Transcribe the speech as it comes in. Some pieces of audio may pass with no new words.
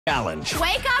challenge.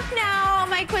 Wake up now,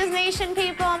 my Quiz Nation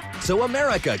people. So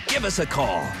America, give us a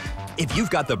call. If you've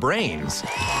got the brains.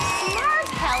 Smart,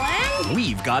 Helen.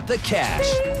 We've got the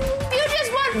cash. You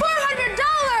just won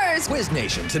 $400. Quiz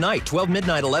Nation, tonight, 12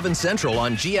 midnight, 11 Central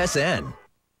on GSN.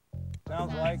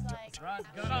 Sounds like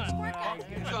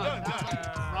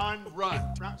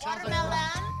run. Watermelon.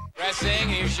 Pressing,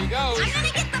 here she goes. I'm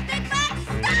gonna get the big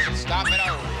box. Stop it,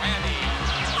 oh, whammy.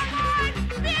 Come on,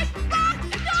 big box.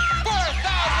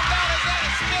 $4,000 and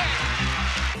a spin.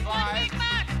 One big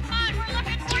box. Come on, we're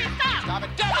looking for your stuff. Stop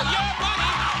it, double your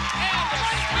money. And a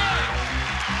spin.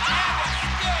 And a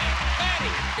spin.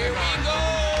 Maddie, here we go.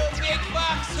 Big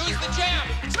box. Who's the champ?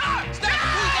 Stop. $2,000.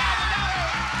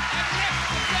 And Rick's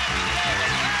the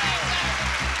champion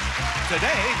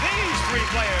Today, these three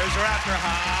players are after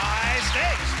high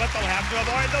stakes, but they'll have to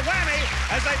avoid the whammy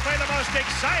as they play the most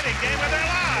exciting game of their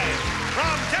lives.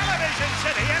 From Television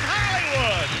City in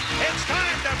Hollywood, it's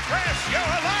time to press your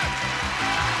luck.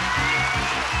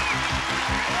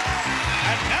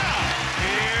 And now,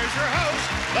 here's your host,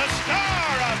 the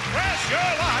star of Press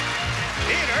Your Luck,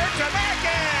 Peter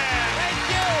Tabakin.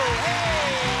 Thank you.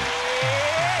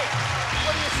 Hey.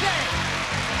 What do you say?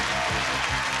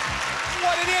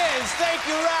 What it is. Thank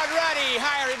you, Rod Roddy.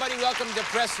 Hi, everybody. Welcome to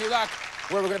Press Your Luck,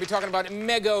 where we're going to be talking about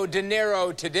Mego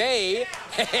Dinero today.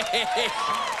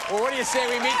 Well, what do you say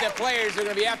we meet the players who are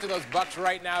going to be after those bucks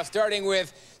right now, starting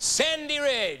with Sandy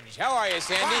Ridge. How are you,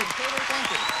 Sandy? Fine,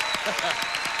 thank you.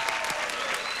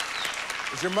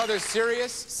 Is your mother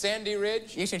serious, Sandy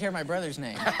Ridge? You should hear my brother's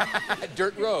name.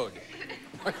 Dirt Road.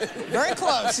 Very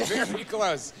close. Very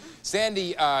close.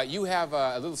 Sandy, you have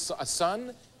a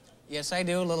son? Yes, I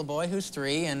do, a little boy who's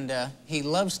 3, and he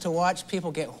loves to watch people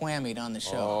get whammied on the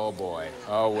show. Oh, boy.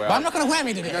 Oh, well. But I'm not going to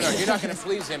whammy today. No, you're not going to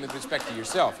please him with respect to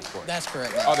yourself, of course. That's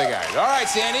correct. Other guys. All right,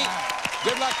 Sandy.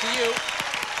 Good luck to you.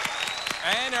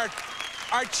 And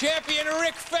our champion,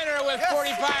 Rick Fenner, with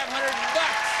 $4,500.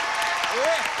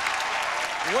 Rick,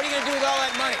 what are you going to do with all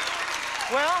that money?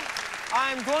 Well,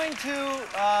 I'm going to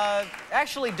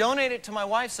actually donate it to my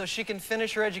wife so she can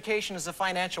finish her education as a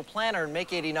financial planner and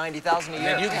make $80,000, $90,000 a year. And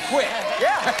then you can quit.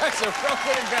 Yeah. That's a real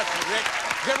good investment, Rick.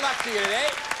 Good luck to you today.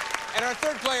 And our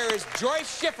third player is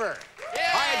Joyce Schiffer.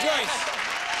 Hi, Joyce.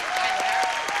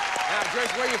 Now,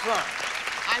 Joyce, where are you from?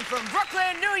 I'm from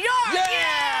Brooklyn, New York!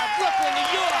 Yeah! Brooklyn, New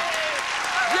York!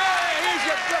 Yeah, here's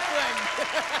your Brooklyn!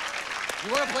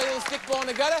 You want to play a little stickball in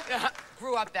the gutter?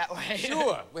 Grew up that way.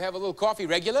 Sure. We have a little coffee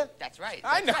regular? That's right.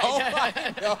 I know.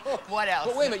 I know. What else?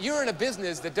 But wait a minute, you're in a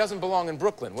business that doesn't belong in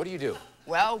Brooklyn. What do you do?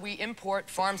 Well, we import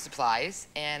farm supplies,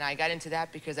 and I got into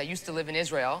that because I used to live in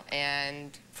Israel,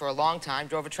 and for a long time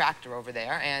drove a tractor over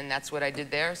there, and that's what I did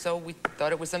there, so we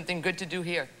thought it was something good to do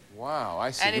here. Wow,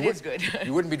 I see. And it is good.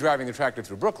 You wouldn't be driving the tractor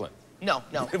through Brooklyn. No.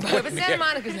 But Santa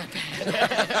Monica's not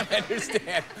bad. I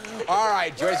understand. All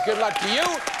right, Joyce, good luck to you.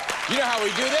 You know how we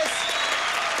do this.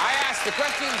 I ask the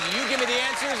questions, you give me the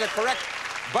answers, a correct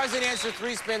buzz-in answer,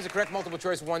 3 spins, a correct multiple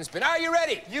choice, 1 spin. Are you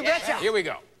ready? You betcha. Here we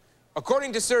go.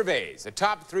 According to surveys, the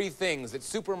top 3 things that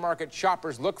supermarket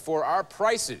shoppers look for are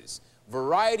prices,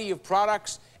 variety of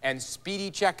products, and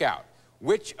speedy checkout.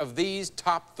 Which of these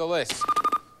top the list?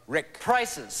 Rick.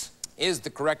 Prices. Is the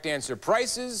correct answer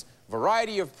prices,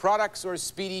 variety of products, or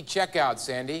speedy checkout,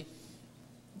 Sandy?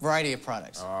 Variety of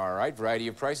products. All right, variety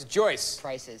of prices. Joyce.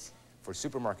 Prices. For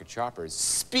supermarket shoppers,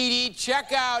 speedy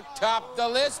checkout topped the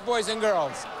list, boys and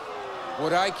girls.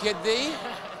 Would I kid thee?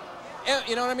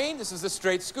 You know what I mean? This is the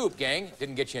straight scoop, gang.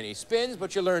 Didn't get you any spins,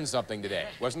 but you learned something today.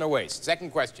 Wasn't a waste.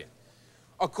 Second question.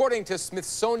 According to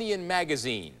Smithsonian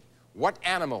Magazine, what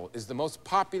animal is the most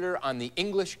popular on the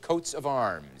English coats of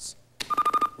arms?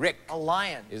 Rick. A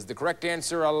lion. Is the correct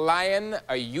answer a lion,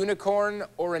 a unicorn,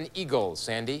 or an eagle,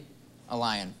 Sandy? A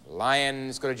lion. Lion.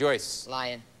 Let's go to Joyce.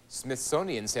 Lion.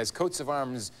 Smithsonian says coats of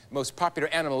arms' most popular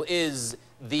animal is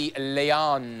the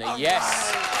lion.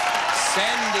 Yes.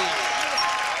 Sandy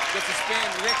gets a spin.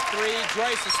 Rick 3,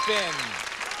 Joyce a spin.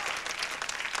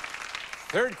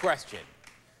 Third question.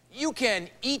 You can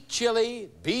eat chili,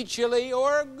 be chili,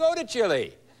 or go to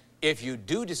Chile. If you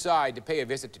do decide to pay a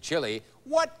visit to Chile,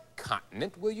 what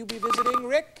continent will you be visiting,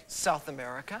 Rick? South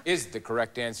America. Is the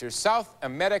correct answer South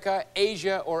America,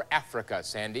 Asia, or Africa,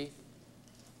 Sandy?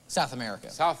 South America.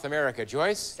 South America,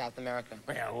 Joyce? South America.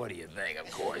 Well, what do you think?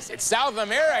 Of course, it's South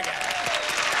America.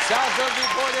 South of the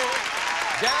border,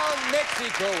 down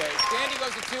Mexico way. Sandy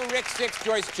goes to 2, Rick 6,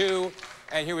 Joyce 2.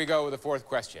 And here we go with the fourth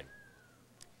question.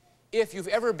 If you've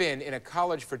ever been in a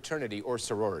college fraternity or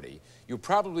sorority, you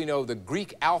probably know the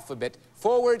Greek alphabet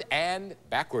forward and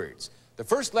backwards. The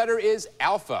first letter is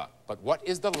alpha, but what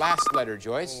is the last letter,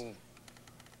 Joyce?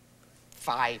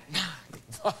 Phi.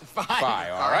 Phi,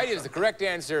 all right. Is the correct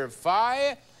answer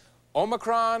Phi,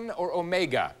 Omicron, or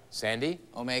Omega? Sandy?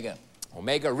 Omega.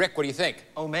 Omega. Rick, what do you think?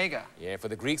 Omega. Yeah, for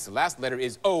the Greeks, the last letter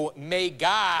is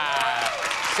Omega.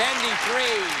 Sandy 3,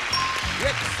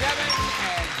 Rick 7,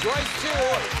 and Joyce 2.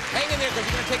 Hang in there, because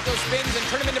you're going to take those spins and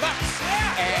turn them into bucks.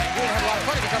 And you're going to have a lot of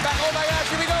fun if you come back. Oh, my gosh,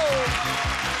 here we go.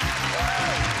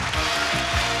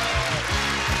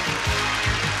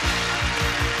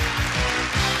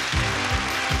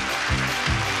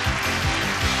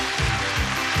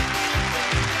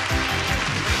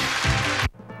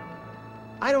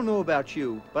 I don't know about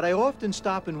you, but I often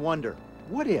stop and wonder,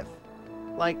 what if?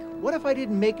 Like, what if I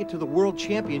didn't make it to the World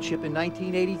Championship in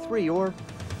 1983? Or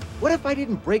what if I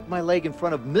didn't break my leg in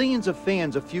front of millions of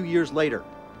fans a few years later?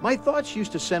 My thoughts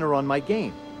used to center on my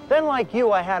game. Then, like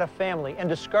you, I had a family and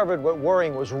discovered what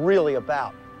worrying was really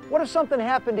about. What if something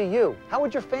happened to you? How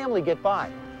would your family get by?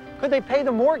 Could they pay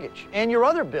the mortgage and your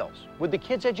other bills? Would the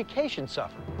kids' education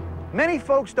suffer? Many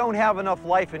folks don't have enough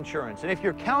life insurance, and if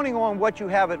you're counting on what you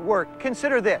have at work,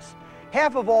 consider this.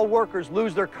 Half of all workers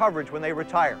lose their coverage when they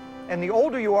retire, and the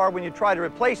older you are when you try to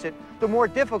replace it, the more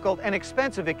difficult and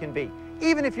expensive it can be,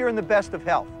 even if you're in the best of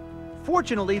health.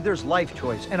 Fortunately, there's Life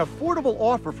Choice, an affordable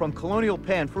offer from Colonial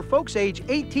Penn for folks age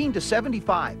 18 to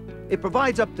 75. It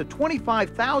provides up to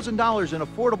 $25,000 in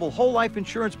affordable whole life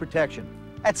insurance protection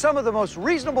at some of the most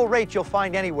reasonable rates you'll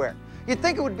find anywhere. You'd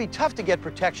think it would be tough to get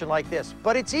protection like this,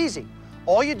 but it's easy.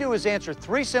 All you do is answer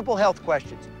 3 simple health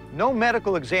questions. No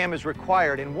medical exam is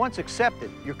required, and once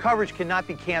accepted, your coverage cannot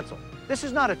be canceled. This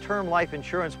is not a term life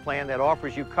insurance plan that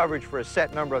offers you coverage for a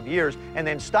set number of years and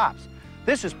then stops.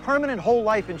 This is permanent whole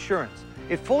life insurance.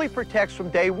 It fully protects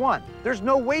from day one. There's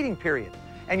no waiting period.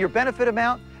 And your benefit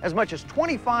amount, as much as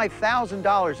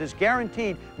 $25,000, is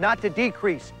guaranteed not to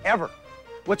decrease, ever.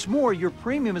 What's more, your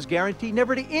premium is guaranteed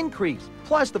never to increase.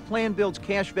 Plus, the plan builds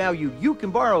cash value you can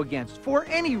borrow against for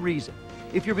any reason.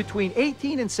 If you're between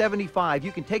 18 and 75,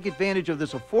 you can take advantage of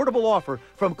this affordable offer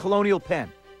from Colonial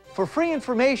Penn. For free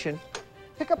information,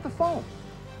 pick up the phone.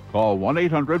 Call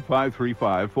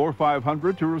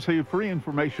 1-800-535-4500 to receive free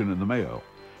information in the mail.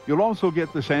 You'll also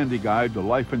get the Sandy Guide to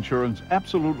Life Insurance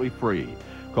absolutely free.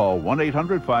 Call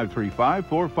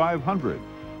 1-800-535-4500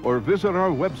 or visit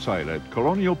our website at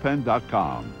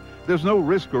colonialpenn.com. There's no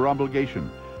risk or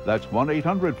obligation. That's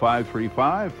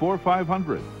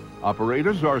 1-800-535-4500.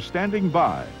 Operators are standing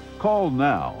by. Call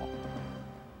now.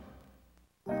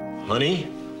 Honey,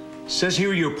 says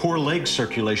here your poor leg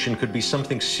circulation could be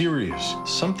something serious.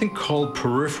 Something called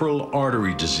peripheral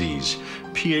artery disease,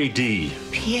 PAD.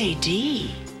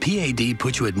 PAD? PAD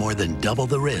puts you at more than double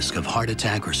the risk of heart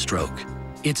attack or stroke.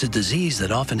 It's a disease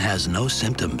that often has no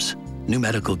symptoms. New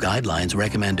medical guidelines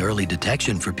recommend early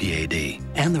detection for PAD,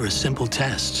 and there are simple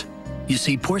tests. You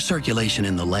see, poor circulation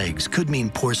in the legs could mean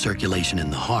poor circulation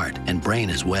in the heart and brain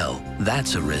as well.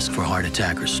 That's a risk for heart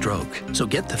attack or stroke. So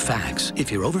get the facts.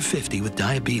 If you're over 50 with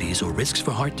diabetes or risks for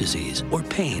heart disease or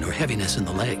pain or heaviness in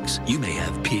the legs, you may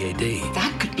have PAD.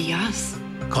 That could be us.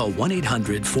 Call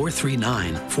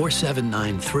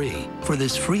 1-800-439-4793 for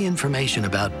this free information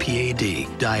about PAD,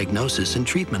 diagnosis and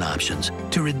treatment options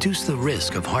to reduce the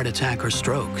risk of heart attack or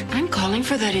stroke. I'm calling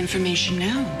for that information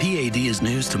now. PAD is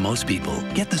news to most people.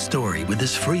 Get the story with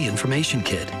this free information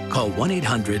kit. Call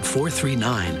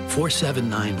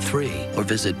 1-800-439-4793 or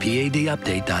visit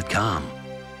padupdate.com.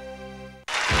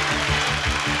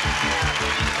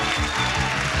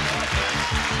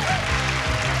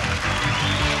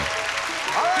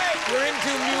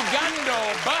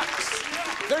 Bucks.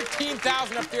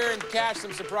 13,000 up there in cash,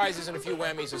 some surprises, and a few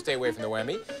whammies, so stay away from the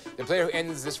whammy. The player who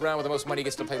ends this round with the most money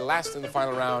gets to play last in the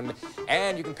final round,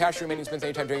 and you can pass your remaining spins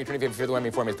anytime during your turn if you fear the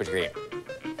whammy for me. Put your game.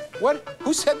 What?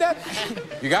 Who said that?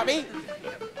 You got me?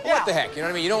 Yeah. What the heck? You know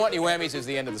what I mean? You don't want any whammies is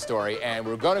the end of the story, and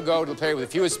we're going to go to the player with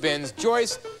the fewest spins.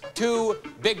 Joyce, 2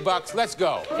 big bucks. Let's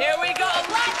go. Here we go. Lots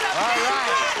of all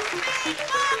right. big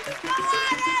bucks. Go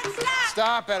on and stop.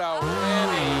 Stop at a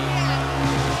whammy.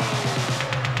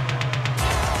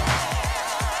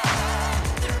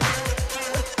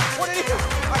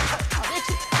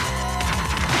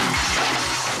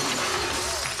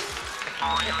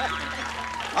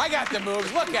 I got the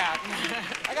moves. Look out.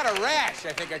 I got a rash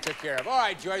I think I took care of. All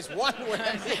right, Joyce, one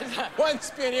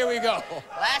spin. Here we go.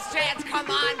 Last chance. Come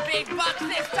on. Big bucks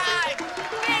this time.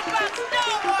 Big bucks.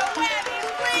 No more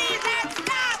whammies, please. And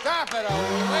stop. Stop it, a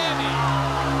whammy.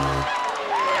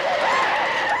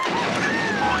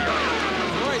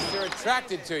 Joyce, there are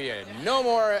attracted to you. No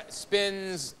more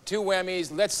spins, 2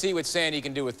 whammies. Let's see what Sandy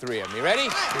can do with 3 of them. You ready?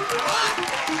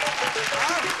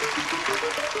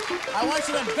 I want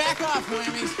you to back off,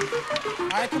 whammies. All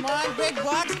right, come on, big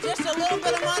bucks. Just a little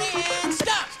bit of money and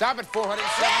stop. Stop at $470. 2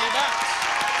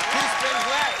 spins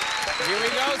left. Here we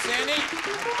go, Sandy.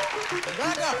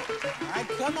 Back up. All right,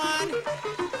 come on.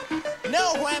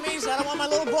 No whammies. I don't want my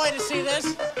little boy to see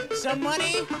this. Some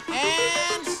money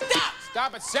and stop.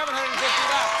 Stop at $750.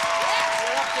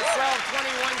 You're up to 12,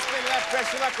 21 spin left. Press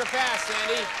your luck or pass,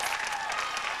 Sandy.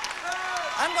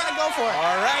 I'm gonna go for it.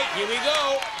 All right, here we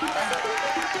go.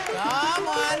 Come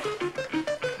on.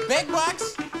 Big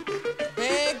bucks.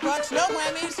 Big bucks, no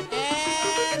whammies,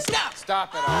 and stop.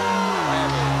 Stop it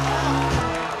all.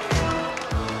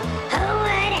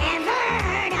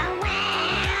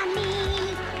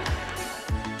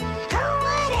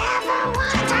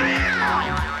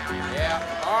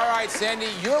 Sandy,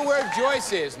 you're where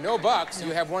Joyce is. No bucks.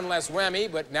 You have 1 less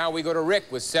whammy, but now we go to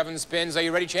Rick with 7 spins. Are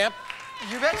you ready, champ?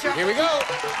 You betcha. Here we go.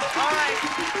 All right.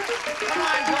 Come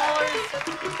on, dollars.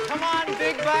 Come on,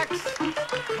 big bucks.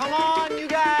 Come on, you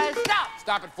guys. Stop.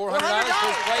 Stop at $400.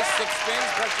 First place, 6 spins.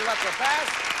 Press your luck or pass.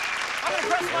 I'm going to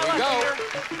press my luck here.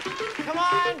 Come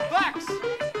on, bucks.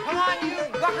 Come on, you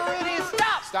buckaroonies.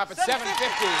 Stop. Stop at $750.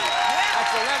 That's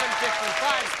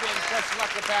 $11.55 spins. Press your luck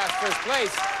or pass. First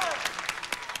place.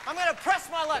 I'm going to press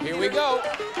my luck. Here we go.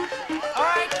 All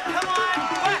right, come on,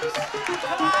 bucks.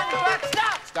 Come on, bucks,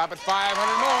 stop. Stop at 500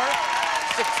 more.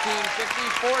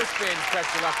 16.54 spins. Press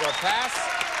your luck or pass.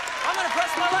 I'm going to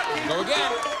press my luck. Go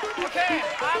again. Okay,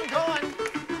 I'm going.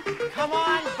 Come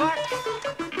on, bucks.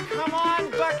 Come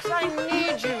on, bucks, I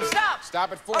need you. Stop.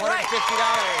 Stop at $450.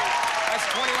 That's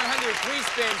 $2,100. 3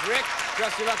 spins, Rick.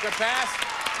 Press your luck or pass.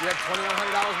 You have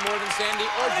 $2,100 more than Sandy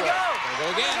or Joe.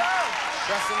 Go again.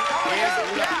 Pressing is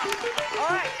left. All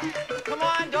right. Come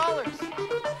on, dollars.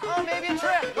 Oh, maybe a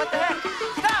trip. What the heck?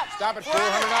 Stop. Stop at $400.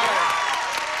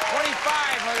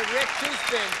 2,500, Rick. 2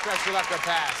 spins. Press your luck or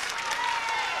pass.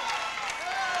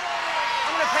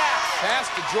 I'm going to pass. Pass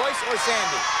to Joyce or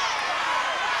Sandy?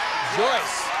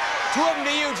 Joyce. 2 of them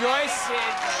to you, Joyce.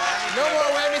 No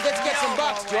more whammies. Let's get some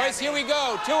bucks, Joyce. Here we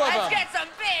go. 2 of them. Let's get some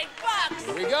big bucks.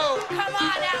 Here we go. Come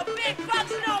on now, big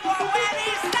bucks. No more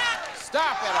whammies. Stop.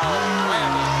 Stop at all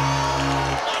whammies.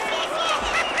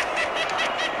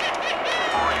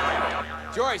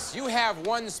 Joyce, you have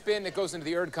 1 spin that goes into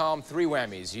the earned column, 3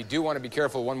 whammies. You do want to be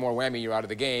careful. 1 more whammy, you're out of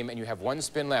the game, and you have 1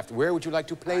 spin left. Where would you like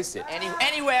to place it?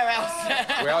 Anywhere else.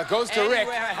 Well, it goes to Rick.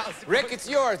 Else. Rick, it's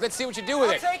yours. Let's see what you do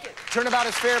with it. I'll take it. Turnabout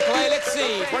is fair play. Let's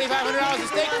see. $2,500 at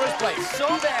stake, first place. So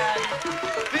bad.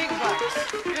 Big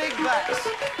bucks. Big bucks.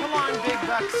 Come on, big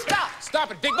bucks. Stop.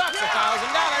 Stop it. Big bucks,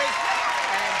 $1,000.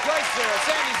 And Joyce 0,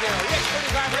 Sandy 0. Rick,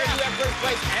 $3,500. You have first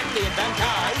place and the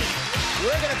advantage.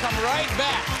 We're going to come right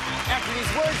back after these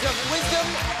words of wisdom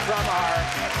from our...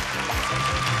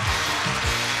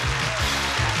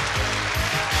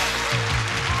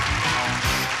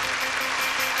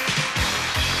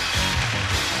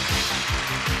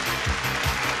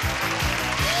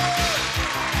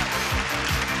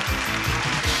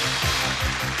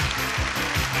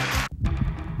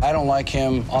 I don't like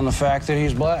him on the fact that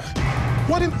he's black.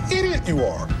 What an idiot you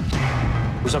are.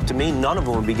 It was up to me, none of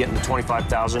them would be getting the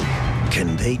 $25,000.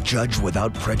 Can they judge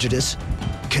without prejudice?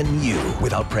 Can you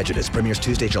without prejudice? Premieres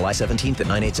Tuesday, July 17th at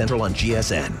 9/8 Central on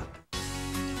GSN.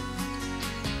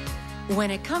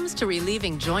 When it comes to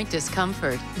relieving joint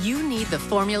discomfort, you need the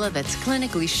formula that's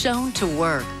clinically shown to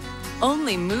work.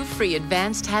 Only Move Free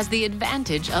Advanced has the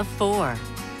advantage of 4.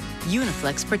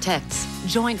 Uniflex protects,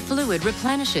 joint fluid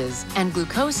replenishes, and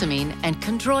glucosamine and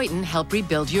chondroitin help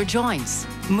rebuild your joints.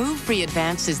 Move Free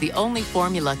Advanced is the only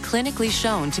formula clinically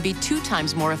shown to be 2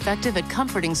 times more effective at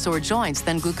comforting sore joints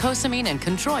than glucosamine and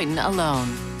chondroitin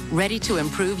alone. Ready to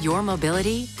improve your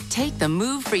mobility? Take the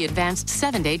Move Free Advanced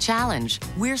 7-Day Challenge.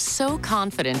 We're so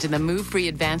confident in the Move Free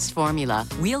Advanced formula,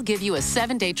 we'll give you a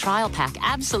 7-day trial pack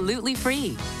absolutely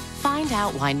free. Find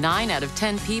out why 9 out of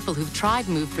 10 people who've tried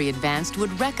Move Free Advanced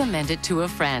would recommend it to a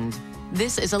friend.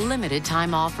 This is a limited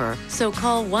time offer, so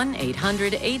call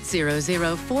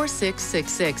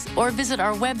 1-800-800-4666 or visit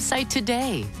our website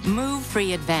today. Move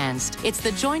Free Advanced. It's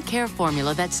the joint care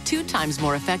formula that's 2 times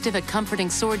more effective at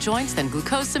comforting sore joints than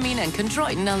glucosamine and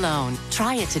chondroitin alone.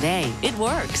 Try it today. It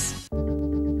works.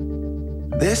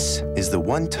 This is the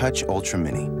One Touch Ultra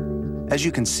Mini. As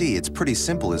you can see, it's pretty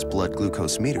simple as blood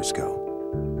glucose meters go.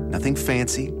 Nothing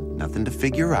fancy, nothing to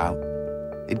figure out.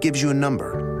 It gives you a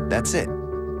number. That's it.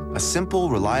 A simple,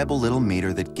 reliable little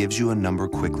meter that gives you a number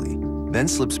quickly, then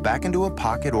slips back into a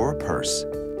pocket or a purse,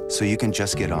 so you can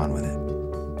just get on with it.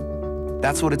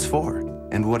 That's what it's for,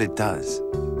 and what it does.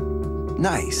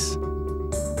 Nice.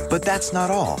 But that's not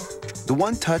all. The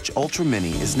One Touch Ultra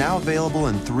Mini is now available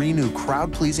in 3 new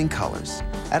crowd-pleasing colors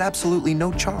at absolutely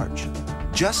no charge.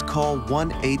 Just call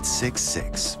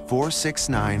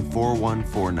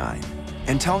 1-866-469-4149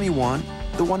 and tell me one,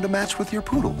 the one to match with your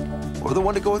poodle, or the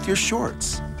one to go with your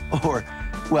shorts, or,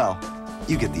 well,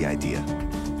 you get the idea.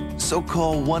 So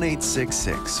call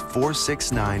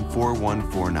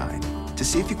 1-866-469-4149 to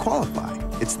see if you qualify.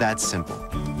 It's that simple.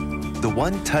 The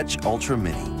One Touch Ultra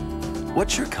Mini.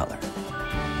 What's your color?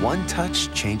 One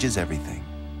touch changes everything.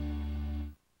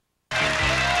 We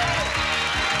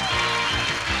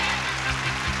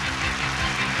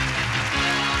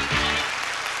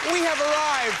have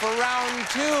arrived for round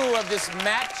 2 of this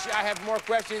match. I have more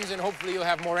questions, and hopefully you'll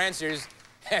have more answers.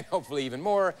 And hopefully even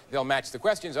more, they'll match the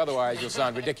questions. Otherwise, you'll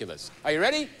sound ridiculous. Are you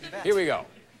ready? Here we go.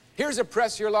 Here's a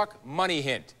press your luck money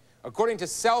hint. According to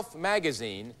Self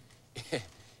magazine,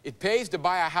 it pays to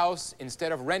buy a house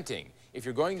instead of renting if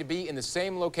you're going to be in the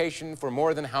same location for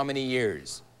more than how many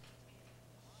years?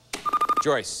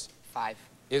 Joyce. 5.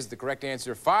 Is the correct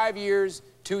answer 5 years,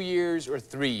 2 years, or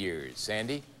 3 years?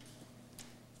 Sandy?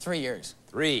 3 years.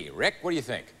 3. Rick, what do you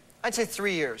think? I'd say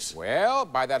 3 years. Well,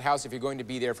 buy that house if you're going to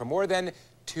be there for more than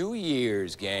 2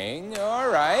 years, gang. All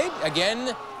right.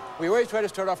 Again, we always try to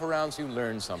start off around so you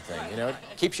learn something. You know, it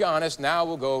keeps you honest. Now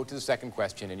we'll go to the second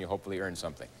question, and you hopefully earn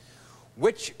something.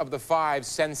 Which of the 5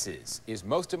 senses is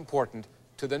most important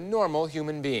to the normal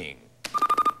human being?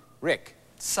 Rick.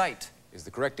 Sight. Is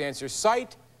the correct answer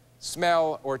sight,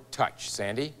 smell, or touch?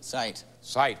 Sandy? Sight.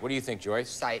 Sight. What do you think, Joyce?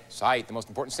 Sight. Sight. The most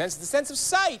important sense is the sense of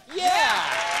sight. Yeah!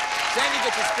 Sandy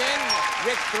gets a spin.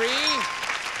 Rick 3.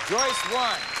 Joyce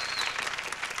 1.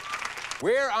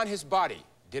 Where on his body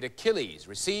did Achilles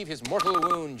receive his mortal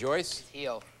wound, Joyce? His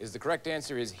heel. Is the correct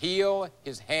answer his heel,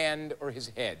 his hand, or his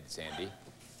head, Sandy?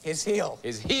 His heel.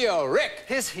 His heel. Rick.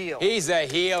 His heel. He's a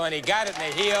heel, and he got it in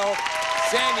the heel.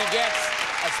 Sandy gets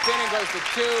a spin and goes to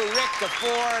 2. Rick to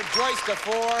 4. Joyce to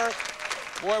 4.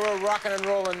 Boy, we're rocking and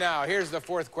rolling now. Here's the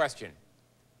 4th question.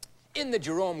 In the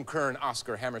Jerome Kern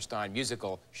Oscar Hammerstein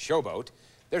musical Showboat,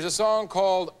 there's a song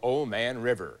called Oh Man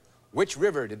River. Which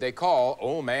river did they call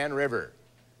Oh Man River?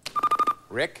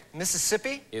 Rick?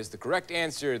 Mississippi? Is the correct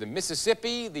answer the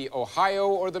Mississippi, the Ohio,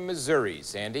 or the Missouri?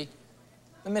 Sandy?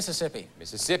 The Mississippi.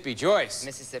 Mississippi. Joyce?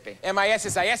 Mississippi.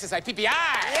 M-I-S-S-I-S-S-I-P-P-I.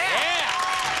 Yeah!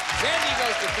 Sandy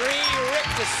goes to 3, Rick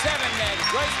to 7, and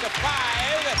Joyce to 5.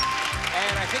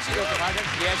 And I think she goes to 5.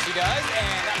 Yes, she does.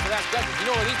 And that's the last question. You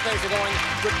know where these players are going.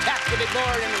 To tap the big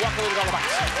board and walk away with all the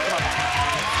bucks. Come on back.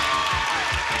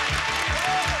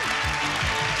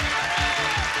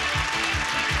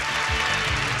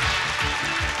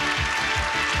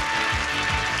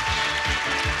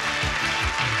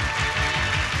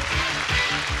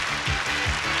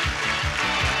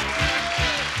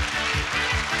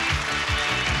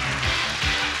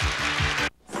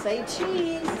 Say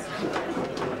cheese.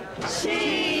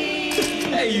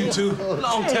 Hey, you two.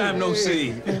 Long time no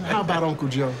see. Man, how about Uncle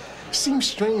Joe? Seems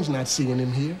strange not seeing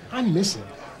him here. I miss him.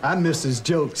 I miss his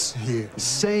jokes here.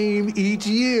 Same each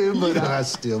year, but I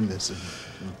still miss him.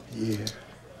 Yeah.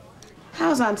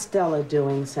 How's Aunt Stella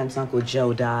doing since Uncle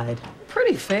Joe died?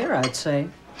 Pretty fair, I'd say.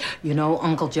 You know,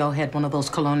 Uncle Joe had one of those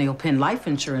Colonial Penn life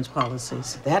insurance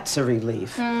policies. That's a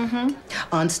relief. Mm-hmm.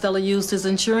 Aunt Stella used his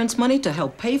insurance money to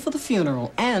help pay for the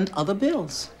funeral and other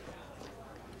bills.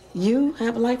 You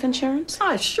have life insurance?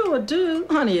 I sure do.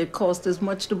 Honey, it costs as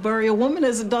much to bury a woman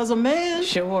as it does a man.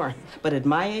 Sure. But at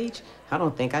my age, I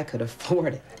don't think I could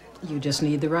afford it. You just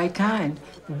need the right kind.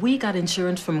 We got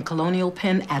insurance from Colonial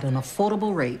Penn at an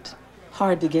affordable rate.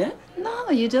 Hard to get? No,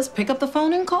 you just pick up the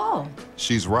phone and call.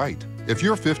 She's right. If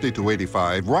you're 50 to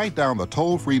 85, write down the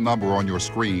toll-free number on your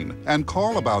screen and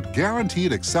call about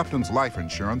guaranteed acceptance life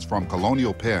insurance from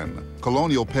Colonial Penn.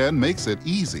 Colonial Penn makes it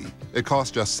easy. It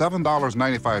costs just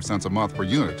 $7.95 a month per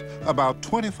unit, about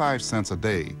 25 cents a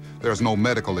day. There's no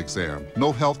medical exam,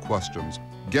 no health questions,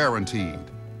 guaranteed.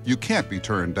 You can't be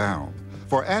turned down.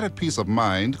 For added peace of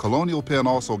mind, Colonial Penn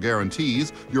also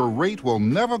guarantees your rate will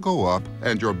never go up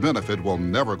and your benefit will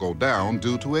never go down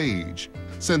due to age.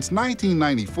 Since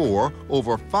 1994,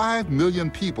 over 5 million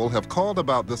people have called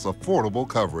about this affordable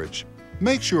coverage.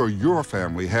 Make sure your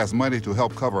family has money to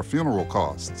help cover funeral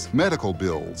costs, medical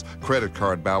bills, credit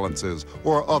card balances,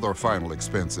 or other final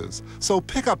expenses. So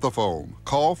pick up the phone,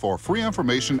 call for free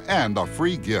information and a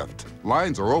free gift.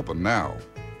 Lines are open now.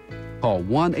 Call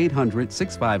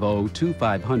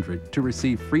 1-800-650-2500 to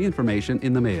receive free information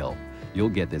in the mail. You'll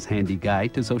get this handy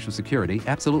guide to Social Security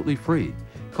absolutely free.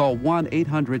 Call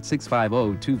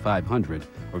 1-800-650-2500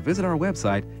 or visit our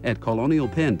website at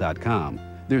colonialpenn.com.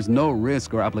 There's no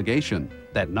risk or obligation.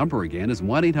 That number again is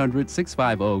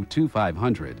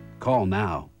 1-800-650-2500. Call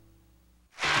now.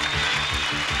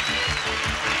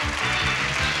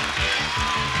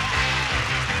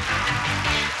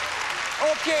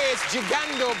 Okay, it's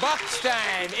Gigando Bucks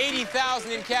time.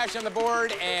 80,000 in cash on the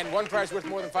board, and one prize worth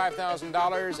more than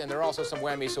 $5,000. And there are also some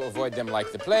whammies, so avoid them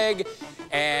like the plague.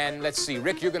 And let's see,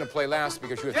 Rick, you're going to play last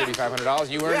because you have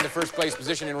 $3,500. You earned the first place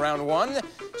position in round one.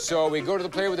 So we go to the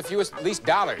player with the fewest, least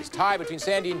dollars. Tie between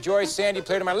Sandy and Joyce. Sandy,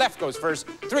 player to my left, goes first.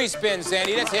 3 spins,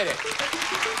 Sandy. Let's hit it.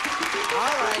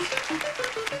 All right.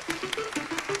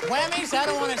 Whammies, I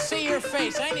don't want to see your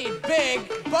face. I need big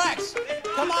bucks.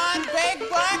 Come on, big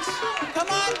bucks. Come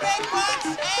on, big bucks.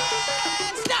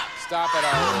 And stop. Stop it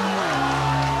all.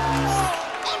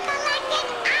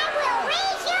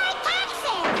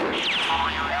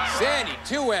 Sandy,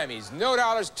 2 whammies, no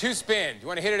dollars, 2 spins. You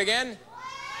want to hit it again?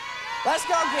 Let's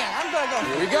go again. I'm going to go.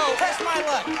 Here we go. Press my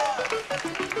luck.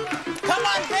 Come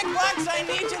on, big bucks. I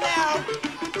need you now.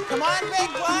 Come on, big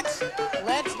bucks.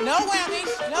 No whammies,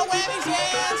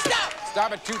 and stop.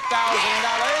 Stop at $2,000.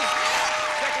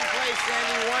 Second place,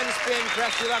 Sandy, 1 spin,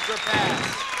 press your luck or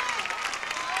pass.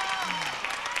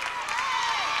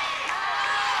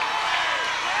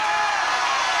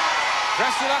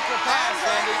 Press your luck or pass,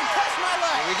 Sandy. Press my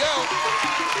luck. Here we go.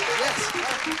 Yes.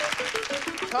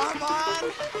 Come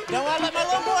on. Don't want to let my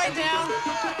little boy down.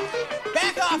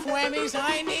 Back off, whammies.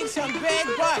 I need some big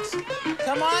bucks.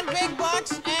 Come on, big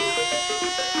bucks,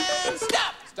 and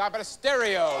stop. Stop at a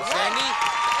stereo, Sandy.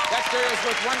 That stereo's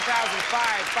worth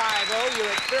 $1,550.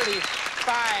 You're at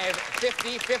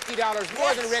 $3,550. $50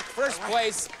 more than Rick. First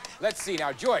place. Let's see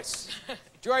now, Joyce.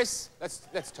 Joyce,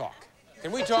 let's talk.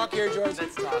 Can we talk here, Joyce?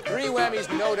 Let's talk. 3 whammies,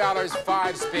 no dollars,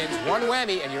 5 spins, 1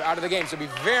 whammy, and you're out of the game. So be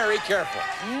very careful.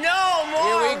 No more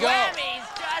Here we go. whammies,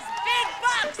 just big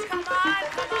bucks. Come on,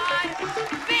 come on.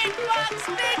 Big bucks,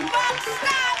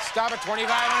 stop. Stop at $2,500.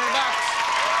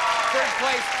 Third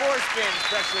place, 4 spins.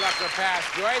 Press your luck or pass,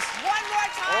 Joyce. One more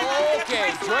time.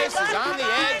 Okay, Joyce is on the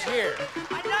edge here.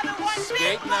 Another one.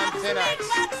 Skating on thin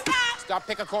ice. Stop,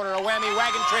 pick a corner, a whammy,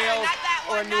 Wagon Trails,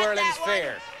 or New Orleans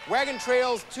Fair. Wagon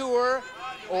Trails Tour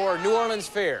or New Orleans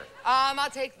Fair? I'll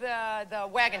take the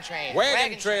wagon train.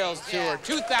 Wagon Trails Tour,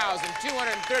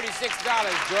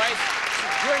 $2,236, Joyce.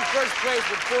 You're in first place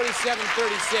with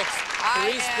 $4,736.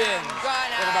 3 spins.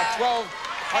 And about $1,200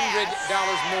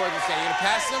 more than Sandy. You gonna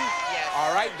pass them? Yes.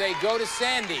 All right, they go to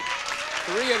Sandy.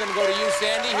 3 of them go to you,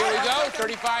 Sandy. Here we go.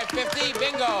 $3,550.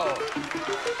 Bingo.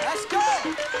 Let's go.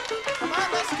 Come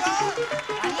on, let's go.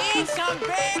 I need some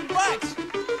big bucks.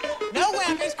 No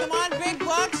whammies. Come on, big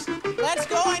bucks. Let's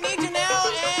go. I need you now.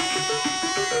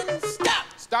 And stop.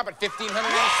 Stop at $1,500 and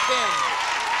a spin.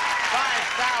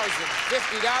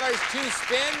 $5,050. 2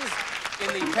 spins. In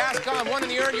the pass column, 1 in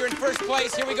the earn. You're in first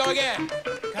place. Here we go again.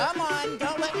 Come on.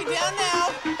 Don't let me down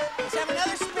now. Let's have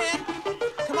another spin.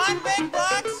 Come on, big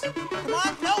bucks. Come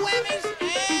on. No whammies.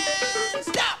 And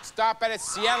stop. Stop at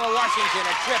Seattle, Washington.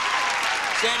 A trip.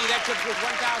 Sandy, that trip's worth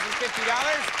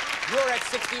 $1,050. You're at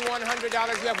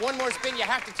 $6,100. You have 1 more spin you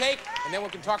have to take, and then we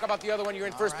can talk about the other one. You're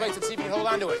in first place and see if you can hold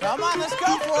on to it. Come on, let's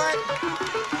go for it.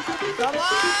 Come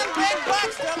on, big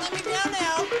bucks. Don't let me down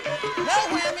now. No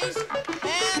whammies.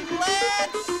 And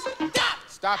let's stop.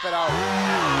 Stop it out.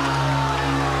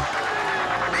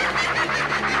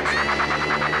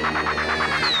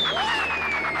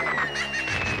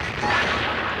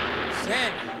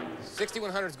 Sandy.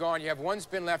 6,100's gone. You have 1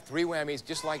 spin left, 3 whammies,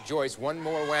 just like Joyce. 1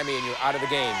 more whammy, and you're out of the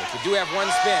game. But you do have 1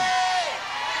 spin.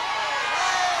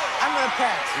 I'm going to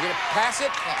pass. You're going to pass it?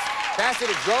 Yes. Pass it.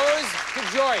 It goes to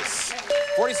Joyce.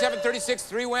 47-36,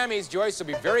 3 whammies, Joyce. So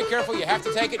be very careful. You have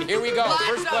to take it. Here we go.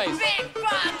 First place. Big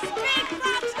bucks.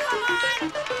 Come on.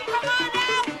 Come on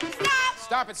now. Stop.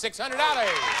 Stop at $600.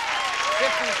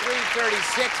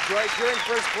 53-36, Joyce. You're in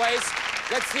first place.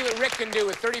 Let's see what Rick can do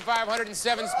with 3,507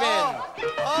 spins.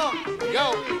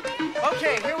 Go.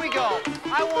 Okay, here we go.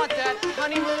 I want that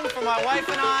honeymoon for my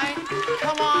wife and I.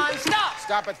 Come on, stop.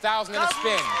 Stop at 1,000 and a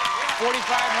spin. 4,500,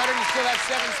 you still have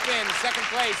 7 spins. Second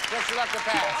place, press your luck to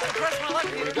pass. Press my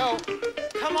luck, Here we go.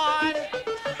 Come on,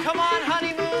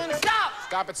 honeymoon, stop.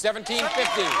 Stop at 1,750.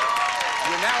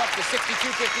 You're now up to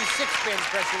 6,256 spins.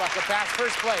 Press your luck to pass.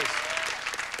 First place.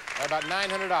 By about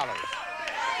 $900.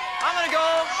 I'm gonna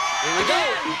go. Here we go.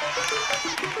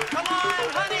 Come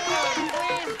on, honeymoon,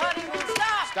 please, honeymoon,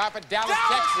 stop. Stop at Dallas,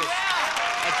 Texas.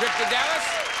 A trip to Dallas.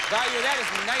 Value of that is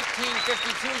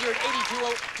 $1,952. You're at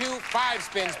 8,202. 5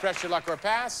 spins. Press your luck or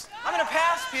pass. I'm gonna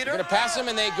pass, Peter. You're gonna pass them,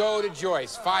 and they go to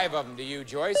Joyce. 5 of them to you,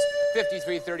 Joyce.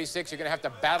 53-36. You're gonna have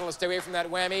to battle to stay away from that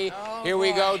whammy. Here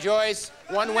we go, Joyce.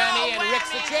 1 whammy, and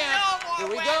Rick's the champ. Here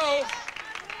we go.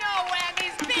 No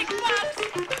whammies, big bucks.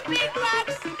 big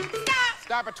bucks.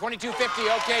 Stop at $22.50.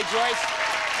 Okay, Joyce.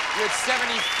 You're at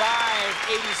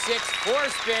 75.86. 4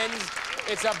 spins.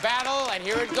 It's a battle, and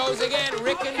here it goes again.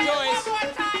 Rick and Joyce. One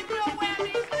more time. No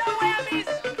whammies. No whammies.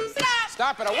 Stop.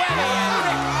 Stop at a whammy. And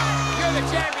Rick, you're the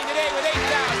champion today with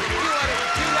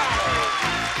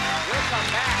 $8,202. We'll come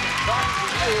back and talk to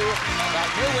you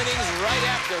about your winnings right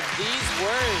after these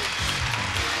words.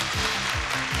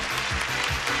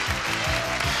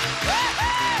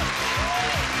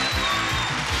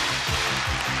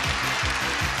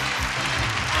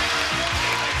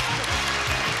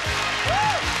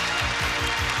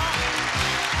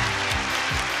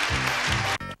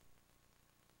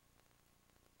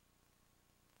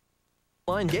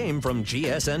 Online game from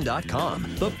GSN.com.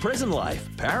 The Prison Life,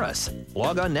 Paris.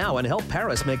 Log on now and help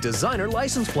Paris make designer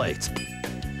license plates.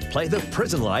 Play The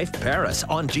Prison Life, Paris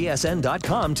on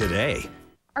GSN.com today.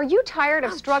 Are you tired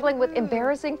of struggling with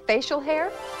embarrassing facial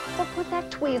hair? Well, put that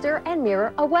tweezer and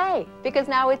mirror away, because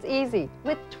now it's easy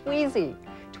with Tweezy.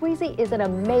 Tweezy is an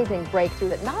amazing breakthrough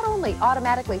that not only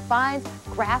automatically finds,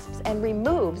 grasps, and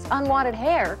removes unwanted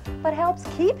hair, but helps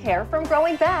keep hair from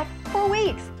growing back for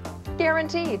weeks.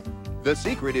 Guaranteed. The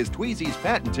secret is Tweezy's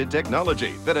patented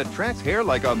technology that attracts hair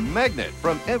like a magnet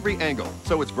from every angle,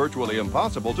 so it's virtually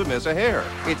impossible to miss a hair.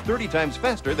 It's 30 times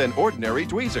faster than ordinary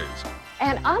tweezers.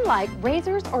 And unlike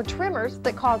razors or trimmers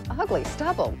that cause ugly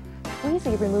stubble,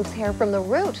 Tweezy removes hair from the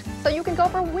root, so you can go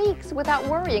for weeks without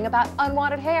worrying about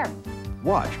unwanted hair.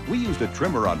 Watch, we used a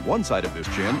trimmer on one side of this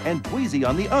chin and Tweezy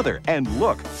on the other. And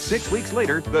look, 6 weeks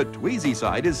later, the Tweezy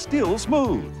side is still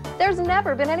smooth. There's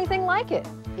never been anything like it.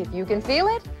 If you can feel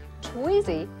it,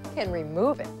 Tweezy can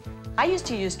remove it. I used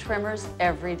to use trimmers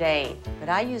every day, but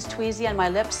I used Tweezy on my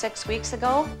lips 6 weeks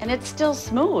ago, and it's still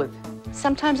smooth.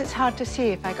 Sometimes it's hard to see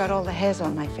if I got all the hairs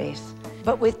on my face.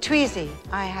 But with Tweezy,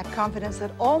 I have confidence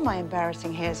that all my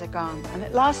embarrassing hairs are gone, and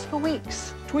it lasts for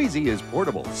weeks. Tweezy is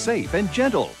portable, safe, and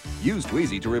gentle. Use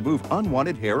Tweezy to remove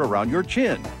unwanted hair around your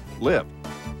chin, lip,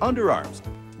 underarms,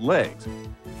 legs,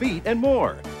 feet, and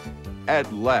more.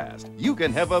 At last, you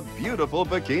can have a beautiful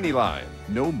bikini line.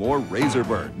 No more razor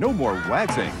burn, no more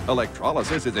waxing.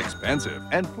 Electrolysis is expensive,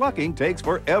 and plucking takes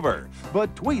forever.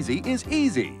 But Tweezy is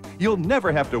easy. You'll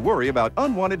never have to worry about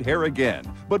unwanted hair again.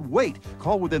 But wait,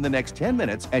 call within the next 10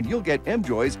 minutes and you'll get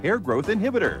MJoy's Hair Growth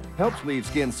Inhibitor. Helps leave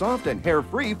skin soft and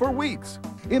hair-free for weeks.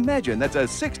 Imagine that's a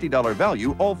 $60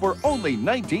 value, all for only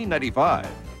 $19.95.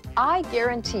 I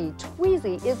guarantee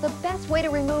Tweezy is the best way to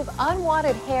remove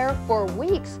unwanted hair for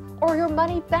weeks or your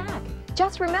money back.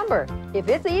 Just remember, if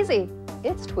it's easy,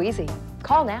 it's Tweezy.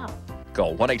 Call now.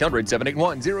 Call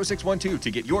 1-800-781-0612 to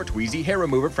get your Tweezy hair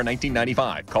remover for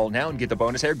 $19.95. Call now and get the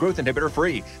bonus hair growth inhibitor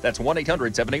free. That's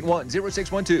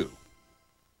 1-800-781-0612.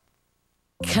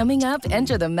 Coming up,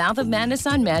 enter the Mouth of Madness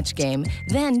on Match Game.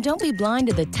 Then don't be blind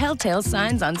to the telltale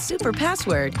signs on Super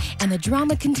Password. And the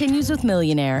drama continues with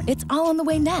Millionaire. It's all on the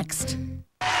way next. All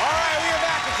right, we are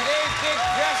back with today's big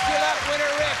Dress You Up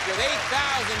winner, Rick, with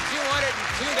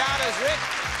 $8,202, Rick.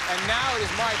 And now it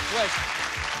is my pleasure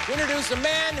to introduce a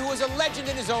man who is a legend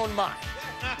in his own mind,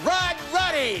 Rod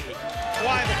Ruddy.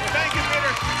 Why, thank you,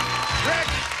 Peter. Rick,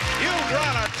 you've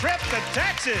drawn a trip to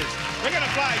Texas. We're going to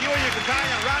fly you and your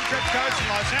companion on round-trip coach from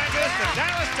Los Angeles to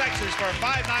Dallas, Texas for a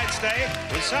 5-night stay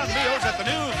with some meals at the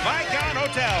new Viscount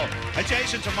Hotel,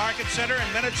 adjacent to Market Center and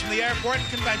minutes from the airport and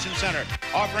convention center,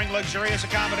 offering luxurious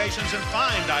accommodations and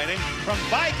fine dining from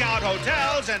Viscount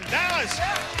Hotels in Dallas.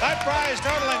 That prize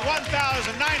totaling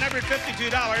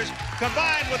 $1,952,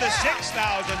 combined with the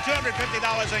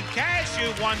 $6,250 in cash you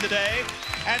won today,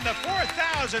 and the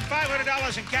 $4,500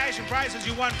 in cash and prizes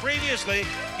you won previously,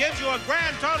 gives you a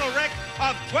grand total, Rick,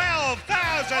 of $12,702.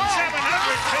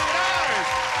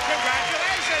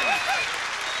 Congratulations!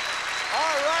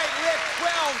 All right, Rick,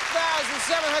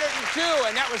 $12,702,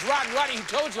 and that was Rod Ruddy who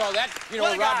told you all that. You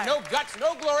know, Rod, no guts,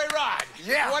 no glory, Rod.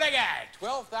 Yeah. What a guy.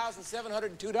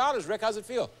 $12,702. Rick, how's it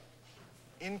feel?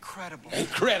 Incredible.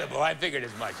 Incredible. I figured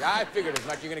as much. I figured as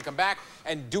much. You're going to come back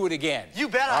and do it again. You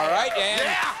bet I am. All right, and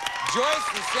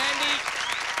Joyce and Sandy,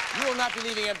 you will not be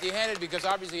leaving empty-handed because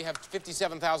obviously you have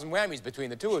 57,000 whammies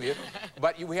between the two of you.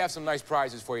 But we have some nice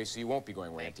prizes for you, so you won't be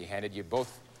going away empty-handed. You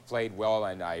both played well,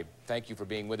 and I thank you for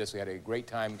being with us. We had a great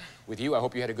time with you. I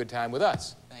hope you had a good time with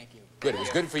us. Thank you. Good. It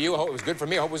was good for you. I hope it was good for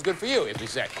me. I hope it was good for you, as we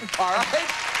say. All right?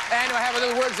 And I have a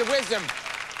little words of wisdom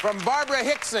from Barbara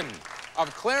Hickson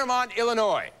of Claremont,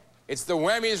 Illinois. It's the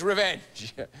Whammy's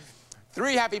Revenge.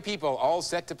 3 happy people all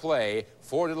set to play.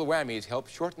 4 little whammies help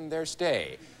shorten their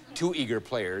stay. 2 eager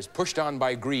players, pushed on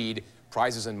by greed,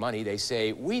 prizes and money they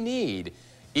say, we need.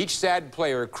 Each sad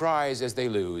player cries as they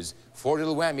lose. 4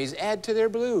 little whammies add to their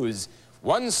blues.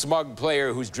 One smug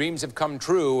player whose dreams have come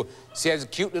true says,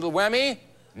 cute little whammy,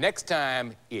 next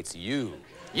time, it's you.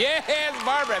 Yes,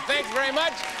 Barbara, thanks very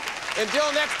much.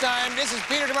 Until next time, this is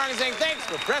Peter DeMartin saying thanks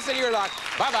for pressing your luck.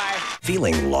 Bye-bye.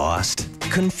 Feeling lost,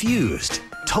 confused,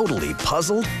 totally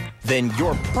puzzled? Then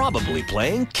you're probably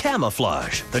playing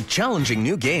Camouflage, the challenging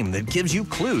new game that gives you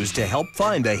clues to help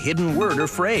find a hidden word or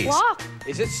phrase. Sloth.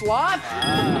 Is it sloth?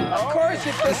 Of course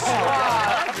it's a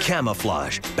sloth.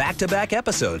 Camouflage, back-to-back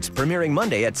episodes, premiering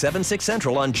Monday at 7, 6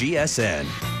 Central on GSN.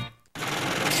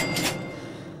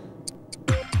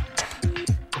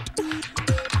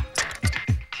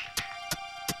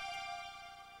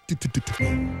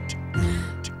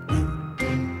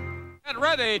 Get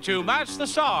ready to match the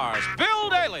stars. Bill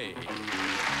Daly,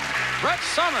 Brett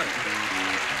Summers,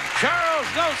 Charles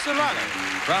Nelson Riley,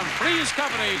 from Three's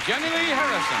Company, Jenny Lee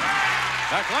Harrison,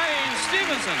 McLean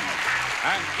Stevenson,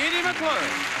 and Edie McClure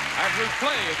as we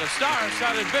play the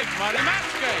star-studded Big Money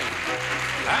Match Game.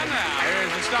 And now,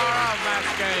 here's the star of Match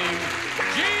Game,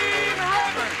 Gene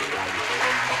Rayburn.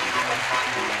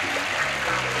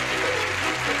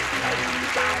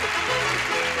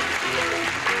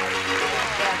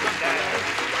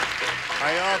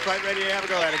 Are you all quite ready to have a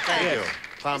go at it? Thank you.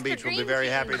 Palm Beach will be very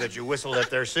happy that you whistled at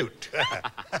their suit.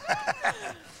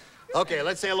 Okay,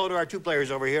 let's say hello to our two players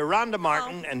over here, Rhonda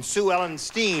Martin and Sue Ellen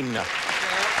Steen.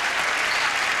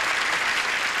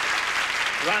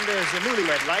 Rhonda is a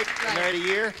newlywed, right? Married a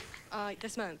year?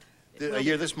 This month. A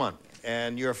year this month.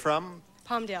 And you're from?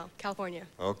 Palmdale, California.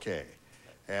 Okay.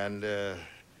 And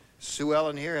Sue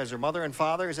Ellen here has her mother and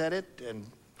father, is that it? And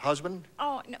husband?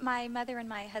 Oh, no, my mother and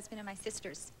my husband and my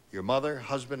sisters. Your mother,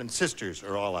 husband, and sisters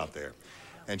are all out there.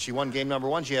 And she won game number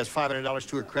 1. She has $500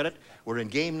 to her credit. We're in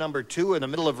game number 2 in the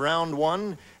middle of round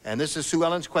 1. And this is Sue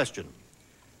Ellen's question.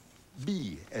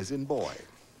 B as in boy.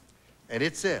 And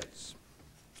it says,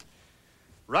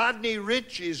 Rodney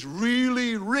Rich is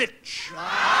really rich.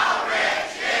 How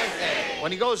rich is he?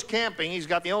 When he goes camping, he's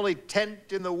got the only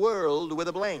tent in the world with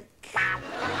a blank.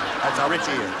 That's how rich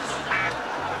he is.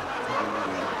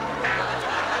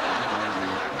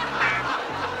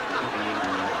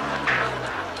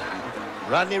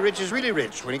 Rodney Rich is really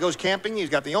rich. When he goes camping, he's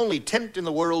got the only tent in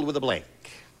the world with a blank.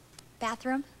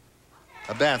 Bathroom?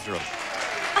 A bathroom.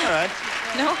 All right.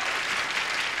 No.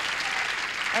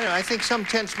 I don't know. I think some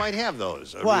tents might have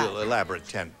those. A What? real elaborate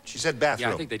tent. She said bathroom.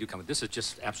 Yeah, I think they do come. This is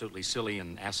just absolutely silly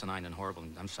and asinine and horrible.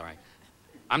 And I'm sorry.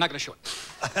 I'm not going to show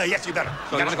it. Yes, you better.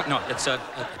 So no, it's a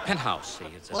penthouse. See,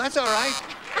 it's a... Well, that's all right.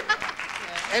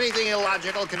 Anything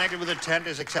illogical connected with a tent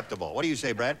is acceptable. What do you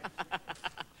say, Brad?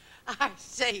 I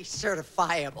say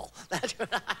certifiable. That's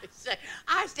what I say.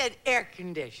 I said air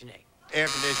conditioning. Air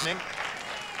conditioning.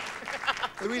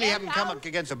 We really haven't come up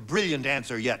against a brilliant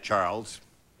answer yet, Charles.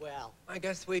 Well, I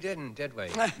guess we didn't, did we?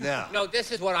 No. No,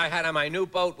 this is what I had on my new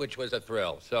boat, which was a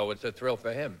thrill. So it's a thrill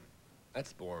for him.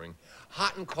 That's boring.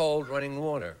 Hot and cold running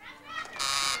water.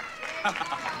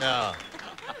 No.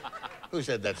 Who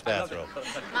said that's bathroom?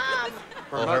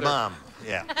 Mom. Her mom.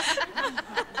 Yeah.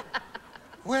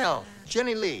 Well,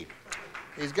 Jenny Lee.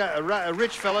 He's got a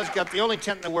rich fella's got the only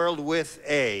tent in the world with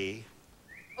a...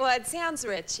 Well, it sounds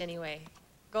rich anyway.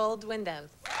 Gold windows.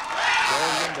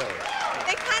 Gold window.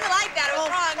 They kind of like that. It was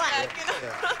wrong, but, you know.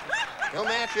 Yeah. No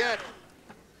match yet.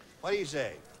 What do you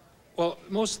say? Well,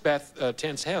 most bath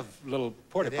tents have little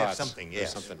porta They have pots. something, or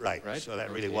yes, something, right. So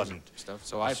that really wasn't stuff.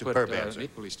 So a I put superb an answer.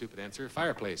 equally stupid answer: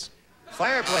 fireplace.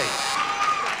 Fireplace.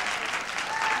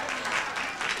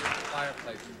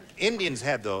 Fireplace. Indians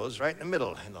had those right in the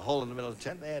middle, in the hole in the middle of the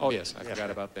tent. They had, Oh yes, I yeah.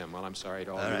 forgot about them. Well, I'm sorry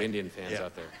to all, you right. Indian fans Yeah.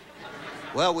 out there.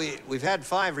 Well, we've had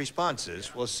 5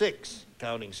 responses. Well, 6,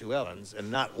 counting Sue Ellen's, and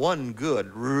not one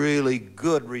good, really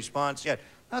good response yet.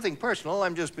 Nothing personal.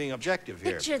 I'm just being objective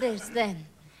here. Picture this, then.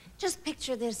 Just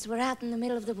picture this. We're out in the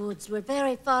middle of the woods. We're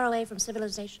very far away from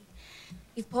civilization.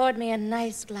 You've poured me a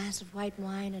nice glass of white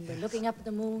wine, and we're looking up at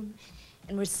the moon,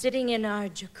 and we're sitting in our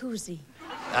jacuzzi.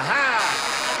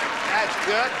 Aha! That's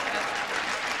good.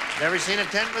 Never seen a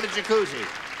tent with a jacuzzi.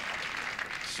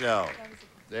 So,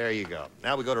 there you go.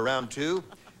 Now we go to round 2,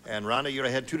 and Rhonda, you're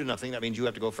ahead 2-0. That means you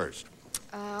have to go first.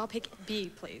 I'll pick B,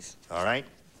 please. All right.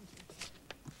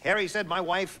 Harry said, my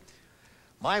wife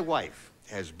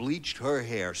has bleached her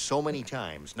hair so many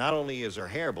times. Not only is her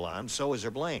hair blonde, so is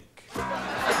her blank.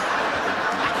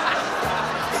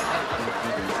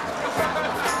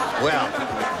 Well.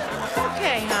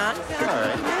 Okay, huh? All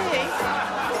right.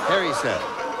 Harry said,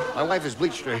 my wife has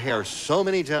bleached her hair so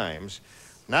many times.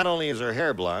 Not only is her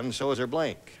hair blonde, so is her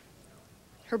blank.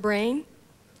 Her brain?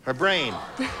 Her brain.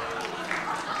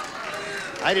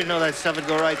 I didn't know that stuff would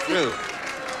go right through.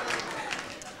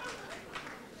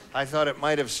 I thought it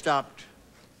might have stopped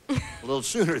a little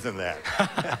sooner than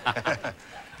that.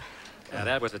 Yeah,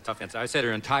 that was a tough answer. I said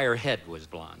her entire head was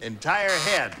blonde. Entire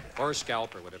head. Or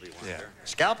scalp, or whatever you want there.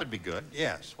 Scalp would be good,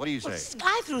 yes. What do you say? Well,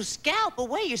 I threw scalp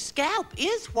away. Your scalp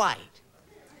is white.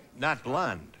 Not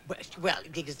blonde. Well,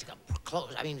 it's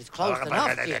close. I mean, it's close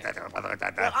enough.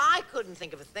 Well, I couldn't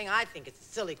think of a thing. I think it's a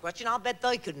silly question. I'll bet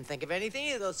they couldn't think of anything.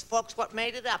 Either those folks what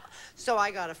made it up. So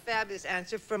I got a fabulous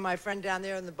answer from my friend down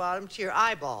there in the bottom chair,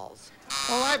 eyeballs.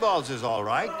 Well, eyeballs is all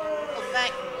right. Well,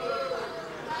 thank...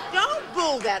 Don't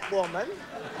boo that woman.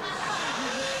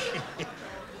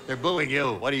 They're booing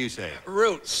you. What do you say?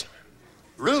 Roots.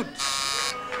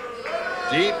 Roots.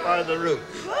 Deep are the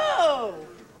roots. Whoa!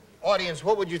 Audience,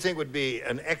 what would you think would be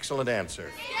an excellent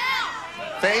answer?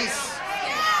 Face?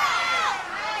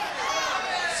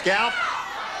 Scalp?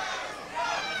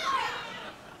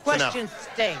 Question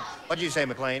stinks. What did you say,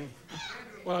 McLean?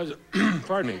 Well,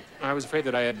 pardon me. I was afraid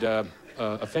that I had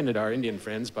offended our Indian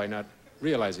friends by not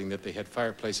realizing that they had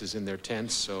fireplaces in their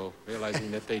tents, so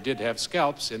realizing that they did have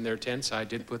scalps in their tents, I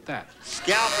did put that.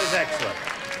 Scalp is excellent.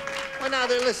 Well, now,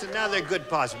 listen, now there are good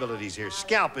possibilities here.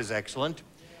 Scalp is excellent.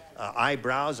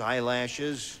 Eyebrows,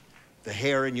 eyelashes, the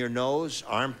hair in your nose,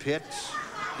 armpits,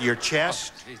 your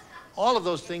chest. All of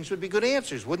those things would be good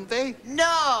answers, wouldn't they?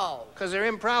 No! Because they're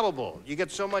improbable. You get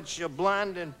so much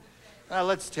blonde and...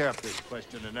 let's tear up this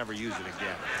question and never use it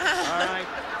again. All right?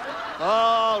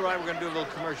 All right, we're going to do a little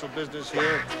commercial business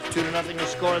here. 2-0 to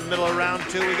score in the middle of round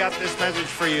 2. We got this message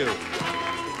for you.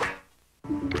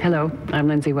 Hello, I'm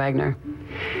Lindsay Wagner.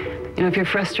 You know, if you're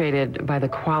frustrated by the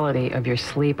quality of your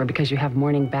sleep or because you have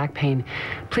morning back pain,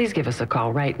 please give us a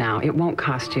call right now. It won't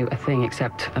cost you a thing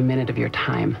except a minute of your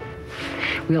time.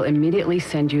 We'll immediately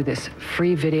send you this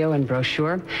free video and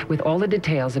brochure with all the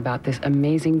details about this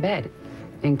amazing bed,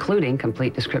 including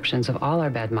complete descriptions of all our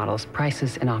bed models,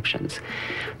 prices, and options.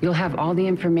 You'll have all the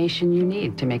information you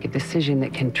need to make a decision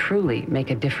that can truly make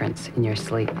a difference in your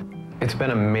sleep. It's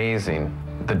been amazing,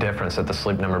 the difference that the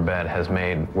Sleep Number bed has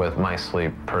made with my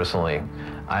sleep personally.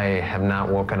 I have not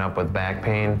woken up with back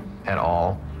pain at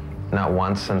all, not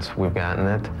once since we've gotten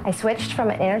it. I switched from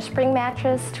an innerspring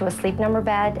mattress to a Sleep Number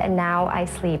bed, and now I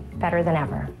sleep better than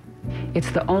ever.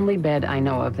 It's the only bed I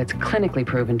know of that's clinically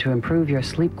proven to improve your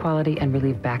sleep quality and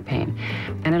relieve back pain.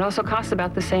 And it also costs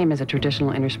about the same as a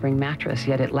traditional innerspring mattress,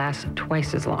 yet it lasts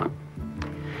twice as long.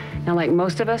 Now, like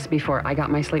most of us, before I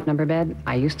got my Sleep Number bed,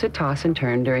 I used to toss and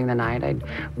turn during the night. I'd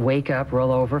wake up,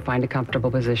 roll over, find a comfortable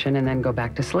position, and then go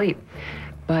back to sleep.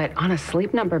 But on a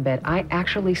Sleep Number bed, I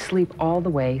actually sleep all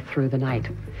the way through the night.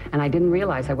 And I didn't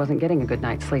realize I wasn't getting a good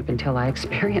night's sleep until I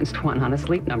experienced one on a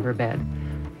Sleep Number bed.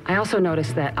 I also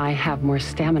noticed that I have more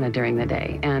stamina during the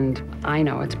day, and I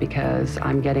know it's because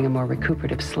I'm getting a more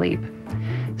recuperative sleep.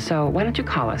 So why don't you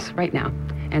call us right now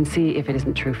and see if it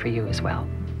isn't true for you as well.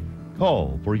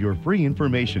 Call for your free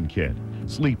information kit.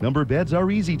 Sleep Number beds are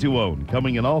easy to own,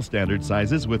 coming in all standard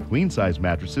sizes with queen-size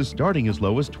mattresses starting as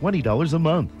low as $20 a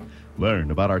month.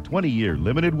 Learn about our 20-year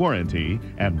limited warranty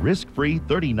and risk-free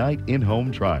 30-night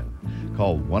in-home trial.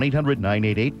 Call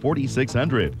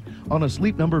 1-800-988-4600. On a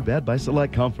Sleep Number bed by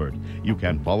Select Comfort, you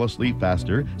can fall asleep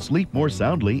faster, sleep more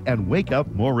soundly, and wake up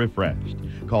more refreshed.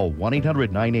 Call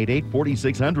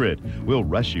 1-800-988-4600. We'll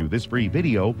rush you this free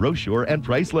video, brochure, and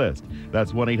price list.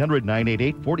 That's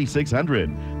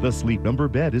 1-800-988-4600. The Sleep Number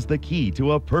bed is the key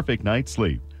to a perfect night's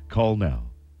sleep. Call now.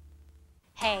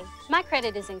 Hey, my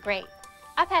credit isn't great.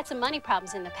 I've had some money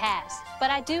problems in the past,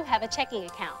 but I do have a checking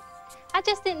account. I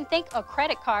just didn't think a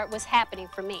credit card was happening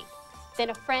for me. Then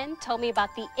a friend told me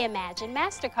about the Imagine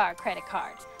MasterCard credit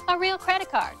card, a real credit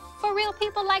card for real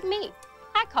people like me.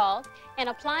 I called, and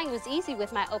applying was easy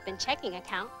with my open checking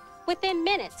account. Within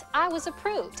minutes, I was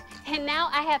approved, and now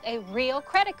I have a real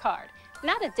credit card,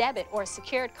 not a debit or a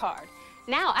secured card.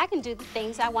 Now I can do the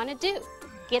things I want to do,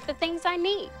 get the things I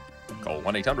need. Call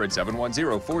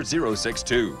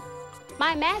 1-800-710-4062.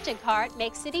 My Imagine card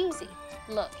makes it easy.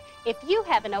 Look, if you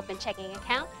have an open checking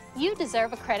account, you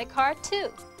deserve a credit card too.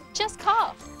 Just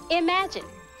call Imagine,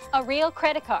 a real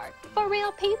credit card for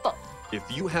real people. If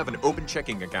you have an open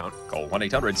checking account, call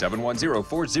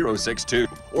 1-800-710-4062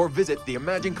 or visit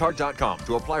theimaginecard.com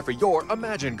to apply for your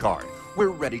Imagine card. We're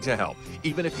ready to help.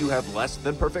 Even if you have less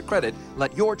than perfect credit,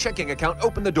 let your checking account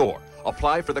open the door.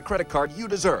 Apply for the credit card you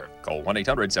deserve. Call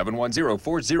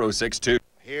 1-800-710-4062.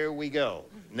 Here we go.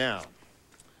 Now,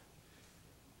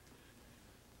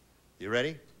 you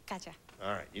ready? Gotcha.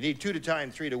 All right. You need 2 to tie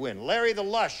and 3 to win. Larry the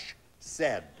Lush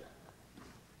said.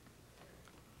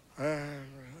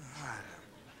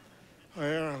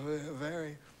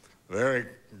 Very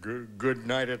good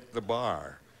night at the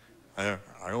bar. I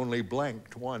only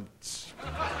blanked once.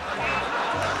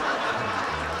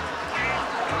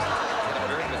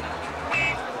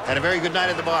 Had a very good night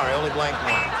at the bar. I only blanked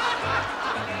one.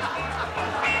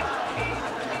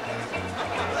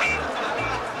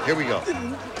 Here we go.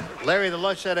 Larry the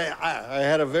Lush said, I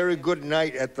had a very good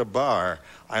night at the bar.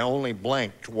 I only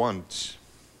blanked once.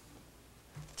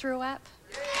 Threw up.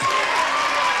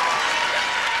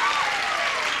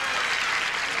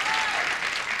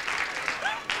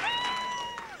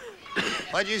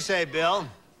 What'd you say, Bill?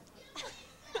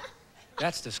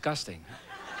 That's disgusting.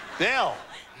 Bill,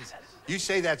 you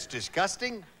say that's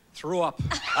disgusting? Threw up.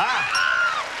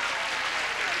 Ah.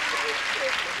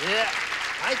 Yeah,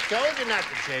 I told you not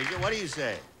to change it. What do you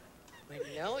say? Well,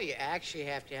 no, you actually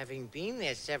have to, having been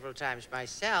there several times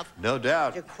myself. No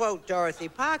doubt. To quote Dorothy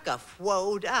Parker,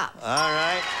 "Fwode up." All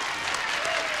right.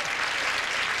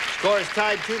 Score is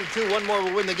tied 2-2. One more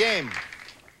will win the game.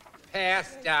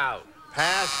 Passed out.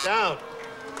 Passed out.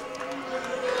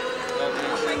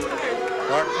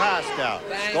 Or passed out.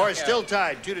 Score is still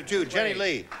tied 2-2. Jenny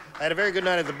Lee, I had a very good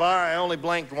night at the bar. I only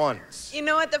blanked once. You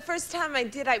know what? The first time I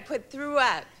did, I put threw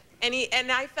up. And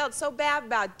I felt so bad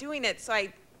about doing it, so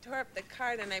I tore up the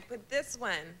card and I put this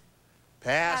one.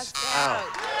 Passed out.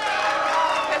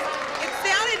 It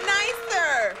sounded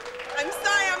nicer. I'm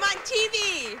sorry, I'm on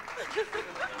TV.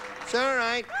 It's all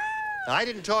right. I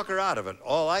didn't talk her out of it.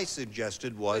 All I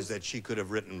suggested was that she could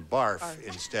have written barf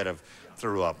instead of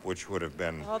threw up, which would have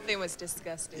been... The whole thing was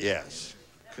disgusting. Yes,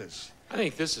 because... I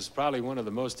think this is probably one of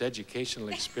the most educational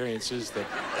experiences that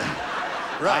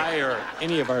Right. I or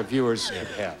any of our viewers could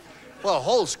have. Well,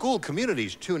 whole school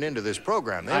communities tune into this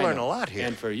program. They learn a lot here.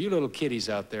 And for you little kiddies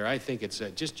out there, I think it's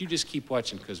you just keep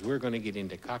watching because we're going to get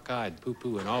into caca and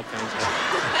poo-poo and all kinds of stuff.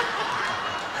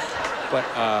 But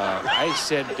I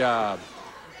said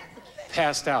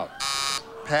passed out.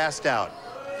 Passed out.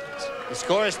 The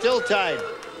score is still tied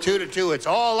 2-2. It's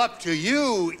all up to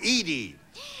you, Edie.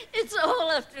 It's all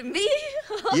up to me.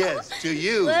 Yes, to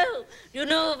you. Well, you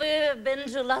know, we've been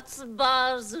to lots of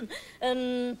bars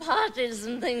and parties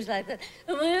and things like that.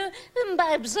 And we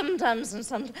imbibe sometimes, and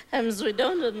sometimes we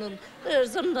don't. And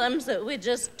sometimes we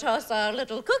just toss our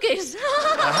little cookies.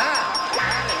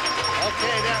 Aha!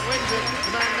 Okay, that wins it.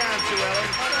 Come on down, Sue Ellen.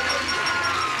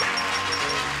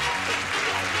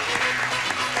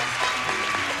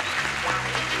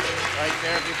 Right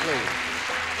there, if you please.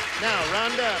 Now,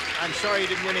 Rhonda, I'm sorry you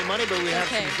didn't win any money, but we have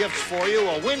some gifts for you.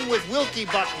 A Win with Wilkie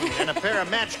button and a pair of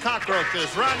matched cockroaches.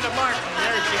 Rhonda Martin,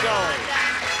 there she goes.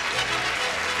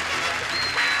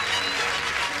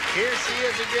 Here she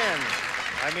is again.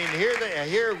 I mean,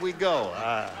 here we go.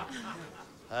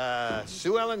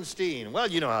 Sue Ellen Steen. Well,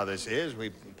 you know how this is.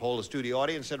 We polled a studio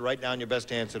audience, said, write down your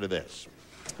best answer to this.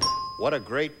 What a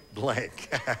great blank.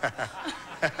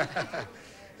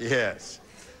 Yes.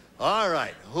 All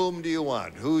right, whom do you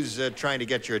want? Who's trying to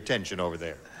get your attention over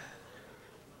there?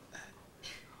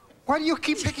 Why do you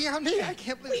keep picking on me? I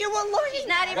can't believe you were looking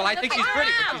at him. Well, I think she's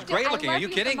pretty. She's great looking. Are you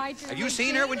love kidding? you for my Have you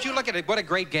seen her? Would you look at it? What a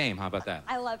great game. How about that?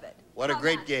 I love it. What a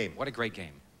great game. What a great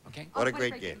game. Okay? What a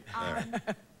great game. All right.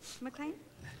 McLean?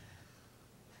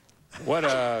 What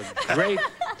a great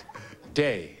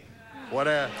day. What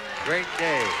a great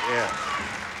day, yeah.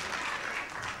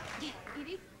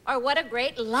 Or what a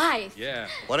great life. Yeah.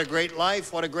 What a great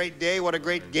life, what a great day, what a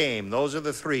great game. Those are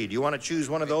the three. Do you want to choose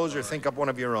one of those or think up one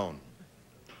of your own?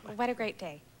 What a great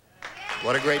day.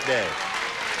 What a great day.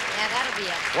 Yeah, that'll be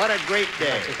it. What a great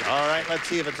day. All right, let's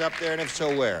see if it's up there, and if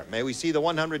so, where? May we see the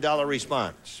 $100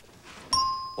 response?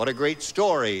 What a great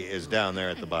story is down there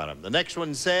at the bottom. The next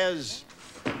one says,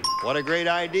 what a great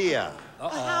idea.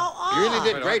 You really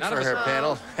did great for her,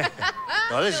 panel.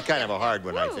 Well, this is kind of a hard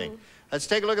one, I think. Let's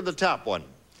take a look at the top one.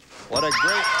 What a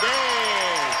great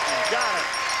day. She's got it.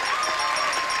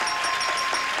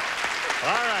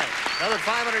 All right, another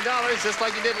 $500, just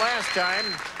like you did last time.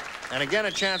 And again,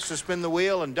 a chance to spin the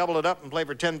wheel and double it up and play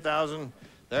for $10,000.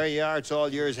 There you are. It's all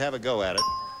yours. Have a go at it.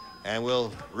 And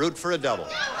we'll root for a double. Okay?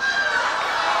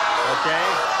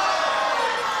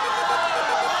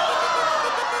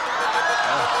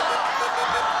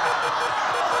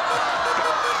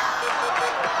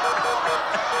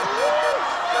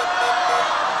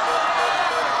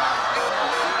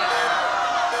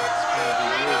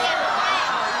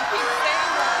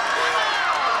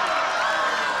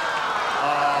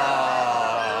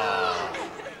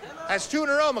 That's two in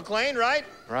a row, McLean, right?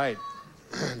 Right.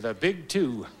 The big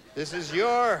two. This is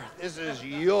your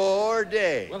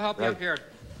day. We'll help you up here.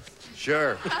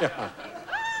 Sure.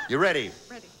 You ready?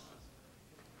 Ready.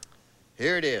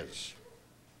 Here it is.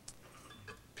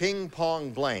 Ping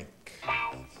pong blank.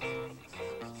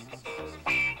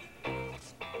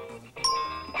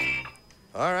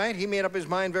 All right, he made up his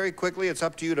mind very quickly. It's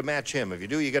up to you to match him. If you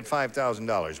do, you get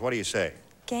 $5,000. What do you say?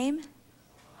 Game?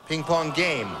 Ping pong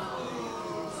game.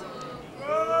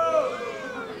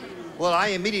 Well,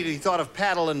 I immediately thought of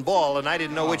paddle and ball, and I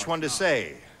didn't know which one to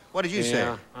say. What did you say?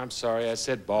 I'm sorry, I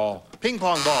said ball. Ping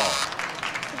pong ball.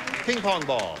 Ping pong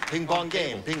ball. Ping pong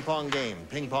game. Ping pong game.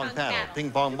 Ping pong paddle.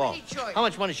 Ping pong ball. How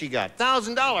much money she got?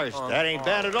 $1,000. That ain't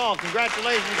bad at all.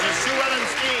 Congratulations to Sue Ellen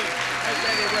Steen. Nice to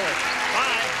have you with us.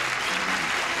 Bye.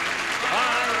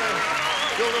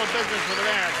 Bye. Do a little business with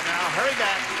America now. Hurry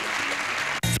back.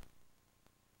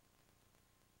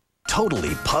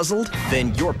 Totally puzzled?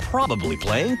 Then you're probably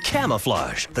playing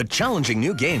Camouflage, the challenging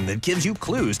new game that gives you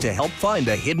clues to help find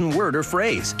a hidden word or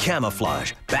phrase.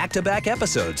 Camouflage, back-to-back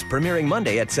episodes, premiering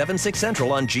Monday at 7, 6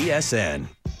 Central on GSN.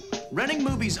 Renting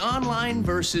movies online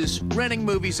versus renting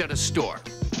movies at a store.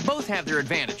 Both have their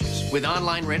advantages. With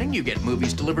online renting, you get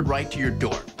movies delivered right to your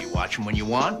door. You watch them when you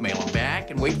want, mail them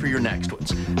back, and wait for your next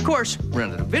ones. Of course,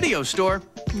 rent at a video store,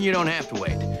 you don't have to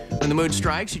wait. When the mood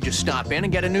strikes, you just stop in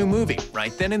and get a new movie,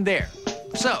 right then and there.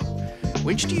 So,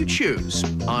 which do you choose?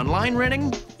 Online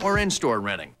renting or in-store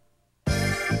renting?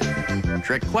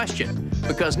 Trick question,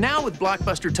 because now with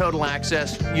Blockbuster Total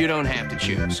Access, you don't have to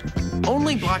choose.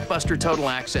 Only Blockbuster Total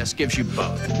Access gives you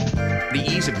both. The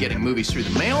ease of getting movies through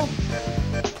the mail,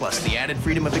 plus the added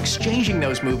freedom of exchanging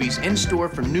those movies in-store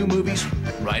for new movies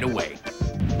right away.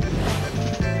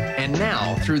 And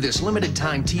now, through this limited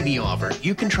time TV offer,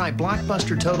 you can try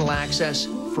Blockbuster Total Access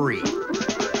free.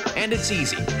 And it's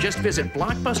easy. Just visit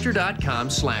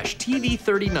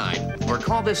blockbuster.com/TV39 or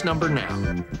call this number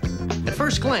now. At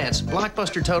first glance,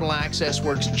 Blockbuster Total Access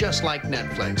works just like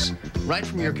Netflix. Right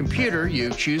from your computer, you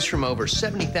choose from over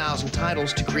 70,000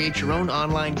 titles to create your own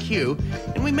online queue,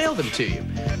 and we mail them to you.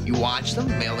 You watch them,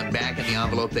 mail them back in the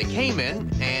envelope they came in,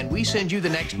 and we send you the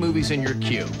next movies in your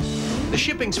queue. The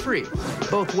shipping's free,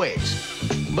 both ways.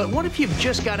 But what if you've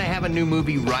just got to have a new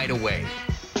movie right away?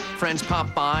 Friends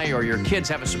pop by or your kids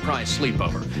have a surprise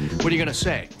sleepover. What are you going to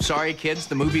say? Sorry, kids,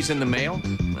 the movie's in the mail?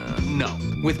 No.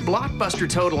 With Blockbuster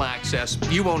Total Access,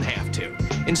 you won't have to.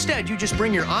 Instead, you just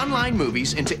bring your online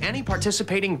movies into any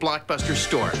participating Blockbuster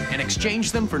store and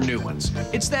exchange them for new ones.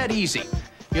 It's that easy.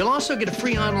 You'll also get a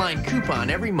free online coupon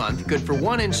every month, good for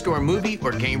one in-store movie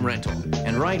or game rental.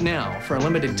 And right now, for a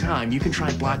limited time, you can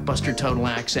try Blockbuster Total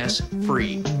Access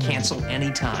free. Cancel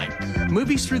anytime.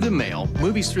 Movies through the mail,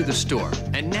 movies through the store.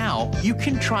 And now, you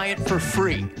can try it for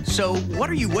free. So what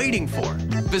are you waiting for?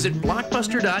 Visit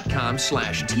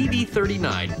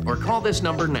blockbuster.com/TV39 or call this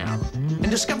number now. And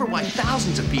discover why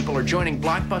thousands of people are joining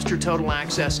Blockbuster Total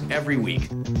Access every week.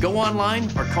 Go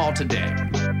online or call today.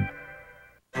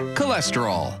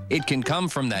 Cholesterol. It can come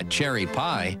from that cherry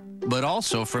pie, but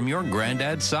also from your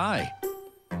granddad's sigh.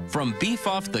 From beef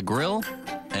off the grill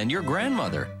and your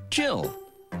grandmother, Jill.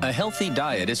 A healthy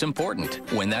diet is important.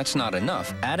 When that's not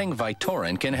enough, adding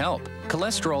Vytorin can help.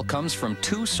 Cholesterol comes from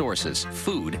two sources,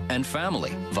 food and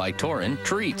family. Vytorin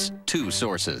treats two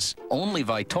sources. Only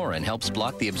Vytorin helps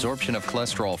block the absorption of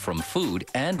cholesterol from food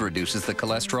and reduces the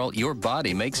cholesterol your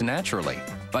body makes naturally.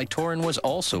 Vytorin was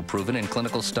also proven in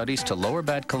clinical studies to lower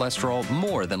bad cholesterol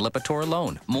more than Lipitor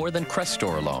alone, more than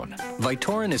Crestor alone.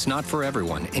 Vytorin is not for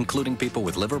everyone, including people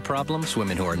with liver problems,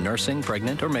 women who are nursing,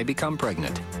 pregnant, or may become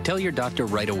pregnant. Tell your doctor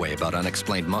right away about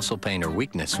unexplained muscle pain or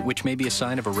weakness, which may be a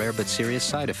sign of a rare but serious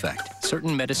side effect.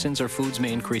 Certain medicines or foods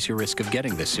may increase your risk of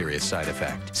getting this serious side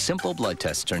effect. Simple blood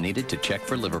tests are needed to check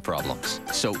for liver problems.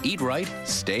 So eat right,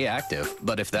 stay active,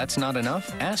 but if that's not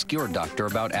enough, ask your doctor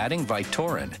about adding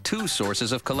Vytorin, two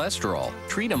sources of cholesterol.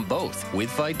 Treat them both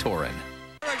with Vytorin.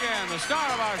 Again, the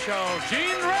star of our show,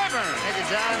 Gene Rayburn. Thank you,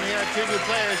 John. Here are two new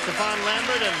players, Stefan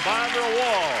Lambert and Barbara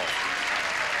Wall.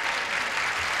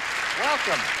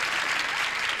 Welcome.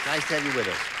 Nice to have you with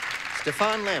us.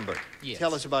 Stefan Lambert, yes.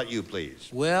 Tell us about you, please.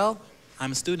 Well,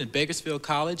 I'm a student at Bakersfield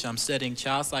College. I'm studying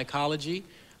child psychology.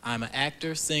 I'm an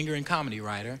actor, singer, and comedy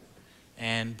writer,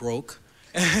 and broke.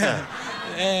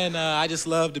 And I just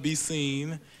love to be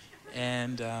seen.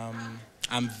 And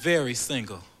I'm very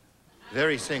single.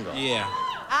 Very single? Yeah.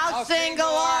 How single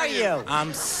are you?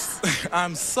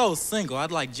 I'm so single.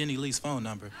 I'd like Jenny Lee's phone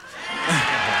number.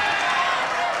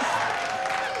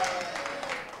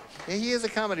 Yeah, he is a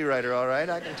comedy writer, all right.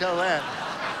 I can tell that.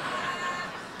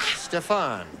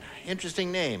 Stefan,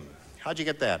 interesting name. How'd you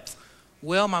get that?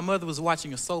 Well, my mother was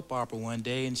watching a soap opera one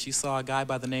day, and she saw a guy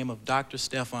by the name of Dr.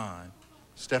 Stefan.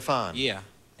 Stefan? Yeah.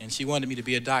 And she wanted me to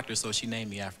be a doctor, so she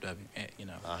named me after him, you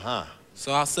know. Uh-huh.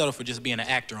 So I'll settle for just being an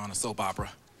actor on a soap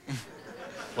opera.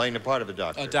 Playing the part of a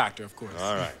doctor? A doctor, of course.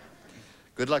 All right.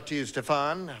 Good luck to you,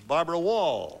 Stefan. Barbara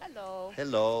Wall. Hello.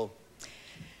 Hello.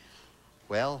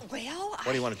 Well, Well, what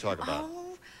do you want to talk about?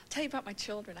 I'll tell you about my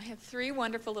children. I have 3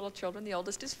 wonderful little children. The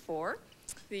oldest is 4.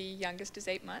 The youngest is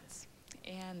 8 months.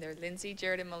 and they're Lindsay,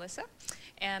 Jared, and Melissa.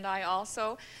 And I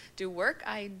also do work.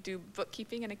 I do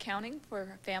bookkeeping and accounting for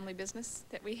a family business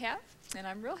that we have, and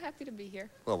I'm real happy to be here.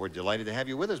 Well, we're delighted to have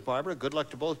you with us, Barbara. Good luck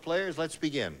to both players. Let's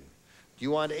begin. Do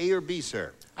you want A or B,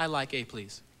 sir? I like A,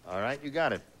 please. All right, you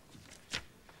got it.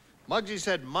 Muggsy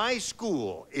said, my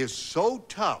school is so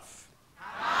tough.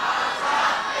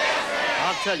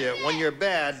 I'll tell you, when you're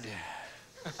bad,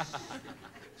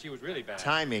 She was really bad.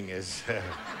 timing is a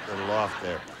little off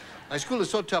there. My school is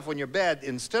so tough when you're bad,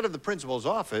 instead of the principal's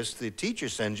office, the teacher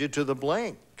sends you to the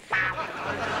blank.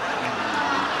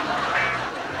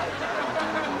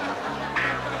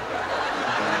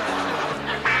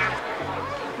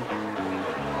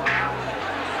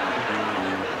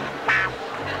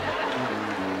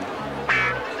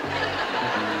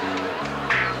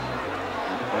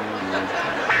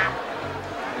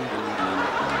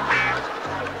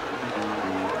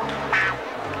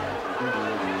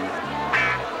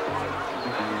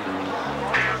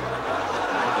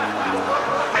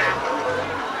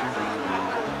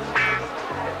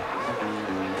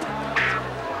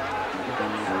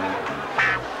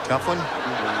 Tough one?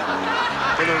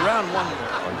 For the round one,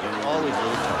 always a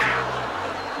little tough.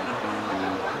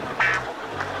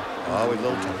 Always a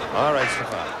little tough. All right,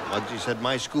 Stefan. Muggsy said,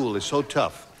 my school is so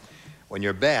tough. When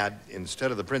you're bad,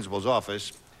 instead of the principal's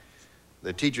office,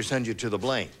 the teacher sends you to the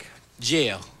blank.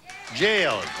 Jail.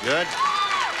 Jail. Good.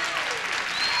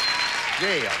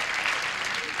 Jail.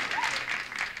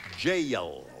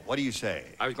 Jail. What do you say?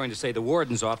 I was going to say the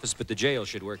warden's office, but the jail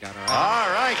should work out all right. All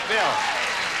right, Bill.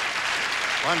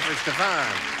 One for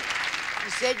Stefan.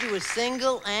 You said you were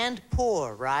single and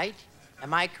poor, right?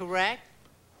 Am I correct?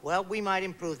 Well, we might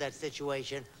improve that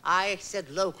situation. I said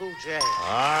local jail.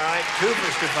 All right, 2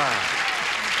 for Stefan.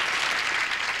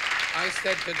 I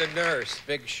said to the nurse,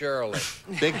 Big Shirley.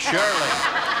 Big Shirley.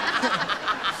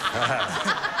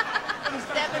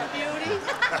 7 beauties?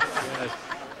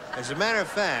 As a matter of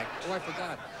fact, Oh, I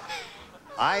forgot.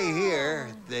 I hear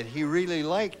that he really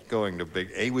liked going to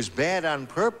Big... He was bad on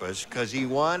purpose because he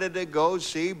wanted to go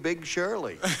see Big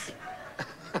Shirley.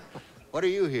 What do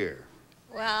you hear?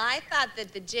 Well, I thought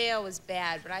that the jail was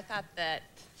bad, but I thought that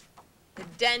the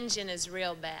dungeon is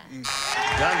real bad. Dungeon.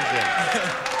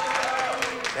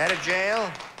 That a jail?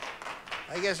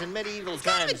 I guess in medieval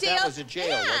times that was a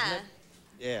jail, wasn't it?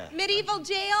 Yeah. Medieval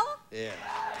jail? Yeah.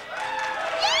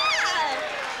 Yeah!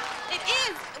 It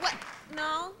is. What?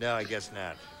 No? No, I guess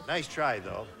not. Nice try,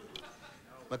 though.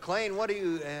 McLean, what do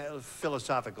you,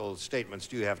 philosophical statements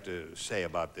do you have to say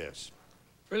about this?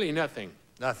 Really nothing.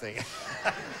 Nothing.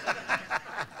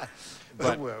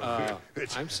 But,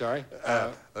 I'm sorry.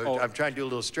 I'm trying to do a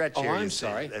little stretch here. I'm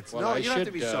sorry. Well, no, you don't have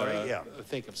to be sorry. Yeah.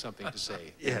 Think of something to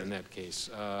say Yeah. in that case.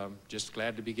 Just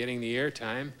glad to be getting the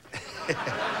airtime.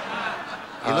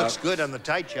 He looks good on the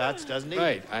tight shots, doesn't he?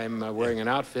 Right. I'm wearing an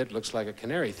outfit. Looks like a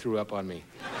canary threw up on me.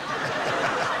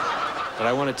 But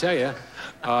I want to tell you.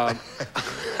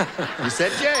 You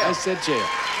said jail. I said jail.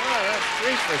 Oh, that's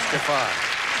 3 for Stefan.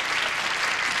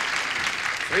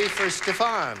 3 for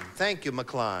Stefan. Thank you,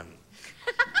 McClon.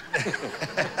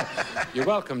 You're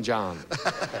welcome, John.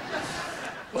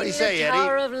 What do you say, the Eddie?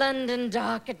 Tower of London,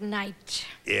 dark at night.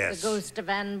 Yes. The ghost of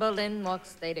Anne Boleyn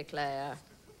walks, they declare.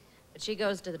 But she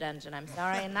goes to the dungeon, I'm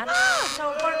sorry, and that...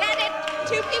 So forget it.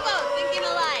 2 people thinking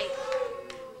alike.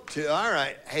 All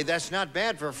right. Hey, that's not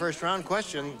bad for a first-round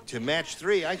question. To match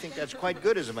 3, I think that's quite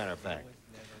good, as a matter of fact.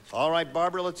 All right,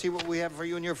 Barbara, let's see what we have for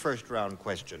you in your first-round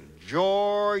question.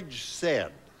 George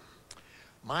said,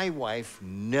 my wife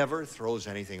never throws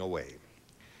anything away.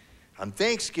 On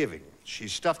Thanksgiving, she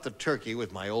stuffed the turkey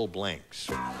with my old blanks.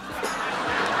 Turkey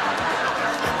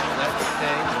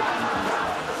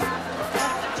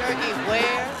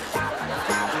where?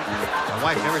 My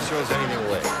wife never throws anything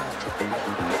away.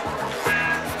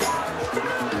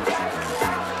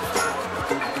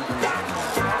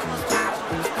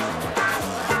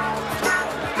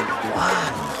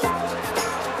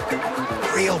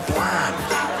 Real blonde.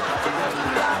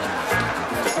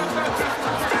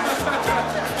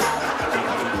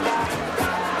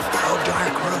 Oh,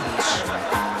 dark roots.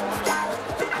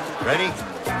 Ready?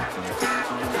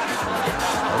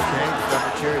 Okay, the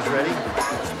upper tier is ready.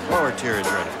 Lower tier is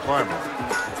ready. Barbara.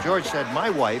 George said, my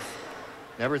wife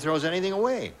never throws anything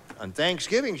away. On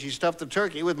Thanksgiving, she stuffed the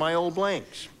turkey with my old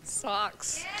blanks.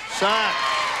 Socks. Socks.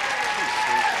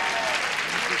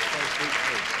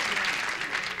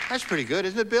 That's pretty good,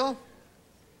 isn't it, Bill?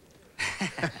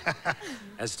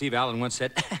 As Steve Allen once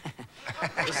said,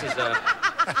 this is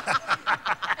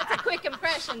That's a quick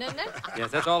impression, isn't it?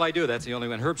 yes, that's all I do. That's the only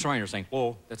one. Herb Schreiner saying,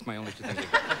 "Whoa," that's my only 2 things.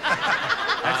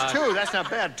 That's 2. That's not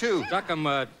bad, 2. Duck 'em,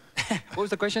 What was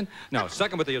the question? No,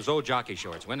 suck him with those old jockey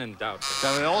shorts. When in doubt.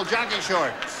 So the old jockey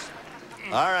shorts.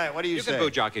 All right, what do you say? You can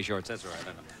boo jockey shorts, that's all right. I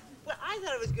know. Well, I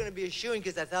thought it was going to be a shoo-in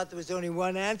because I thought there was only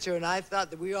one answer, and I thought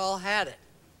that we all had it.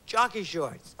 Jockey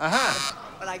shorts. Uh-huh.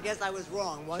 But I guess I was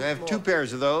wrong once So I have more. 2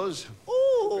 pairs of those.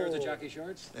 Ooh. 2 pairs of jockey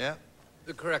shorts? Yeah.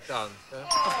 The correct answer.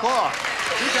 Of course.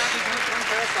 2 jockey shorts, 1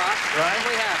 pair of socks. Right. What do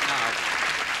we have now?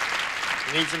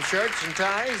 You need some shirts and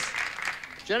ties?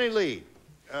 Jenny Lee,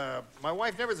 my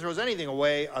wife never throws anything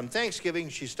away. On Thanksgiving,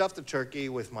 she stuffed the turkey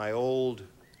with my old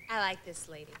I like this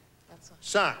lady. That's all.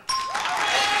 son. All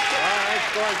right,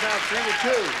 scores now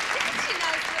 3-2. She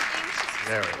knows looking. She's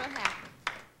There we real go. happy.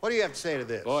 What do you have to say to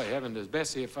this? Boy, heaven does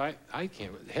Bessie, if I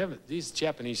can't, heaven, these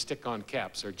Japanese stick-on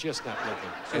caps are just not looking.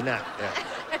 They're not, yeah.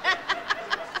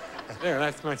 There,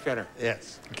 that's much better.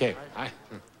 Yes. Okay,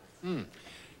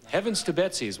 heavens to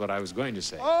Betsy is what I was going to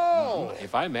say. Oh!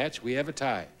 If I match, we have a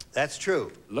tie. That's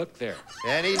true. Look there.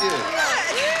 And he do.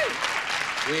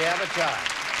 We have a tie.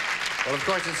 Well, of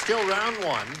course, it's still round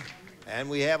 1, and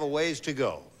we have a ways to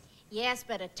go. Yes,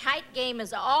 but a tight game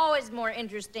is always more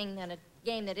interesting than a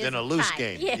game that isn't Than a loose tight.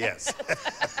 game, Yes.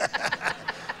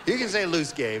 You can say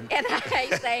loose game. And I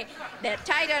say that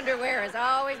tight underwear is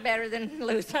always better than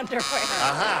loose underwear.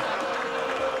 Uh-huh.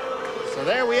 So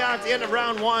there we are at the end of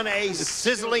round 1, a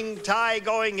sizzling tie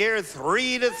going here,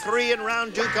 3-3 in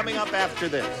round 2 coming up after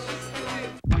this.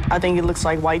 I think he looks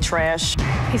like white trash.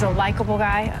 He's a likable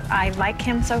guy. I like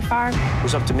him so far. If it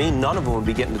was up to me, none of them would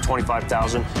be getting the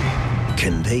 25,000.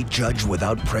 Can they judge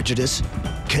without prejudice?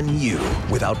 Can you?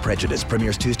 Without Prejudice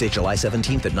premieres Tuesday, July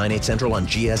 17th at 9/8 Central on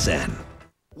GSN.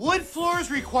 Wood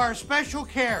floors require special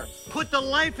care. Put the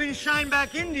life and shine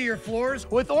back into your floors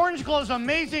with Orange Glow's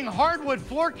amazing hardwood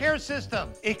floor care system.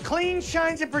 It cleans,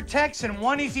 shines, and protects in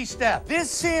one easy step.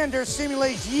 This sander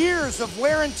simulates years of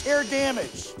wear and tear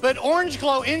damage, but Orange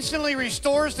Glow instantly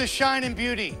restores the shine and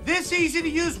beauty. This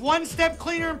easy-to-use one-step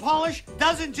cleaner and polish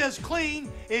doesn't just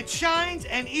clean, it shines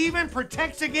and even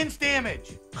protects against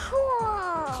damage.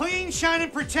 Clean, shine,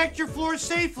 and protect your floors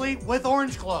safely with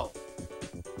Orange Glow.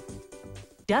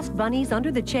 Dust bunnies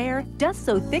under the chair? Dust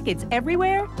so thick it's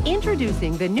everywhere?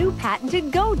 Introducing the new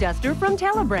patented Go Duster from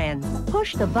Telebrands.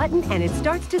 Push the button and it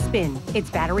starts to spin. It's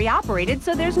battery operated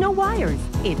so there's no wires.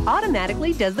 It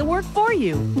automatically does the work for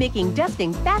you, making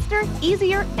dusting faster,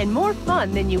 easier, and more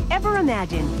fun than you ever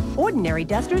imagined. Ordinary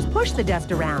dusters push the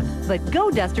dust around, but Go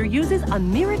Duster uses a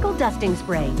miracle dusting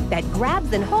spray that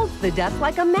grabs and holds the dust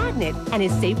like a magnet and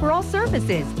is safe for all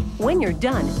surfaces. When you're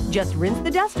done, just rinse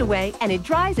the dust away and it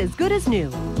dries as good as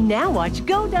new. Now watch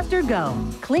Go Duster go.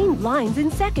 Clean blinds in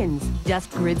seconds.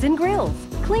 Dust grids and grills.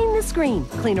 Clean the screen.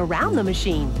 Clean around the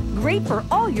machine. Great for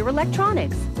all your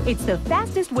electronics. It's the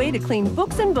fastest way to clean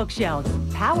books and bookshelves.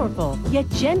 Powerful, yet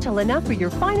gentle enough for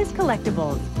your finest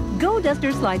collectibles. Go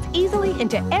Duster slides easily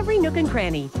into every nook and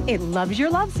cranny. It loves your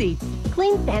love seats.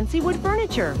 Clean fancy wood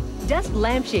furniture. Dust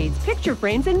lampshades, picture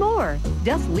frames, and more.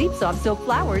 Dust leaps off silk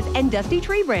flowers and dusty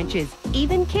tree branches.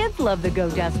 Even kids love the Go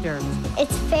Duster.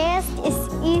 It's fast, it's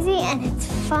easy, and it's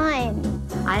fun.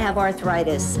 I have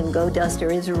arthritis, and Go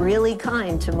Duster is really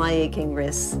kind to my aching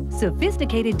wrists.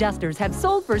 Sophisticated dusters have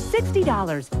sold for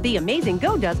 $60. The amazing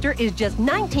Go Duster is just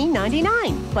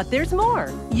 $19.99. But there's more.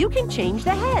 You can change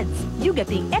the heads. You get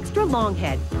the extra long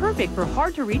head, perfect for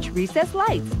hard-to-reach recessed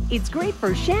lights. It's great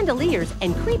for chandeliers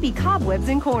and creepy cobwebs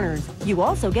in corners. You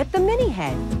also get the mini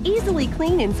head. Easily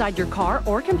clean inside your car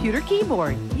or computer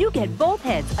keyboard. You get both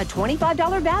heads, a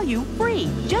 $25 value, free.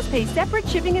 Just pay separate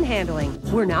shipping and handling.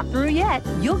 We're not through yet.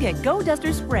 You'll get Go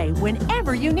Duster spray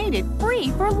whenever you need it,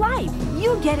 free for life.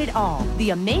 You get it all.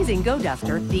 The amazing Go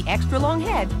Duster, the extra long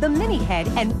head, the mini head,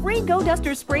 and free Go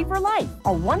Duster spray for life. A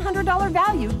 $100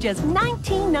 value, just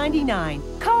 $19.99.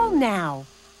 Call now.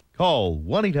 Call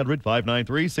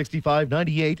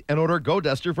 1-800-593-6598 and order Go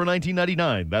Duster for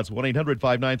 $19.99. That's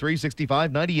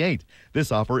 1-800-593-6598.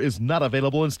 This offer is not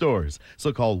available in stores,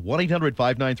 so call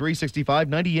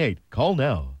 1-800-593-6598. Call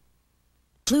now.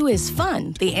 Clue is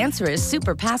fun. The answer is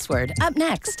Super Password. Up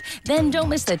next. Then don't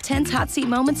miss the tense hot seat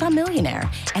moments on Millionaire.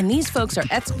 And these folks are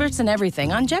experts in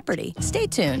everything on Jeopardy. Stay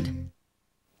tuned.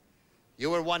 You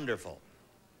were wonderful.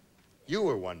 You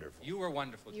were wonderful. You were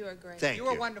wonderful. You were great. Thank You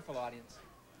were you. wonderful, audience.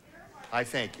 I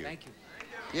thank you. Thank you.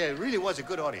 Yeah, it really was a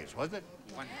good audience, wasn't it?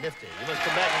 Nifty. You must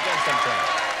come back again sometime.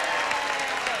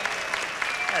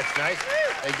 That's nice.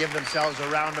 They give themselves a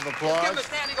round of applause. Give them a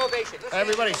standing ovation.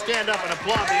 Everybody stand up and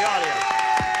applaud the audience.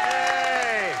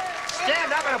 Hey!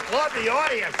 Stand up and applaud the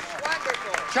audience.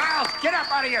 Wonderful. Charles, get up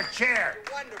out of your chair.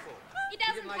 Wonderful. He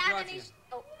doesn't have any...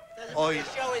 Oh,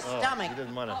 Doesn't show his stomach. He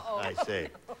doesn't want to, I see.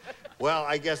 Well,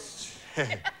 I guess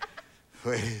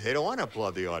they don't want to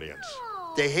applaud the audience.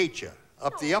 They hate you.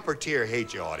 The upper tier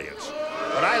hate you, audience.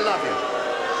 But I love you.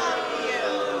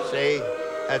 See?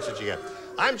 That's what you get.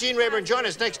 I'm Gene Rayburn. Join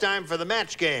us next time for the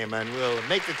match game, and we'll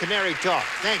make the canary talk.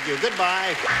 Thank you.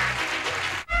 Goodbye.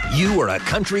 You are a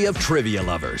country of trivia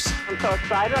lovers. I'm so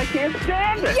excited I can't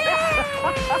stand it.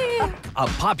 Yay! A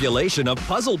population of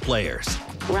puzzle players.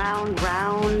 Round,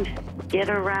 round, get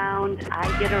around,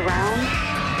 I get around.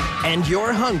 And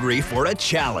you're hungry for a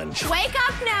challenge. Wake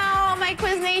up now, my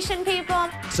Quiz Nation people.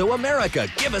 So America,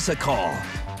 give us a call.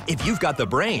 If you've got the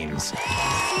brains.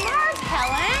 Smart,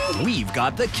 Helen. We've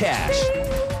got the cash.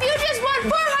 You just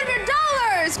won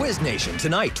 $400. Quiz Nation,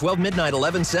 tonight, 12 midnight,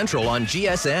 11 Central on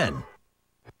GSN.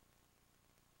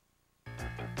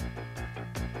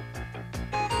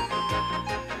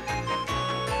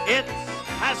 It's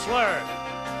Password.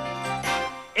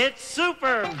 It's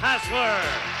Super Password.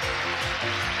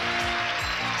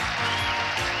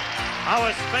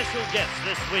 Our special guest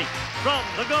this week from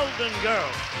the Golden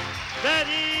Girls,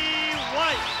 Betty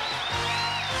White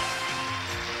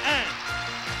and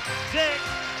Dick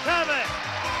Cavett.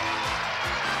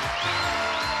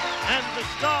 And the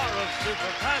star of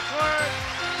Super Password,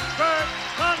 Bert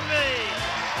Convy.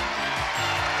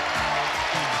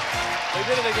 We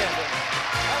did it again, didn't we?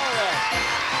 Hello there.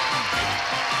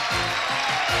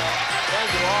 Thank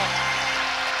you all.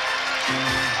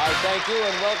 All right, thank you,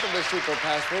 and welcome to Super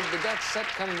Password. Did that set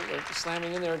come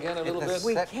slamming in there again a little bit?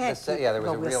 We can't. Yeah, there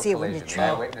was a real collision.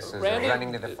 My witnesses are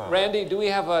running to the phone. Randy, do we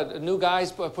have new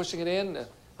guys pushing it in?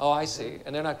 Oh, I see.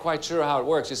 And they're not quite sure how it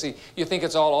works. You see, you think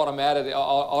it's all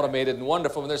automated and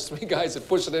wonderful, and there's 3 guys that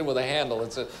push it in with a handle.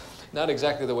 It's not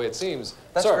exactly the way it seems.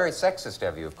 That's Sir. very sexist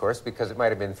of you, of course, because it might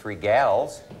have been 3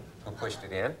 gals who pushed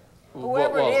it in.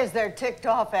 Whoever it is, they're ticked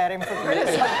off at him for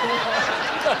criticizing.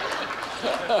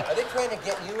 Are they trying to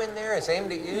get you in there? It's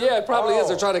aimed at you? Yeah, it probably is.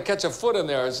 They're trying to catch a foot in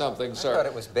there or something, sir. I thought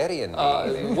it was Betty and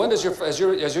me. When does has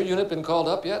your unit been called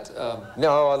up yet?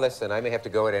 No, listen, I may have to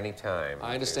go at any time.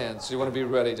 I understand. So you want to be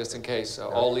ready just in case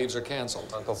all leaves are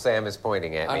canceled. Uncle Sam is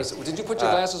pointing at me. Did you put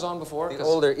your glasses on before?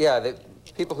 The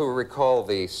people who recall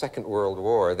the Second World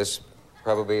War, this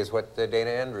probably is what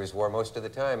Dana Andrews wore most of the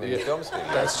time in the film studio.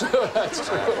 That's true, that's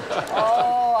true.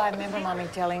 Oh, I remember Mommy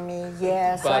telling me,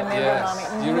 yes, I remember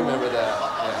Mommy. You remember that,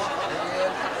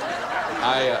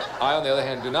 yeah. I, on the other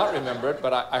hand, do not remember it,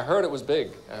 but I heard it was big.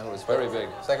 It was very big.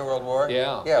 Second World War?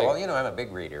 Yeah. Yeah, well, you know, I'm a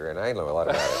big reader, and I know a lot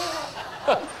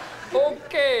about it.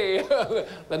 Okay,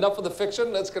 enough of the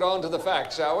fiction. Let's get on to the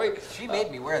facts, shall we? She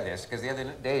made me wear this, because the other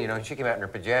day, you know, she came out in her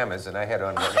pajamas, and I had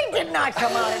on... I did not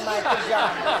come out in my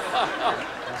pajamas.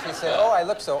 And she said, oh, I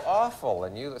look so awful,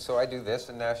 and so I do this,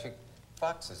 and now she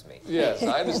foxes me. Yes,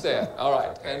 I understand. All right,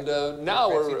 okay. And now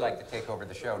we're... You'd like to take over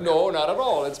the show now. No, not at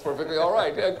all. It's perfectly all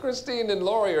right. Christine and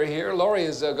Lori are here. Lori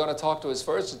is going to talk to us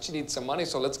first, and she needs some money,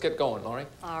 so let's get going, Lori.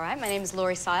 All right, my name is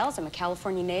Lori Stiles. I'm a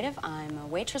California native. I'm a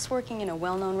waitress working in a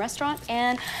well-known restaurant,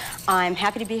 and I'm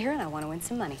happy to be here, and I want to win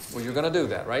some money. Well, you're going to do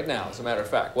that right now, as a matter of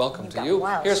fact. Welcome to you.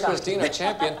 Here's Christine, our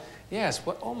champion. Yes,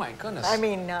 what? Oh, my goodness. I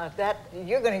mean,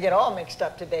 you're going to get all mixed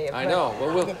up today. I know.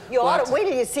 Well, wait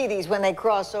till you see these when they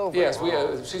cross over. Yes,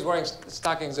 she's wearing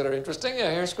stockings that are interesting.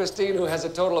 Here's Christine, who has a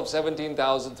total of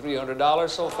 $17,300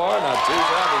 so far. Not too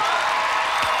shabby.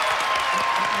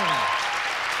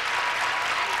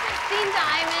 Christine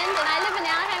Diamond, and I live in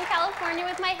Anaheim, California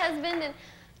with my husband, and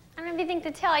I don't have anything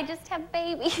to tell. I just have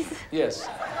babies. Yes.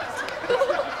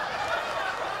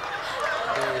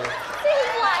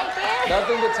 Seems like it.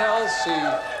 Nothing to tell. She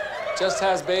just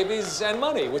has babies and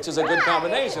money, which is a good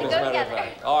combination, as a matter of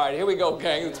fact. All right, here we go,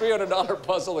 gang. The $300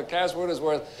 puzzle. The cash word is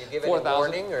worth $4,000. Do you give it a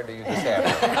warning, or do you just have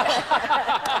it?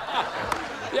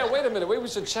 Yeah, wait a minute. We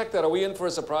should check that. Are we in for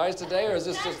a surprise today, or is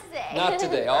this just not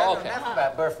today? Oh, okay. Enough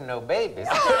about birthing no babies.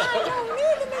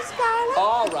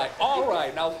 All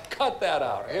right. Now cut that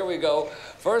out. Here we go.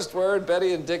 First word,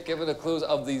 Betty and Dick giving the clues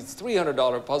of the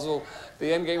 $300 puzzle.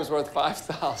 The end game is worth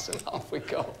 $5,000. Off we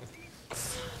go.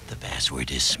 The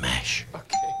password is smash.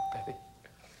 Okay, Betty.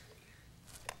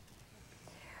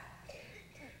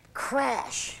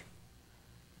 Crash.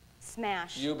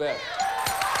 Smash. You bet.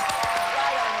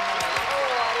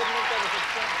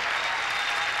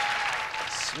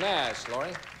 Smash,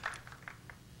 Lori.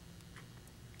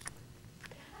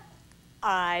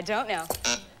 I don't know.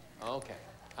 Okay.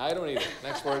 I don't either.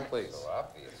 Next word, please. So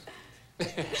obvious.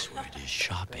 Password is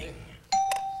shopping.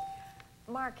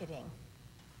 Marketing.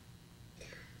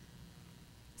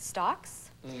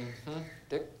 Stocks. Mm-hmm.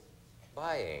 Dick.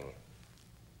 Buying.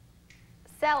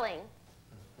 Selling.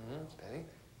 Mm-hmm.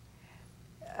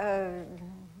 Betty.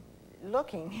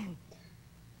 Looking.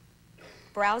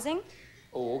 Browsing.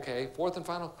 Oh, okay. Fourth and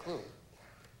final clue.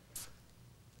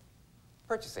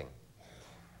 Purchasing.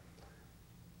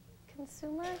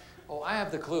 Consumer? Oh, I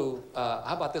have the clue. How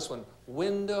about this one?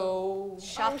 Window...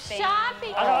 Shopping.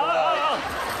 Shopping. Ow.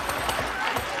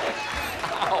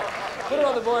 Put it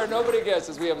on the board. Nobody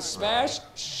guesses. We have smash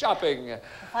shopping.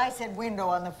 If I said window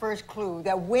on the first clue,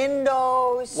 that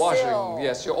window sill. Washing,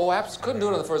 yes. Oh, I couldn't do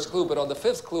it on the first clue, but on the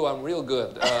fifth clue, I'm real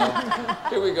good.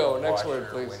 Here we go. Next word,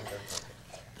 please.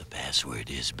 The password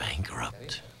is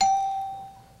bankrupt.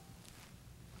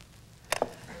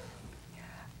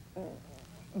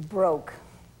 Broke.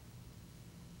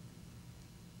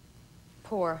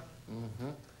 Poor. Mm-hmm.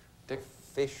 Dick?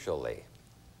 Officially.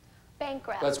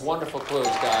 Bankrupt. That's wonderful clues,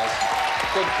 guys.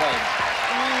 Good play.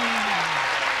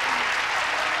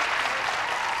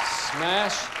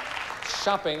 Smash,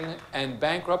 shopping, and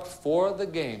bankrupt for the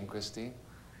game, Christy.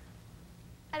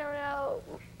 I don't know.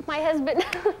 My husband.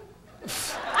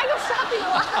 I go shopping a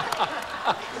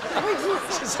lot.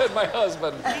 She said my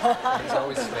husband. He's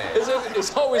always smashed.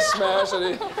 It's always smash,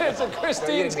 and it's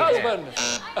Christine's husband.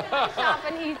 I go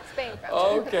shopping, he's bankrupt.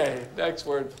 Okay, next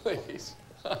word, please.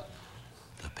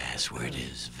 The password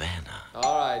is Vanna.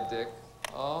 All right, Dick.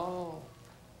 Oh.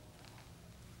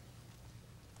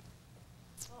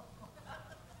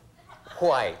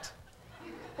 White.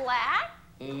 Black?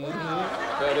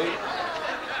 Mm-hmm. Ready?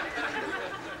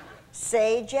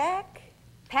 Say, Jack.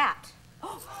 Pat.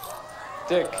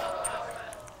 Dick.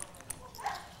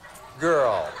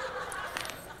 Girl.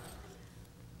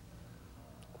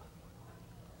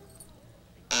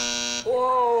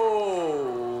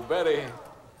 Whoa, Betty.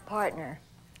 Partner.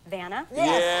 Vanna?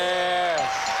 Yes.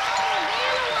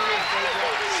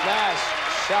 Smash,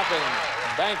 shopping,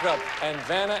 bankrupt, and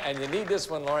Vanna, and you need this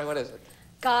one, Lori. What is it?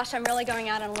 Gosh, I'm really going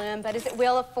out on a limb, but is it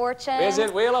Wheel of Fortune? Is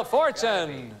it Wheel of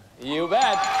Fortune? You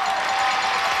bet.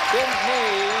 Didn't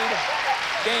need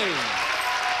game.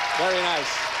 Very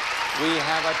nice. We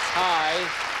have a tie.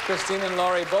 Christine and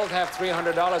Laurie both have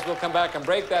 $300. We'll come back and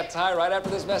break that tie right after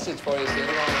this message for you. See you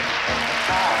tomorrow.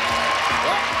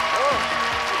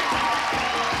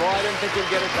 Boy, I didn't think you'd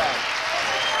get it back.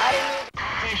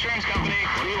 The insurance company,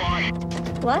 what do you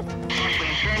want? What? The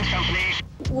insurance company.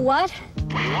 What? What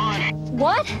do you want?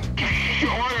 What?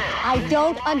 Your order. I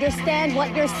don't understand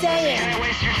what you're saying. Can't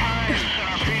waste your time.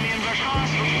 Our premiums are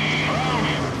costly.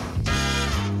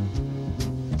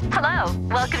 Hello,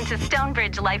 welcome to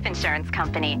Stonebridge Life Insurance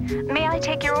Company. May I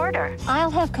take your order?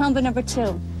 I'll have combo number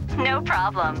 2. No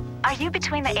problem. Are you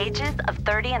between the ages of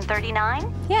 30 and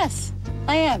 39? Yes,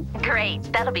 I am. Great.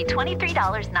 That'll be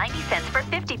 $23.90 for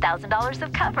 $50,000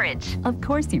 of coverage. Of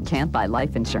course you can't buy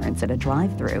life insurance at a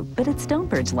drive-thru, but at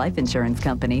Stonebridge Life Insurance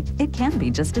Company, it can be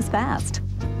just as fast.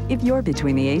 If you're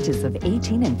between the ages of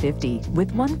 18 and 50,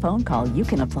 with one phone call, you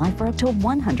can apply for up to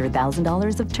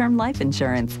 $100,000 of term life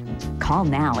insurance. Call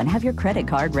now and have your credit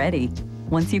card ready.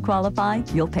 Once you qualify,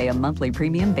 you'll pay a monthly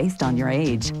premium based on your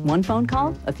age. One phone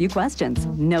call, a few questions,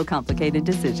 no complicated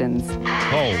decisions.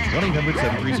 Call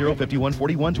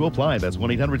 1-800-730-5141 to apply. That's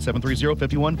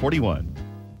 1-800-730-5141.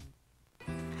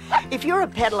 If you're a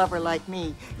pet lover like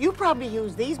me, you probably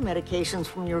use these medications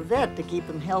from your vet to keep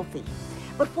them healthy.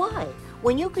 But why?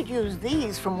 When you could use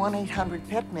these from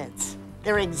 1-800-PET-MEDS.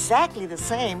 They're exactly the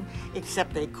same,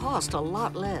 except they cost a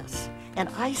lot less. And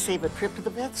I save a trip to the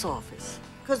vet's office,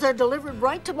 because they're delivered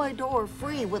right to my door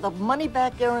free with a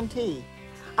money-back guarantee.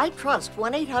 I trust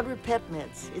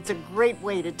 1-800-PET-MEDS. It's a great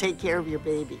way to take care of your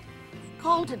baby.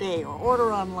 Call today or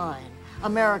order online.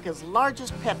 America's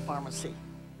largest pet pharmacy.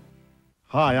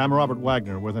 Hi, I'm Robert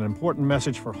Wagner with an important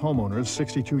message for homeowners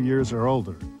 62 years or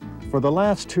older. For the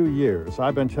last 2 years,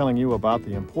 I've been telling you about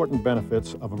the important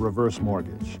benefits of a reverse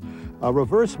mortgage. A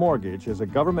reverse mortgage is a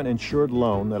government-insured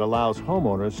loan that allows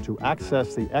homeowners to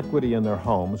access the equity in their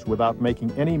homes without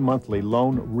making any monthly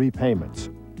loan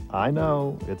repayments. I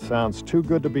know, it sounds too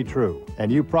good to be true,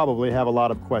 and you probably have a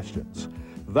lot of questions.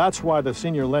 That's why the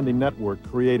Senior Lending Network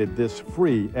created this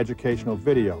free educational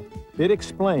video. It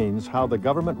explains how the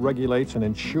government regulates and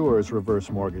insures reverse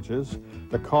mortgages,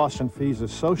 the costs and fees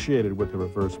associated with the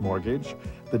reverse mortgage,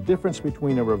 the difference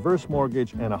between a reverse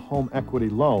mortgage and a home equity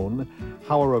loan,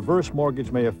 how a reverse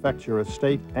mortgage may affect your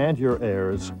estate and your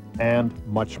heirs, and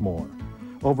much more.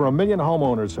 Over 1 million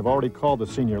homeowners have already called the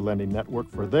Senior Lending Network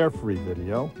for their free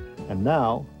video, and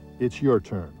now it's your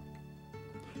turn.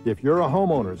 If you're a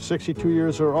homeowner 62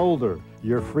 years or older,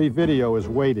 your free video is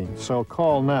waiting, so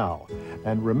call now.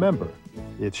 And remember,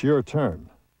 it's your turn.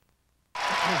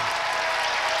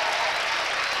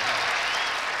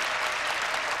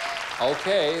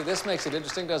 Okay, this makes it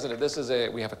interesting, doesn't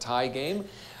it? We have a tie game.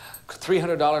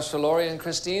 $300 for Laurie and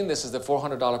Christine. This is the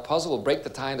 $400 puzzle. We'll break the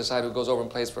tie and decide who goes over and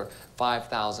plays for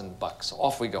 $5,000. So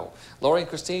off we go. Laurie and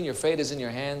Christine, your fate is in your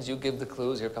hands. You give the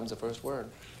clues. Here comes the first word.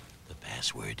 The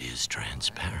password is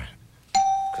transparent.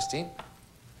 Christine?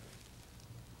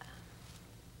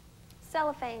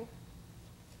 Cellophane.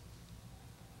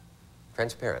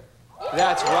 Transparent.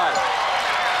 That's right.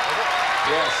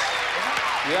 Yes.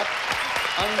 Yep.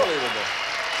 Unbelievable.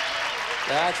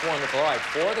 That's wonderful. All right,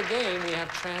 for the game, we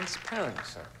have transparent,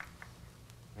 sir.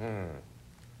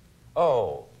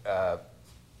 Oh,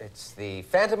 it's the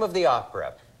Phantom of the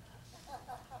Opera.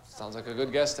 Sounds like a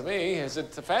good guess to me. Is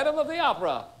it the Phantom of the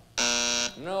Opera?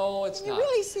 No, it's You not.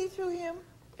 really see through him?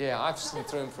 Yeah, I've seen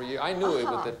through him for years. I knew it,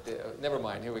 but never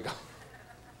mind. Here we go.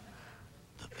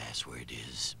 The password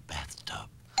is bathtub.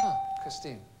 Huh,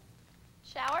 Christine.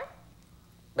 Shower.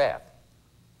 Bath.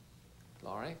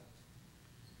 Laurie.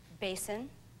 Basin.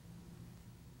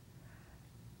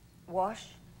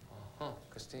 Wash. Uh-huh,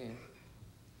 Christine.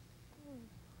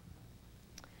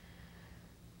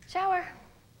 Shower.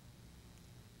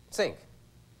 Sink.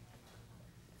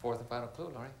 Fourth and final clue,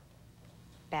 Laurie.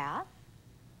 Bath.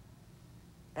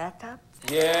 Bathtub.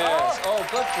 Yes. Oh,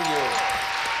 good for you.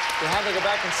 You had to go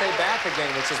back and say bath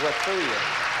again, which is what threw you.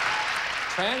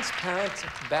 Transparent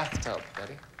bathtub,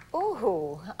 Betty. Ooh,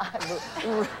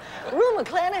 Rue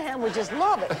McClanahan would just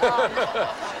love it.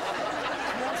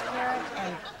 Transparent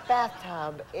and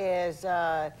bathtub is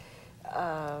shower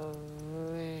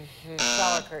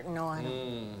curtain. No, I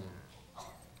don't.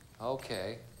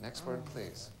 Okay. Next word,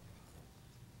 please.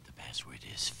 The password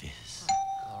is fizz.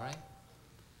 All right.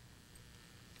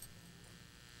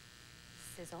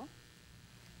 Sizzle.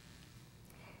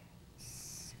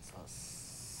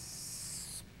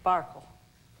 Sparkle.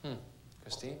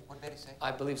 Christine? What did Betty say?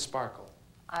 I believe sparkle.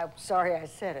 I'm sorry I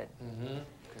said it.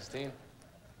 Christine?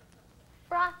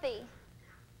 Frothy.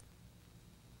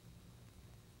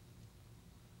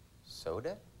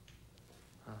 Soda?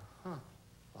 Uh-huh.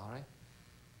 Laurie?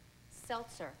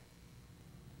 Seltzer.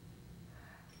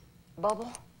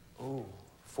 Bubble. Ooh.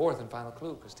 Fourth and final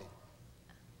clue, Christine.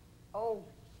 Oh.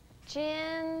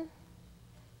 Gin.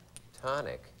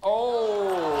 Tonic.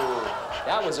 Oh,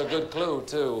 that was a good clue,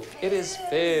 too. It is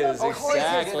fizz,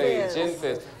 exactly. Fizz. Gin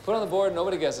fizz. Put on the board,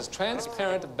 nobody guesses.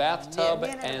 Transparent bathtub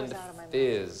and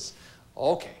fizz.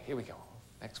 Okay, here we go.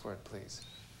 Next word, please.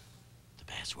 The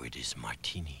password is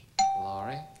martini.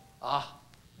 Laurie? Ah.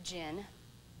 Gin.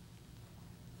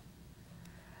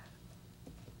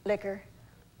 Liquor.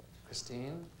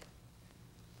 Christine?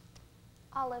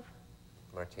 Olive.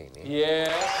 Martini. Yes.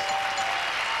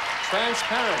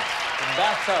 Transparent,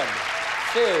 bathtub,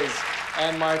 fizz,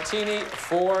 and martini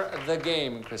for the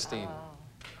game, Christine.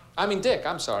 I mean, Dick,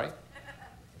 I'm sorry.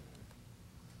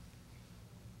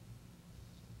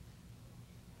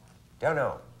 Don't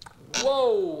know.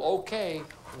 Whoa, okay.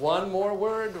 One more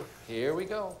word. Here we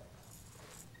go.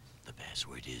 The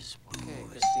password is booze. Okay,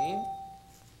 Christine?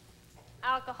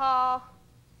 Alcohol.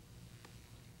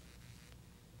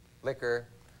 Liquor.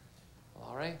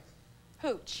 Laurie?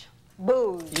 Hooch.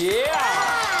 Booze. Yeah!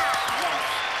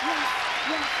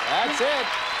 That's it.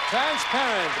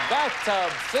 Transparent,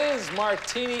 bathtub, fizz,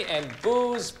 martini, and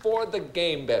booze for the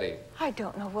game, Betty. I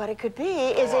don't know what it could be.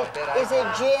 Is it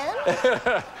gin?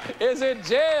 Is it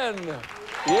gin?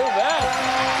 You bet.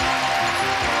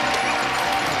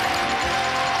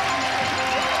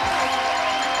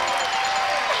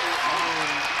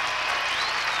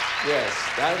 Yes,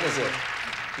 that was it.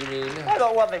 You mean?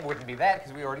 Well, they wouldn't be that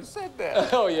because we already said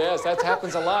that. Oh, yes, that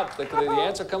happens a lot. The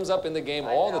answer comes up in the game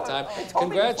all the time.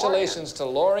 Congratulations to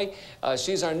Laurie.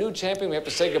 She's our new champion. We have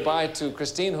to say goodbye to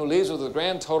Christine, who leaves with a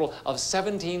grand total of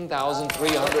 $17,300.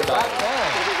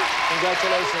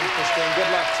 Congratulations, Christine.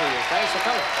 Good luck to you. Thanks for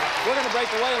coming. We're going to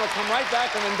break away, and we'll come right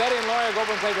back, and then Betty and Laurie will go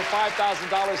over and play for $5,000.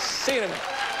 See you in a minute.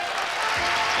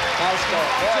 Nice go.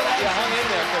 You hung in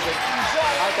there because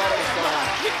I thought it was gone.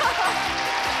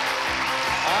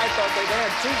 I thought they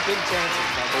had two big chances,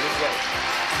 but they didn't get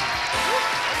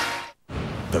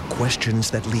it. The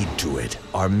questions that lead to it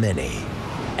are many.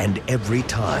 And every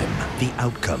time, the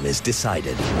outcome is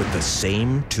decided with the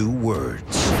same two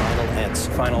words.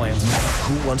 Final answer.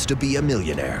 Who Wants to Be a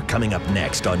Millionaire? Coming up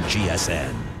next on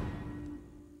GSN.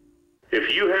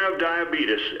 If you have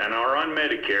diabetes and are on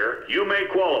Medicare, you may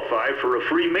qualify for a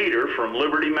free meter from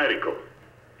Liberty Medical.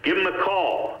 Give them a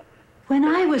call. When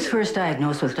I was first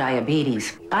diagnosed with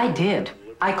diabetes,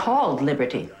 I called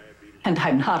Liberty. And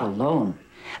I'm not alone.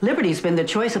 Liberty's been the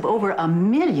choice of over 1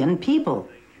 million people.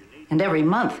 And every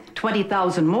month,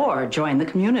 20,000 more join the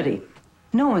community.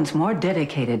 No one's more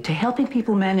dedicated to helping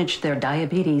people manage their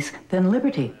diabetes than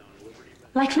Liberty.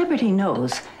 Like Liberty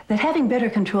knows that having better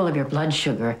control of your blood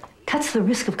sugar cuts the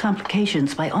risk of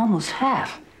complications by almost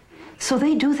half. So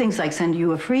they do things like send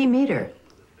you a free meter,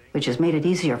 which has made it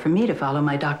easier for me to follow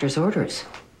my doctor's orders.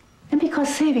 And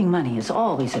because saving money is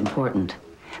always important,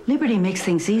 Liberty makes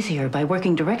things easier by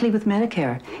working directly with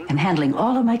Medicare and handling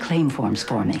all of my claim forms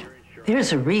for me.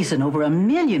 There's a reason over 1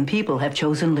 million people have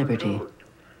chosen Liberty.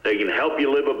 They can help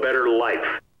you live a better life.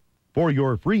 For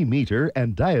your free meter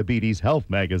and Diabetes Health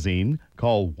magazine,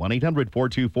 call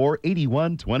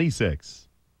 1-800-424-8126.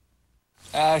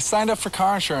 I signed up for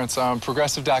car insurance on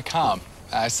Progressive.com.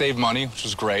 I saved money, which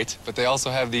was great, but they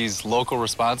also have these local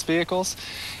response vehicles.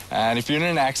 And if you're in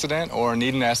an accident or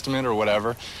need an estimate or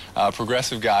whatever, a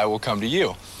Progressive guy will come to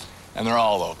you. And they're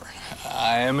all over.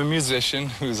 I am a musician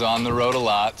who's on the road a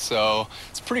lot, so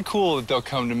it's pretty cool that they'll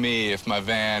come to me if my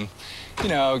van, you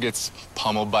know, gets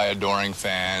pummeled by adoring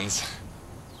fans.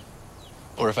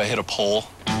 Or if I hit a pole.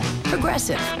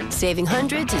 Progressive. Saving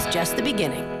hundreds is just the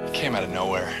beginning. It came out of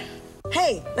nowhere.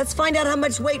 Hey, let's find out how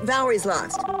much weight Valerie's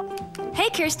lost. Hey,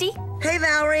 Kirsty. Hey,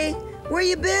 Valerie. Where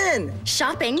you been?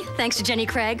 Shopping, thanks to Jenny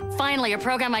Craig. Finally, a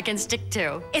program I can stick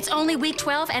to. It's only week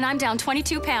 12, and I'm down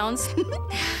 22 pounds.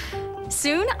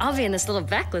 Soon, I'll be in this little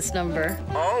backlist number.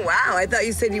 Oh, wow. I thought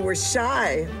you said you were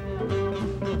shy.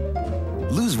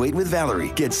 Lose weight with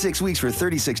Valerie. Get 6 weeks for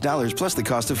 $36 plus the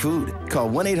cost of food. Call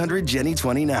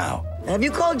 1-800-JENNY20 now. Have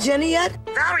you called Jenny yet?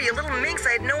 Valerie, you little minx,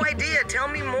 I had no idea. Tell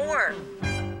me more.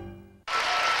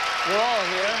 We're all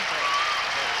here.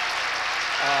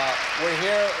 We're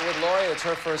here with Lori. It's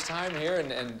her first time here,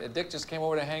 and Dick just came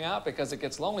over to hang out because it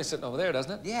gets lonely sitting over there,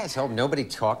 doesn't it? Yes, hope nobody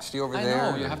talks to you over there.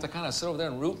 I know. You have to kind of sit over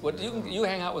there and root. But you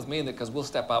hang out with me because we'll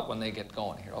step out when they get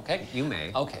going here, okay? You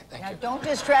may. Okay, thank you. Now, don't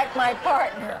distract my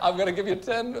partner. I'm going to give you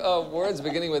 10 words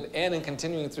beginning with N and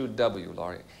continuing through W,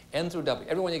 Laurie. N through W.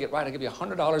 Every one you get right, I'll give you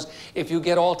 $100. If you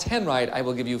get all 10 right, I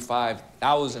will give you $5,000, okay?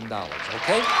 I'll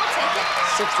take it.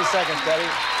 60 seconds, Betty.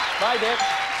 Bye, Dick.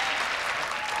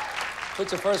 Put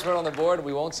your first word on the board.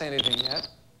 We won't say anything yet.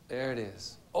 There it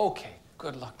is. Okay.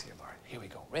 Good luck to you, Laurie. Here we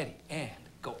go. Ready, and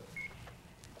go.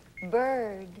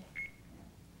 Bird.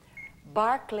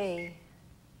 Barclay.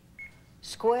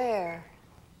 Square.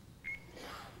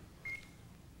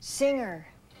 Singer.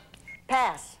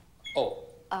 Pass. O.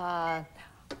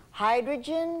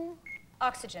 Hydrogen.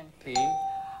 Oxygen. P.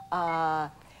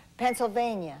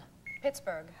 Pennsylvania.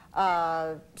 Pittsburgh.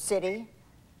 City.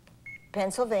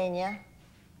 Pennsylvania.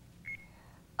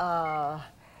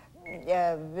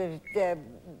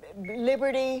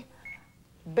 Liberty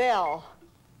Bell.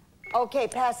 Okay,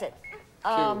 pass it.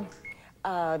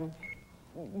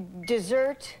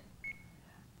 Dessert.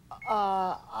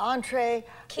 Entree.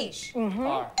 Quiche.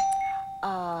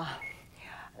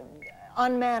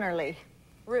 Unmannerly.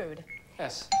 Rude.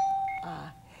 S.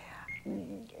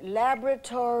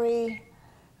 Laboratory.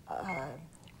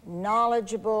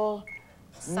 Knowledgeable.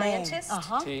 Scientist.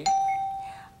 T.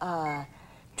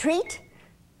 Treat.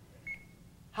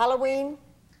 Halloween.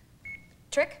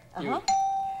 Trick.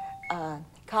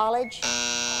 College.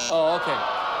 Oh, okay.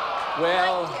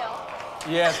 Well,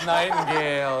 yes,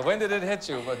 Nightingale. When did it hit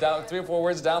you? Down 3 or 4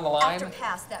 words down the line? After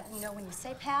pass, that, you know, when you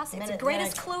say pass, it's the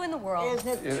greatest clue in the world.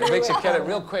 Isn't It it makes you true? get it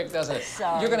real quick, doesn't it?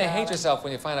 Sorry, You're going to hate darling. yourself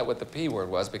when you find out what the P word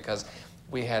was, because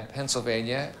we had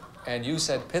Pennsylvania, and you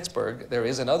said Pittsburgh. There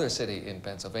is another city in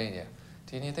Pennsylvania.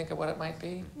 Can you think of what it might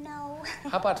be? No.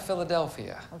 How about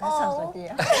Philadelphia? Well, that sounds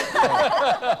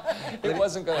like the It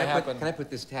wasn't going to happen. Can I put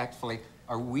this tactfully?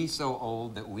 Are we so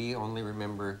old that we only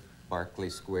remember Barclay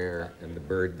Square and the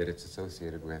bird that it's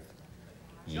associated with?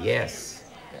 Yes.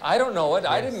 I don't know it.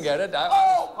 I didn't get it.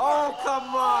 Oh,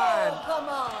 come on. Come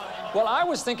on. Well, I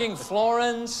was thinking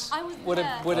Florence would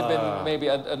have been maybe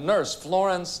a nurse.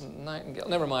 Florence Nightingale.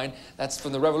 Never mind. That's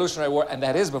from the Revolutionary War, and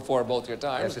that is before both your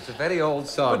times. Yes, it's a very old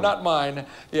song. But not mine.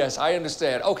 Yes, I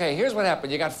understand. Okay, here's what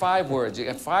happened. You got 5 words. You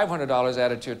got $500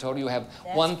 added to your total. You have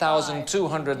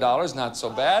 $1,200. Not so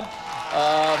bad.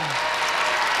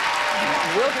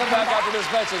 We'll come back after this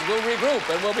message. We'll regroup,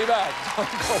 and we'll be back. Don't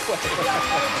go away.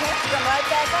 Come right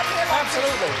back up here.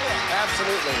 Absolutely.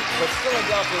 Absolutely. But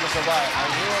Philadelphia will survive. I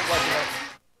knew it wasn't.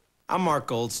 I'm Mark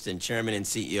Goldston, Chairman and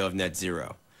CEO of Net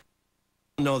Zero.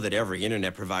 I know that every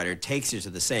internet provider takes you to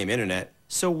the same internet,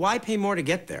 so why pay more to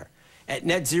get there? At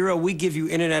Net Zero, we give you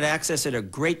internet access at a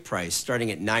great price,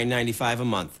 starting at $9.95 a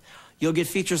month. You'll get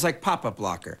features like pop-up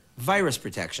blocker, virus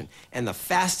protection, and the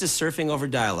fastest surfing over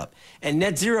dial-up. And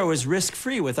Net Zero is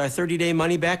risk-free with our 30-day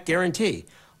money-back guarantee.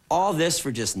 All this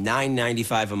for just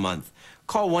 $9.95 a month.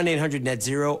 Call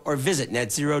 1-800-NET-ZERO or visit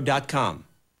netzero.com.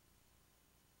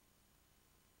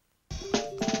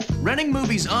 Renting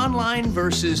movies online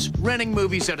versus renting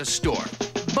movies at a store.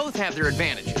 Both have their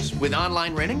advantages. With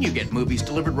online renting, you get movies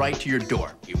delivered right to your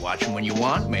door. You watch them when you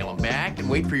want, mail them back, and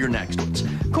wait for your next ones.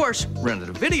 Of course, rent at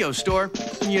a video store,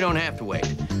 you don't have to wait.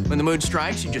 When the mood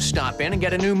strikes, you just stop in and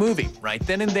get a new movie right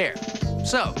then and there.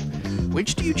 So,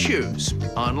 which do you choose?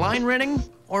 Online renting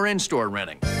or in-store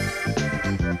renting?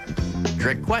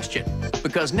 Trick question.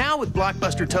 Because now with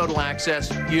Blockbuster Total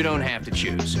Access, you don't have to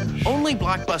choose. Only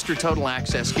Blockbuster Total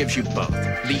Access gives you both.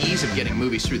 The ease of getting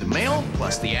movies through the mail,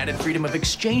 plus the added freedom of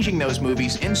exchanging those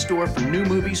movies in-store for new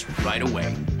movies right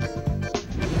away.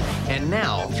 And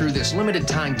now, through this limited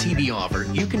time TV offer,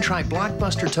 you can try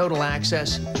Blockbuster Total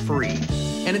Access free.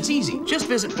 And it's easy. Just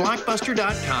visit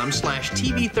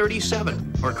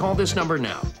blockbuster.com/TV37 or call this number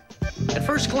now. At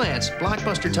first glance,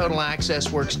 Blockbuster Total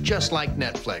Access works just like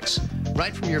Netflix.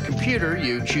 Right from your computer,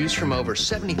 you choose from over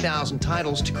 70,000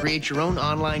 titles to create your own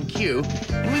online queue,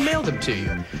 and we mail them to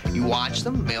you. You watch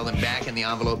them, mail them back in the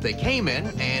envelope they came in,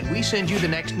 and we send you the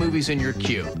next movies in your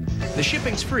queue. The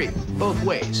shipping's free, both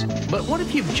ways. But what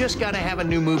if you've just got to have a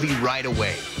new movie right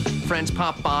away? Friends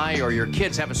pop by or your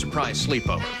kids have a surprise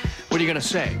sleepover. What are you going to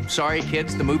say? Sorry,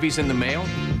 kids, the movie's in the mail?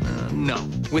 No.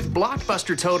 With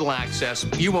Blockbuster Total Access,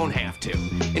 you won't have to.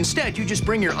 Instead, you just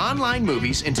bring your online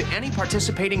movies into any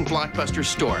participating Blockbuster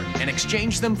store and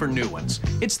exchange them for new ones.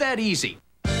 It's that easy.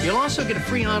 You'll also get a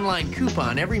free online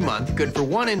coupon every month, good for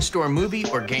one in-store movie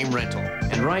or game rental.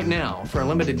 And right now, for a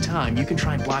limited time, you can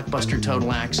try Blockbuster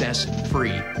Total Access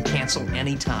free. Cancel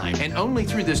anytime. And only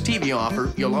through this TV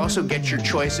offer, you'll also get your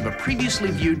choice of a previously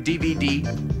viewed DVD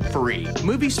free.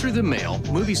 Movies through the mail,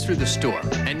 movies through the store.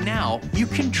 And now, you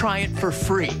can try it for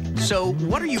free. So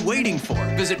what are you waiting for?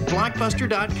 Visit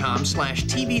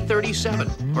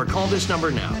blockbuster.com/TV37 or call this number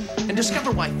now and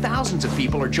discover why thousands of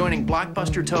people are joining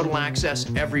Blockbuster Total Access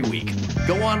every week.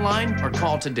 Go online or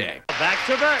call today. Back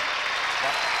to back.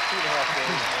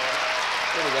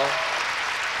 There we go.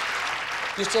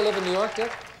 You still live in New York, Dick?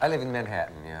 I live in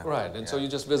Manhattan, yeah. Right, and so you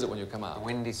just visit when you come out.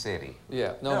 Windy City.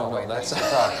 Yeah, no, that's...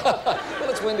 Chicago. Well,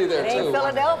 it's windy there, It too. ain't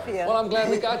Philadelphia. Well, I'm glad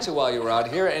we got you while you were out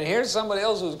here. And here's somebody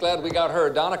else who's glad we got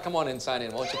her. Donna, come on in, sign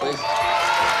in, won't you, please?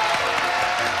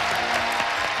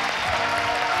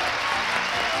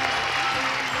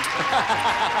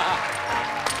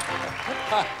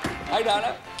 Hi,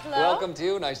 Donna. Hello. Welcome to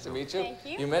you. Nice to meet you. Thank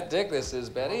you. You met Dick. This is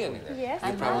Betty, and Yes,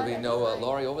 you probably know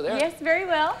Laurie over there. Yes, very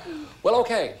well. Well,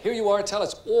 okay. Here you are. Tell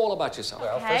us all about yourself.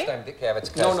 Well, Okay. first I'm Dick Cabot's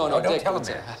cousin. No, don't Dick, tell him it's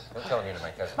that. Don't tell him you're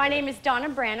my cousin. My name is Donna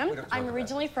Branham. I'm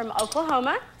originally from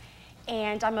Oklahoma,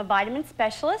 and I'm a vitamin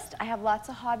specialist. I have lots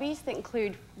of hobbies that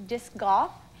include disc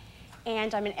golf,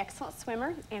 and I'm an excellent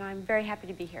swimmer, and I'm very happy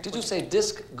to be here. Did you say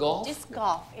disc golf? Disc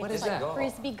golf. What It's is like that?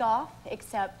 frisbee golf,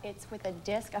 except it's with a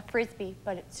disc, a frisbee,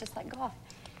 but it's just like golf.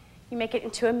 You make it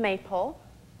into a maypole,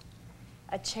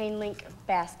 a chain link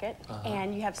basket,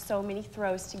 and you have so many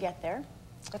throws to get there.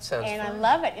 That sounds And fun. I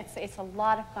love it. It's a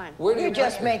lot of fun. Where do you You're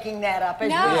just making that up as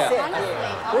No, we sit. honestly.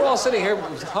 We're all sitting here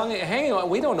hanging on.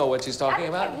 We don't know what she's talking I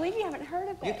about. can't believe you haven't heard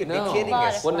of it. You could No. be kidding Lot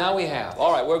us. of Well, fun. now we have.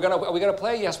 All right, are we gonna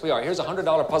play? Yes, we are. Here's a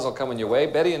 $100 puzzle coming your way.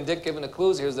 Betty and Dick giving the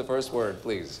clues. Here's the first word,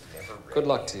 please. Good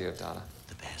luck to you, Donna.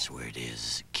 The password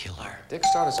is killer. Dick,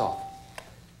 start us off.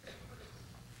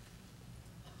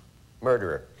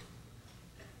 Murderer.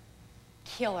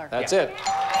 Killer. That's it.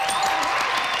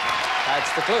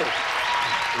 That's the clue.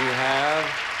 We have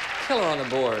killer on the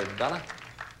board. Donna,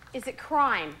 Is it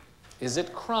crime? is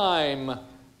it crime?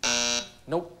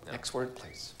 Nope. Next word,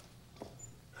 please.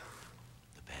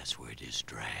 The password is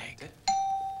drag.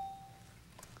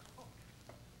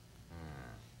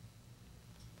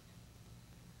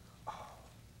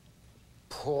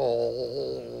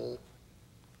 Pull.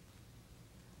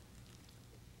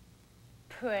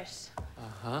 Push.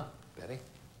 Uh-huh. Betty?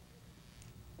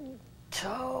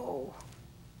 Toe.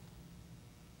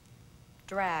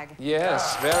 Drag.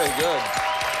 Yes, very good.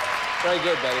 Very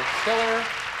good, Betty. Killer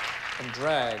and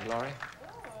drag, Laurie.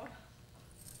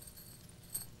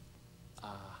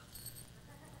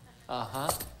 Uh-huh.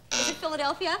 Is it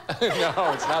Philadelphia?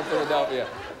 No, it's not Philadelphia.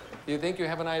 You think you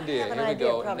have an idea? Have an Here we idea,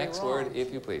 go. probably Next wrong. word,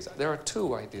 if you please. There are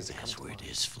two ideas that come to mind.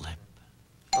 Password is flip.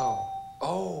 Oh.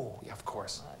 Oh, yeah, of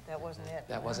course. That wasn't it.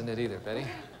 That wasn't it either, Betty.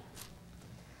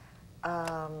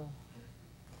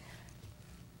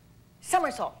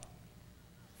 Somersault.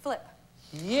 Flip.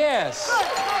 Yes.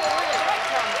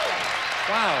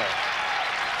 Wow.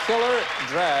 Killer,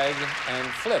 drag, and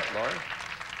flip, Laurie.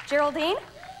 Geraldine?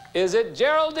 Is it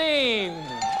Geraldine?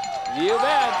 You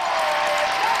bet.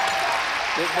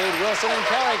 It made Wilson and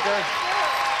character.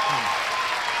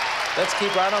 Let's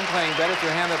keep right on playing, Betty. If you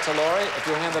hand that to Laurie, if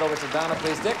you hand that over to Donna,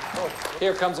 please, Dick.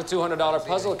 Here comes a $200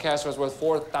 puzzle. Cash was worth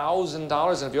 $4,000. And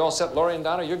if you're all set, Laurie and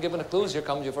Donna, you're given the clues. Here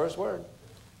comes your first word.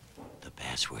 The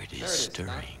password is There it is,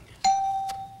 stirring.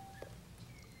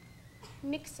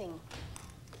 Mixing.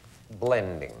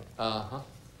 Blending. Uh-huh.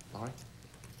 All right.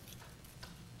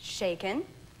 Shaken.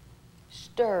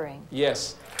 Stirring.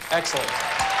 Yes. Excellent.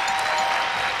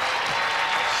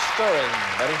 Stirring,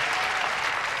 Betty.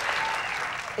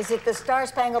 Is it the Star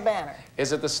Spangled Banner?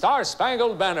 Is it the Star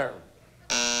Spangled Banner?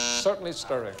 Certainly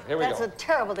stirring. Here we That's go. a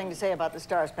terrible thing to say about the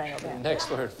Star Spangled Banner. Next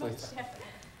word, please.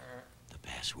 The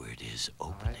password is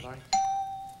opening. All right.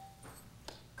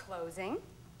 Closing.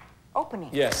 Opening.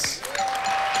 Yes.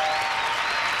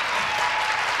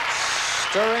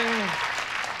 Stirring,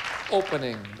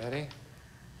 opening, Betty.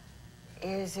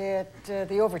 Is it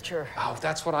the Overture? Oh,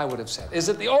 that's what I would have said. Is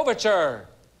it the Overture?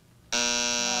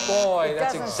 Boy,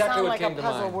 that's exactly what came to mind. It doesn't sound like a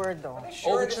puzzle word, though.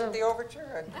 Sure it isn't the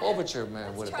overture? Overture,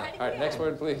 man, would have been. All right, next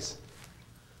word, please.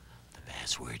 The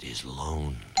password is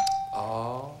loan.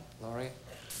 Oh, Laurie.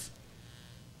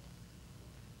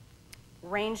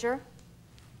 Ranger.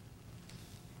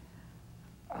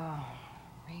 Oh,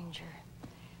 Ranger.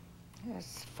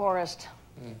 Yes, Forest.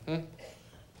 Mm-hmm.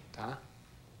 Donna?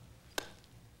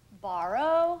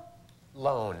 Borrow.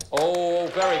 Loan. Oh,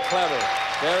 very clever.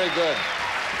 Very good.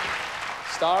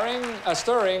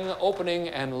 Stirring, opening,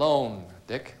 and loan.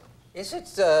 Dick? Is it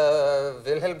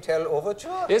Wilhelm Tell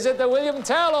Overture? Is it the William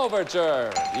Tell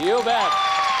Overture? You bet.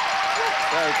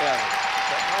 Very clever.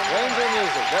 Ranger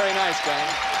music. Very nice, gang.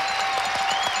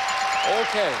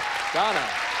 Okay, Donna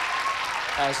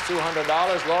has $200.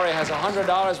 Laurie has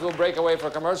 $100. We'll break away for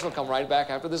a commercial. Come right back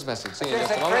after this message. See you in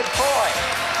just a moment. Fred Foy.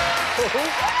 Who's the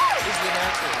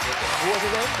announcer? Who was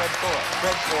his name? Fred Foy.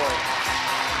 Fred Foy.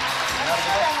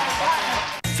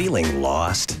 Feeling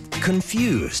lost?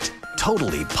 Confused?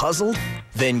 Totally puzzled?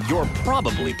 Then you're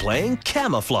probably playing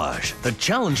Camouflage, the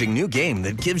challenging new game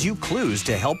that gives you clues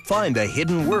to help find a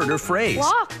hidden word or phrase.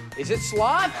 Sloth. Is it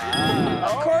sloth?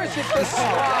 Of course it's the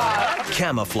sloth.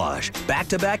 Camouflage,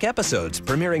 back-to-back episodes,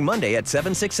 premiering Monday at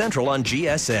 7/6 Central on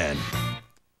GSN.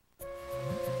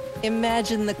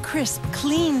 Imagine the crisp,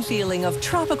 clean feeling of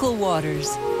tropical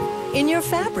waters in your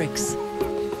fabrics.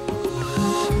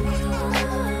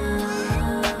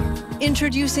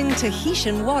 Introducing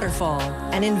Tahitian Waterfall,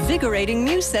 an invigorating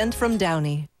new scent from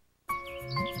Downy.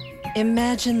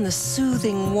 Imagine the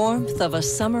soothing warmth of a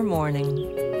summer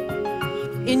morning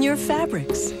in your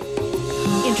fabrics.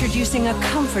 Introducing a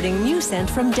comforting new scent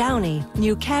from Downy,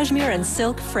 new cashmere and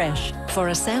silk fresh. For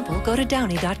a sample, go to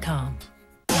downy.com.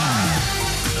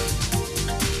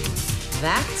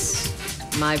 That's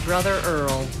my brother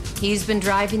Earl. He's been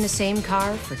driving the same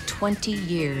car for 20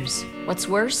 years. What's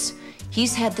worse,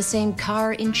 he's had the same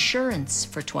car insurance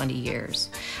for 20 years.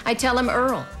 I tell him,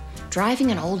 Earl,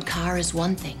 driving an old car is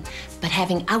one thing, but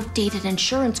having outdated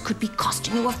insurance could be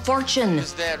costing you a fortune.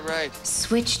 Is that right?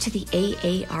 Switch to the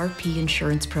AARP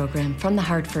insurance program from the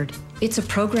Hartford. It's a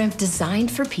program designed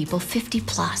for people 50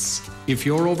 plus. If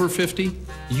you're over 50,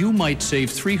 you might save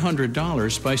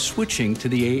 $300 by switching to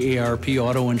the AARP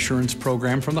auto insurance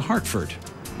program from the Hartford.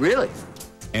 Really?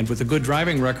 And with a good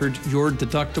driving record, your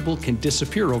deductible can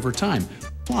disappear over time.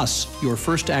 Plus, your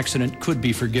first accident could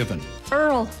be forgiven.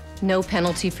 Earl, no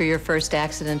penalty for your first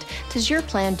accident. Does your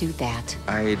plan do that?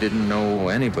 I didn't know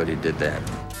anybody did that.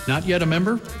 Not yet a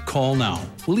member? Call now.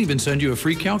 We'll even send you a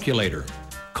free calculator.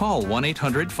 Call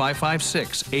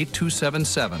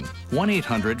 1-800-556-8277.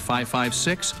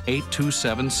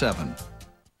 1-800-556-8277.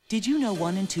 Did you know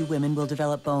 1 in 2 women will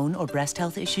develop bone or breast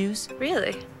health issues?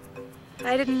 Really?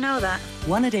 I didn't know that.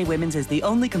 One A Day Women's is the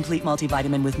only complete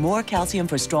multivitamin with more calcium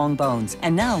for strong bones,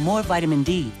 and now more vitamin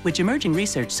D, which emerging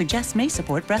research suggests may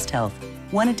support breast health.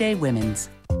 1 A Day Women's.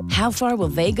 How far will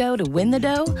they go to win the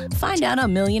dough? Find out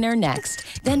on Millionaire Next.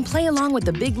 Then play along with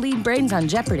the big lead brains on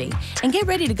Jeopardy! And get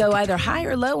ready to go either high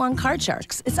or low on Card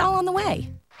Sharks. It's all on the way.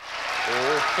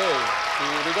 Okay,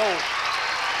 here we go.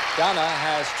 Donna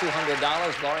has $200.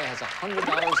 Laurie has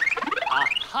 $100.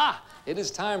 Aha! It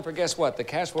is time for, guess what? The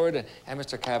cash word, and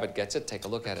Mr. Cabot gets it. Take a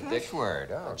look at it, Dick. Cash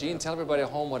word, oh. Gene, tell everybody at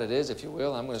home what it is, if you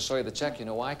will. I'm going to show you the check. You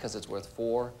know why? Because it's worth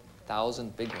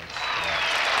 4,000 big ones.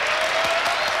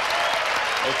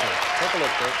 Okay, take a look,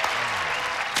 Dick.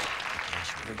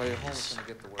 Everybody at home is going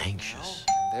to get the word anxious.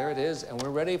 now. There it is, and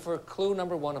we're ready for clue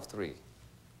number 1 of 3.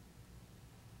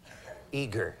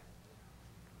 Eager.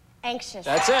 Anxious.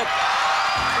 That's it.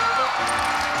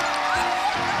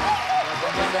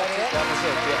 That was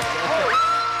it, yes.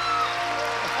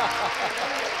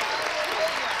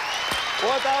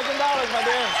 $4,000, my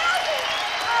dear.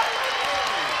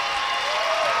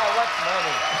 Oh, what's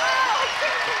money?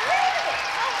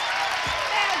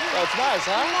 That's nice,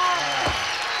 huh?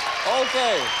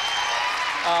 Okay.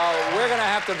 We're going to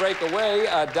have to break away.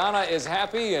 Donna is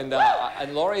happy, and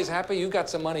Lori is happy. You got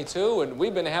some money, too. And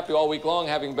we've been happy all week long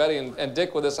having Betty and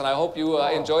Dick with us, and I hope you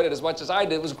enjoyed it as much as I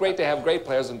did. It was great to have great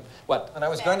players. And what? And I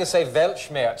was going to say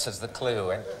Weltschmerz as the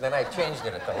clue, and then I changed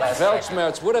it at the last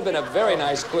Weltschmerz would have been a very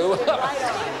nice clue.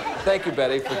 Thank you,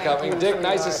 Betty, for coming. Dick,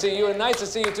 nice to see you, and nice to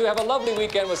see you, too. Have a lovely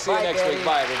weekend. We'll see you next week.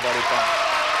 Bye, everybody. Bye.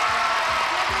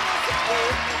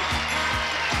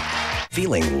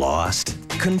 Feeling lost?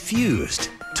 Confused?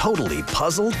 Totally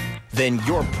puzzled? Then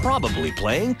you're probably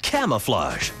playing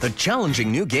Camouflage, the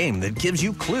challenging new game that gives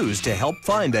you clues to help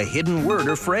find a hidden word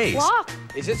or phrase. Sloth.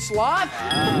 Is it sloth?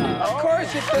 Of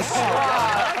course it's the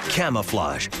sloth.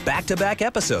 Camouflage, back-to-back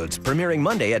episodes, premiering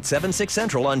Monday at 7, 6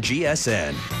 Central on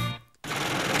GSN.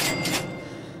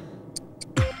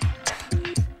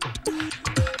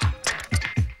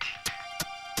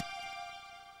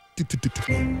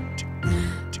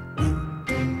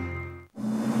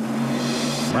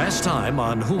 Last time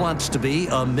on Who Wants to Be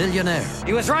a Millionaire?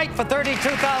 He was right for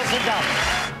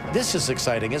 $32,000. This is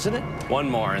exciting, isn't it? One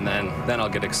more, and then I'll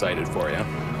get excited for you.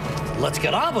 Let's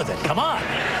get on with it. Come on.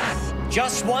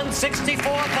 Just won $64,000.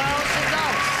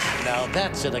 Now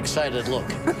that's an excited look.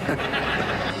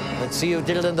 Let's see who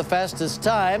did it in the fastest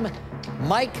time.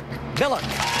 Mike Billick.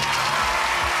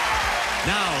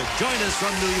 Now, join us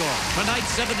from New York for night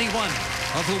 71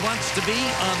 of Who Wants to Be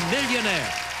a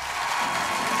Millionaire.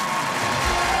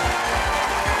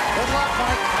 Good luck,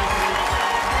 Mike.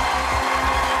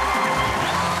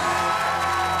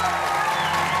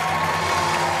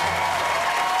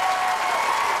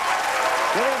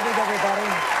 Good evening, everybody.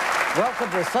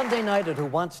 Welcome to Sunday night at Who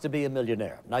Wants to Be a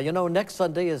Millionaire. Now, you know, next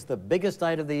Sunday is the biggest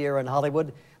night of the year in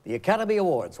Hollywood. The Academy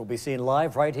Awards will be seen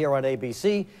live right here on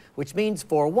ABC, which means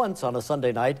for once on a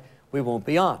Sunday night, we won't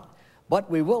be on.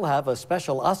 But we will have a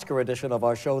special Oscar edition of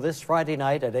our show this Friday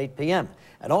night at 8 p.m.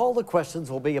 And all the questions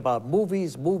will be about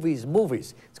movies, movies,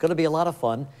 movies. It's going to be a lot of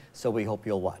fun, so we hope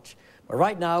you'll watch. But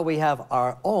right now, we have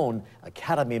our own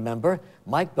Academy member,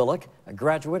 Mike Billick, a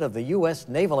graduate of the U.S.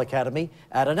 Naval Academy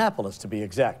at Annapolis, to be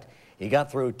exact. He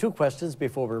got through 2 questions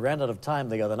before we ran out of time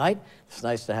the other night. It's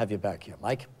nice to have you back here,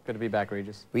 Mike. Good to be back,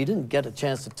 Regis. We didn't get a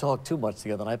chance to talk too much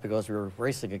the other night because we were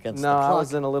racing against the No, clock. I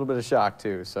was in a little bit of shock,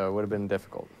 too, so it would have been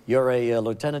difficult. You're a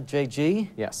Lieutenant JG?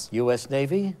 Yes. U.S.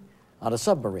 Navy on a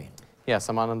submarine? Yes,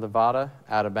 I'm on a Nevada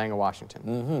out of Bangor, Washington.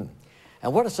 Mm-hmm.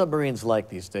 And what are submarines like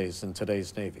these days in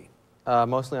today's Navy?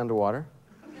 Mostly underwater.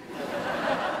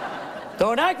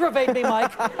 Don't aggravate me,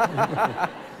 Mike.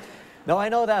 No, I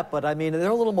know that, but I mean, they're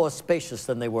a little more spacious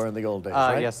than they were in the old days,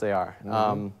 right? Yes, they are.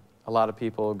 Mm-hmm. A lot of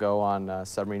people go on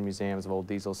submarine museums of old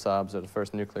diesel subs or the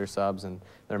first nuclear subs, and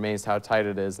they're amazed how tight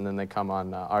it is, and then they come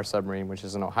on our submarine, which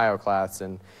is an Ohio class,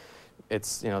 and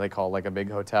it's, you know, they call it like a big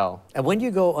hotel. And when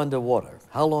you go underwater,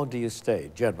 how long do you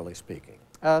stay, generally speaking?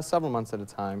 Several months at a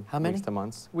time. How many? Weeks to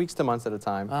months. Weeks to months at a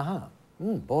time. Uh-huh.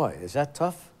 Boy, is that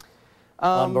tough?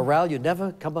 On morale, you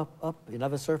never come up, you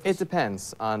never surface? It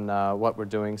depends on what we're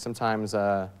doing. Sometimes,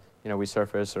 you know, we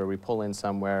surface or we pull in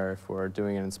somewhere if we're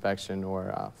doing an inspection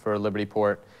or for a Liberty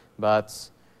port.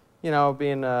 But, you know,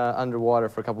 being underwater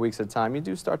for a couple weeks at a time, you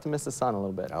do start to miss the sun a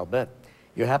little bit. I'll bet.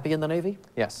 You happy in the Navy?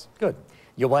 Yes. Good.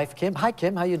 Your wife, Kim. Hi,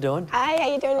 Kim. How you doing? Hi,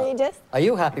 how you doing, Regis? Are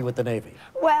you happy with the Navy?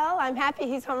 Well, I'm happy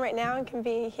he's home right now and can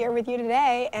be here with you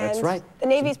today. And That's right. The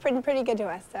Navy's pretty good to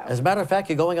us, so. As a matter of fact,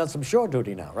 you're going on some shore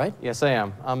duty now, right? Yes, I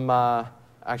am. I'm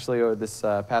actually, this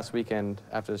past weekend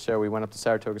after the show, we went up to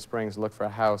Saratoga Springs to look for a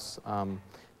house.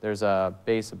 There's a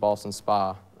base at Ballston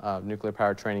Spa, nuclear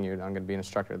power training unit. I'm going to be an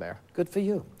instructor there. Good for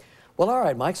you. Well, all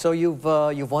right, Mike, so you've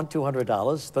won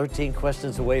 $200, 13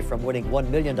 questions away from winning $1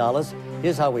 million.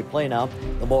 Here's how we play now.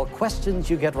 The more questions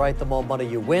you get right, the more money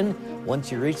you win.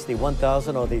 Once you reach the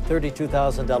 $1,000 or the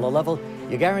 $32,000 level,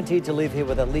 you're guaranteed to leave here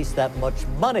with at least that much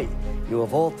money. You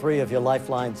have all 3 of your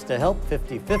lifelines to help,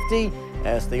 50-50.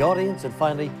 Ask the audience, and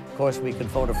finally, of course, we can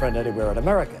phone a friend anywhere in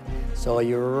America. So are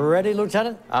you ready,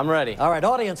 Lieutenant? I'm ready. All right,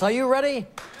 audience, are you ready?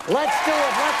 Let's do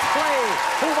it. Let's play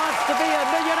Who Wants to Be a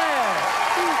Millionaire?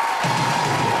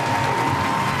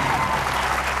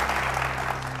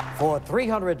 For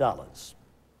 $300,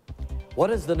 what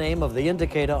is the name of the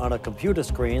indicator on a computer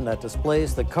screen that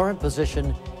displays the current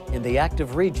position in the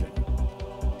active region?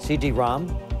 CD-ROM,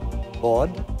 board,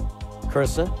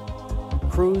 cursor,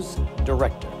 cruise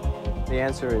director. The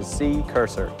answer is C,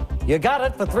 cursor. You got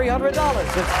it for $300.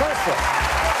 It's cursor.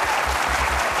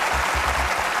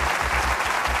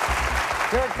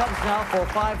 Here it comes now for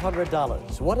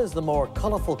 $500. What is the more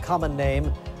colorful common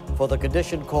name for the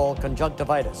condition called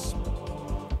conjunctivitis?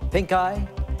 Pink eye,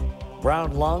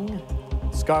 brown lung,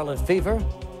 scarlet fever,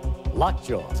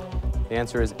 lockjaw. The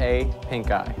answer is A, pink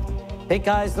eye. Pink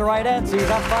eye's the right answer. You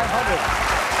got 500.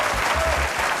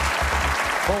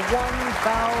 For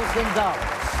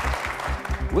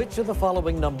 $1,000. Which of the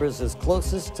following numbers is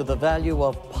closest to the value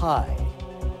of pi?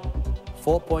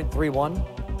 4.31,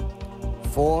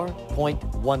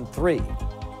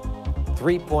 4.13,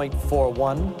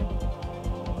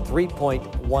 3.41,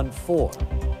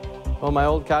 3.14. Well, my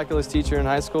old calculus teacher in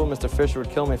high school, Mr. Fisher, would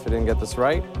kill me if I didn't get this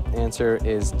right. The answer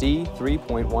is D,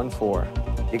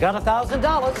 3.14. You got $1,000.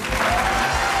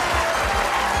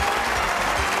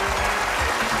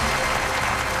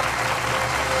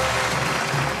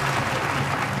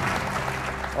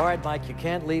 All right, Mike, you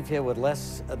can't leave here with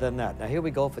less than that. Now, here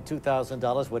we go for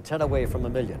 $2,000. We're 10 away from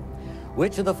 $1 million.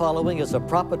 Which of the following is a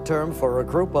proper term for a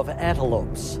group of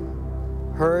antelopes?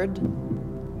 Herd,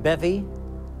 bevy,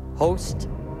 host,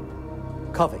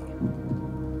 covey.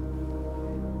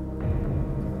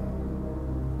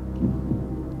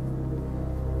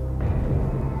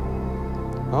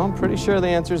 Well, I'm pretty sure the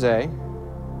answer is A.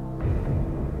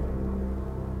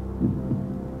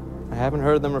 I haven't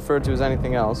heard them referred to as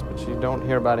anything else, but you don't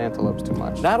hear about antelopes too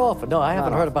much. Not often. No, I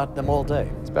haven't heard about them all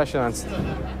day. Especially on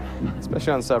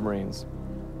submarines.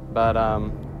 But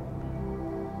I'll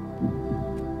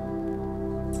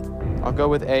go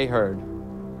with A, herd.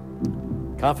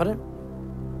 Confident?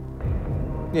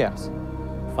 Yes.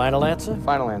 Final answer?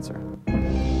 Final answer.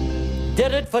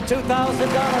 Did it for $2,000 with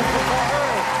the herd.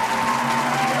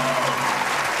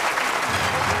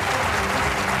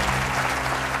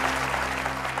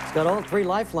 He's got all three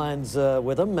lifelines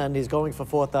with him, and he's going for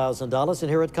 $4,000,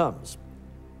 and here it comes.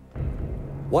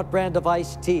 What brand of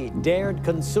iced tea dared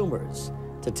consumers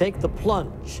to take the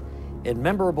plunge in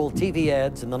memorable TV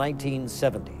ads in the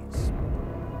 1970s?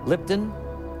 Lipton,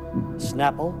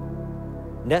 Snapple,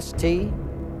 Nestea,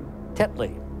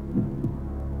 Tetley.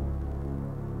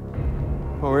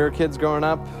 When we were kids growing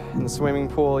up in the swimming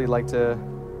pool, you'd like to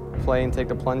play and take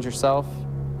the plunge yourself.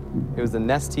 It was the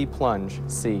Nestea Plunge,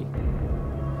 C.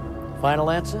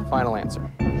 Final answer? Final answer.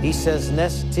 He says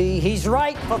Nestea. He's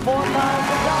right for $4,000.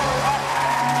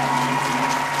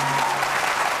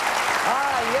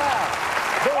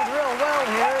 Doing real well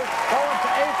here. Going to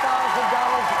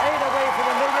 $8,000, 8 away from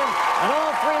 $1 million, and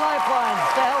all three lifelines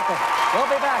to help him. We'll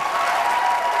be back.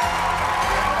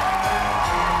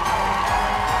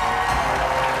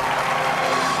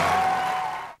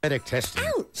 Diabetic testing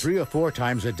 3 or 4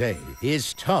 times a day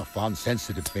is tough on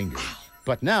sensitive fingers.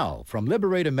 But now, from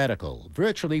Liberator Medical,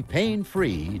 virtually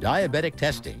pain-free diabetic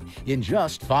testing in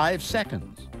just 5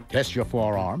 seconds. Test your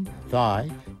forearm, thigh,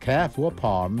 calf or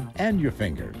palm, and your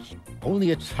fingers.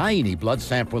 Only a tiny blood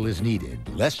sample is needed,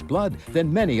 less blood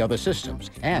than many other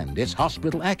systems, and it's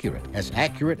hospital accurate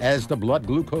as the blood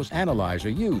glucose analyzer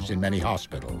used in many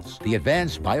hospitals. The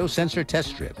advanced biosensor test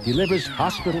strip delivers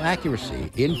hospital accuracy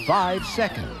in 5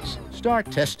 seconds. Start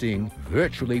testing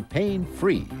virtually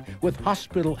pain-free with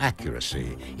hospital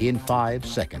accuracy in 5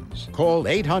 seconds. Call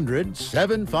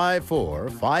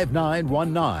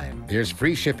 800-754-5919. There's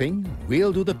free shipping.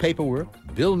 We'll do the paperwork,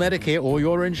 bill Medicare or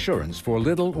your insurance for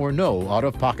little or no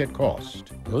out-of-pocket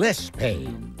cost. Less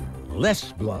pain,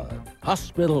 less blood.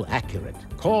 Hospital accurate.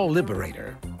 Call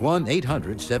Liberator.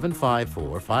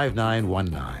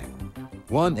 1-800-754-5919.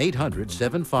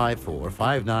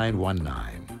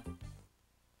 1-800-754-5919.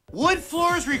 Wood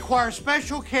floors require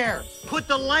special care. Put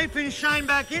the life and shine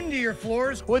back into your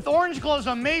floors with Orange Glow's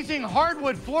amazing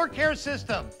hardwood floor care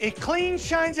system. It cleans,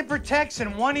 shines, and protects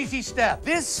in one easy step.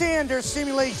 This sander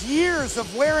simulates years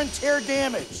of wear and tear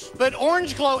damage, but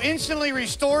Orange Glow instantly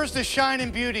restores the shine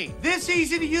and beauty. This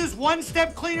easy-to-use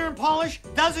one-step cleaner and polish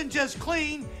doesn't just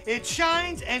clean, it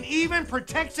shines and even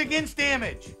protects against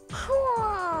damage.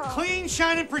 Cool. Clean,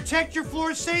 shine, and protect your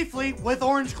floors safely with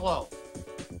Orange Glow.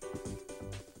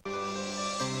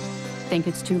 Think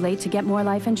it's too late to get more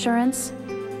life insurance?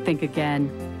 Think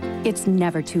again. It's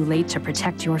never too late to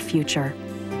protect your future.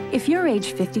 If you're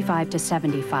age 55 to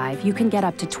 75, you can get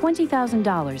up to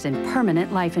 $20,000 in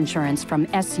permanent life insurance from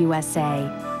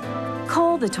SUSA.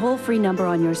 Call the toll-free number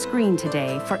on your screen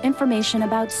today for information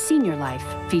about Senior Life,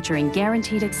 featuring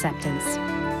guaranteed acceptance.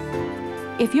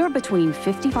 If you're between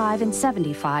 55 and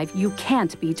 75, you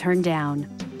can't be turned down.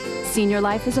 Senior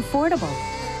Life is affordable.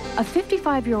 A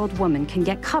 55-year-old woman can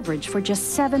get coverage for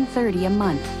just $730 a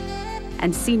month.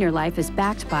 And Senior Life is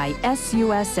backed by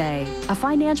SUSA, a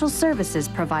financial services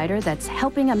provider that's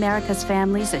helping America's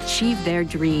families achieve their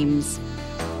dreams.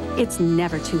 It's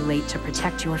never too late to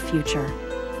protect your future.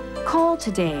 Call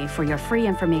today for your free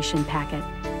information packet.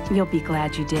 You'll be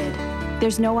glad you did.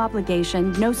 There's no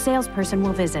obligation, no salesperson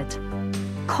will visit.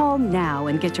 Call now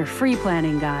and get your free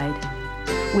planning guide.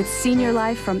 With Senior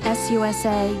Life from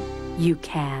SUSA, you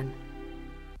can.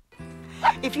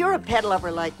 If you're a pet lover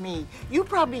like me, you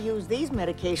probably use these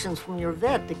medications from your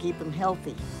vet to keep them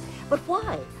healthy. But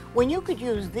why? When you could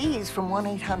use these from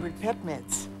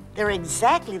 1-800-PET-MEDS. They're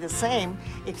exactly the same,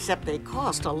 except they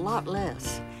cost a lot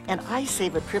less. And I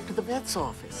save a trip to the vet's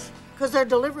office, because they're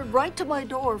delivered right to my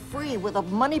door free with a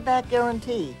money-back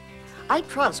guarantee. I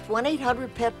trust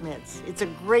 1-800-PET-MEDS. It's a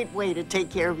great way to take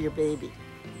care of your baby.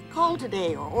 Call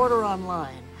today or order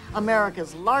online.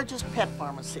 America's largest pet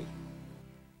pharmacy.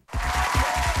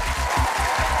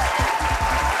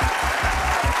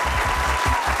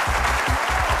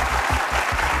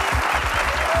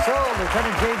 So,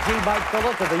 Lieutenant J.G. Mike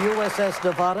Bullock of the USS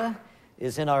Nevada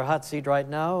is in our hot seat right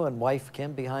now, and wife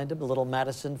Kim behind him, little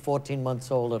Madison, 14 months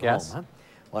old at home, huh?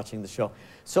 Watching the show.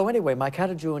 So anyway, Mike, how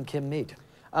did you and Kim meet?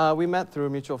 We met through a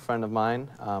mutual friend of mine.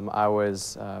 I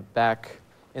was back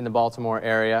in the Baltimore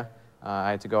area. I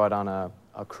had to go out on a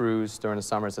cruise during the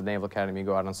summers at Naval Academy,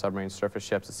 go out on submarine surface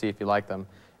ships to see if you like them.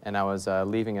 And I was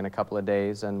leaving in a couple of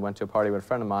days and went to a party with a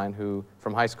friend of mine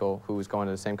from high school who was going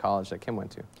to the same college that Kim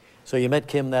went to. So you met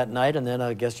Kim that night, and then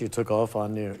I guess you took off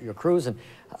on your cruise. And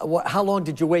how long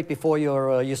did you wait before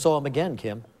you saw him again,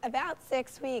 Kim? About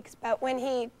 6 weeks. But when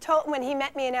he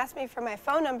met me and asked me for my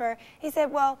phone number, he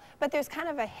said, well, but there's kind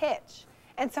of a hitch.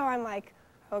 And so I'm like,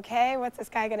 okay, what's this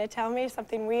guy going to tell me?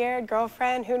 Something weird,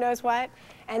 girlfriend, who knows what?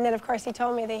 And then, of course, he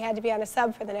told me they had to be on a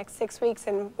sub for the next 6 weeks,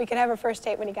 and we could have a first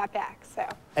date when he got back, so.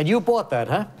 And you bought that,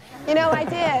 huh? You know, I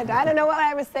did. I don't know what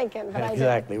I was thinking, but I did.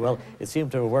 Exactly. Well, it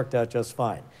seemed to have worked out just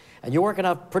fine. And you're working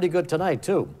out pretty good tonight,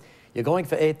 too. You're going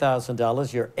for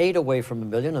 $8,000. You're 8 away from $1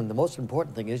 million, and the most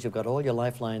important thing is you've got all your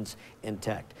lifelines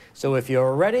intact. So if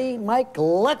you're ready, Mike,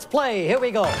 let's play. Here we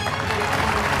go.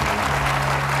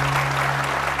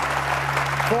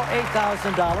 For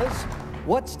 $8,000,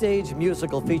 what stage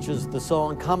musical features the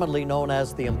song commonly known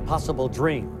as The Impossible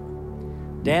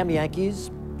Dream? Damn Yankees,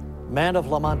 Man of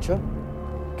La Mancha,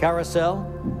 Carousel,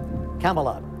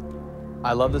 Camelot.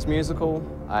 I love this musical.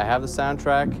 I have the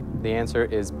soundtrack. The answer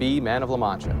is B, Man of La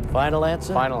Mancha. Final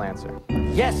answer? Final answer.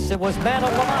 Yes, it was Man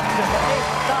of La Mancha for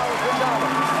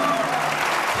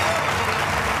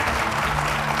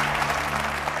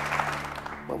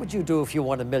 $8,000. What would you do if you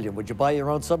won $1 million? Would you buy your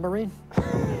own submarine?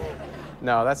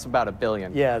 No, that's about $1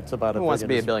 billion. Yeah, it's about $1 billion. Who wants to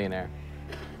be a billionaire?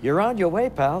 You're on your way,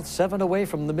 pal. 7 away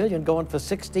from $1 million, going for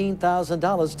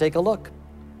 $16,000. Take a look.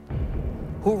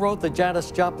 Who wrote the Janis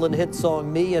Joplin hit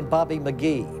song Me and Bobby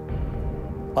McGee?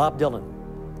 Bob Dylan,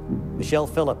 Michelle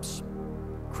Phillips,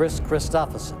 Chris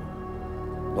Christopherson,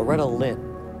 Loretta Lynn.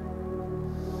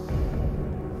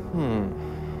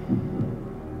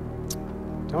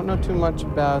 Don't know too much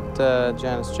about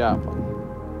Janis Joplin.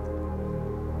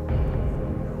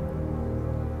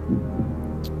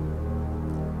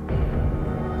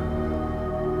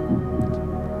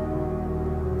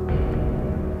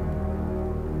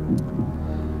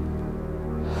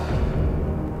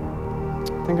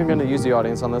 I think I'm going to use the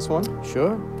audience on this one.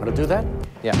 Sure. Want to do that?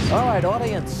 Yeah. All right,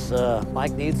 audience.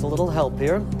 Mike needs a little help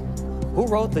here. Who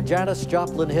wrote the Janis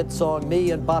Joplin hit song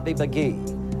Me and Bobby McGee?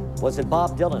 Was it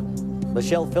Bob Dylan,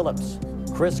 Michelle Phillips,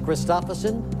 Chris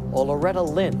Christopherson, or Loretta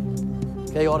Lynn?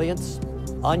 Okay, audience,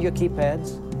 on your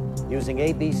keypads, using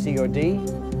A, B, C, or D,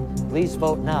 please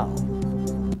vote now.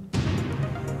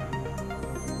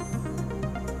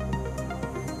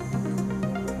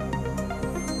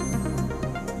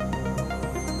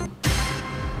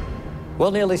 Well,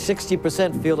 nearly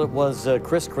 60% feel it was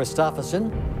Chris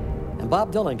Christopherson, and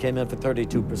Bob Dylan came in for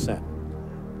 32%.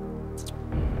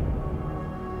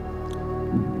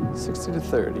 60 to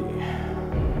 30.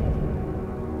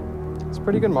 It's a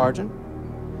pretty good margin.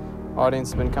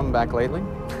 Audience has been coming back lately. I'm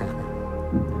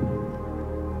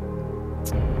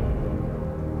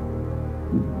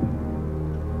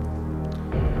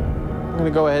going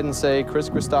to go ahead and say Chris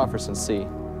Christopherson, C.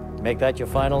 Make that your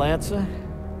final answer?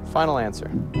 Final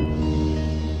answer.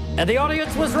 And the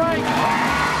audience was right.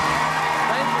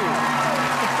 Thank you.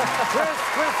 Chris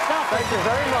Christopherson. Thank you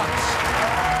very much.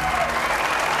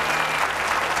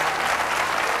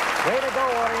 Way to go,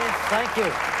 audience. Thank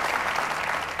you.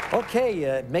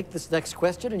 Okay, make this next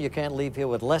question, and you can't leave here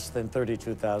with less than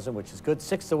 $32,000, which is good.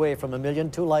 6 away from $1 million,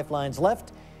 2 lifelines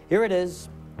left. Here it is.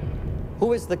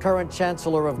 Who is the current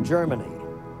Chancellor of Germany?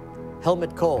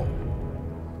 Helmut Kohl,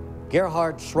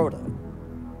 Gerhard Schroeder,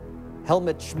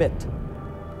 Helmut Schmidt,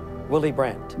 Willy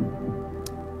Brandt.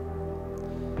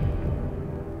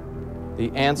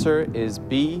 The answer is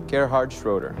B, Gerhard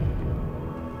Schroeder.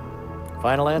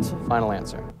 Final answer? Final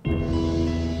answer.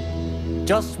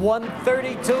 Just won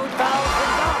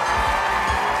 $32,000.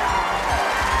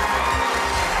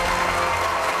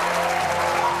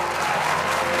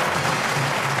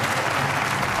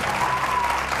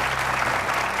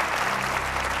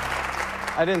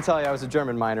 I didn't tell you I was a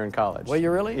German minor in college. Were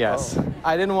you really? Yes. Oh.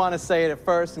 I didn't want to say it at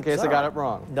first in case I got it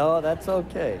wrong. No, that's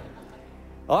okay.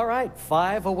 All right,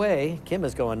 5 away. Kim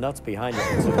is going nuts behind you.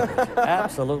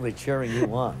 Absolutely cheering you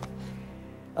on.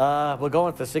 We're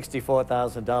going for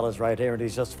 $64,000 right here, and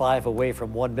he's just 5 away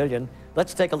from $1 million.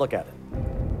 Let's take a look at it.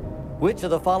 Which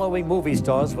of the following movie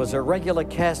stars was a regular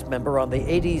cast member on the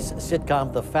 80s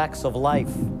sitcom The Facts of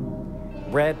Life?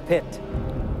 Brad Pitt,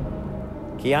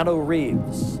 Keanu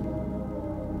Reeves,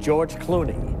 George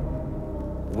Clooney,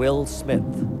 Will Smith.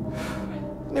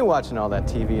 I knew watching all that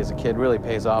TV as a kid really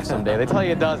pays off someday. They tell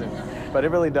you it doesn't, but it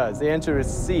really does. The answer is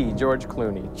C, George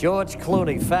Clooney. George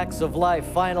Clooney, Facts of Life,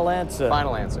 final answer.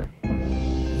 Final answer.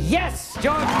 Yes,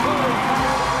 George Clooney,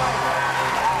 Facts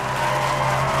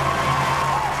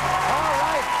of Life. All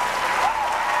right.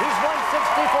 He's won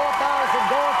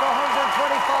 $64,000, going for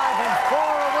 $125,000 and 4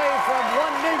 away from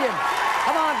 $1 million.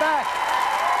 Come on back.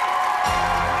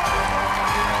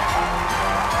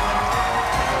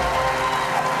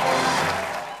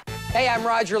 Hey, I'm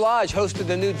Roger Lodge, host of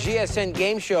the new GSN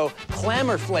game show,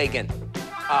 Clamorflagon.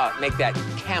 Make that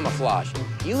camouflage.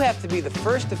 You have to be the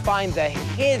first to find the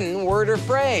hidden word or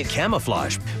phrase.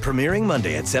 Camouflage, premiering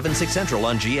Monday at 7, 6 Central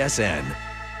on GSN.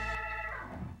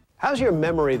 How's your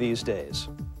memory these days?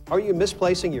 Are you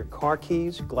misplacing your car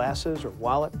keys, glasses, or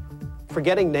wallet?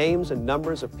 Forgetting names and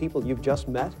numbers of people you've just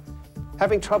met?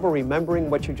 Having trouble remembering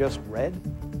what you just read?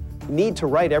 Need to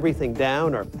write everything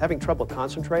down or having trouble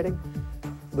concentrating?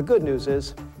 The good news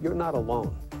is you're not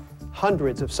alone.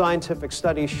 Hundreds of scientific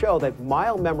studies show that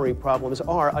mild memory problems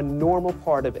are a normal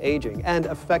part of aging and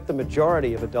affect the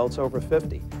majority of adults over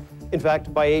 50. In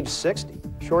fact, by age 60,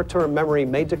 short-term memory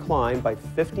may decline by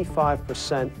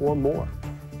 55% or more.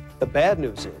 The bad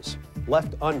news is,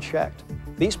 left unchecked,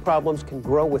 these problems can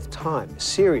grow with time,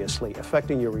 seriously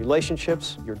affecting your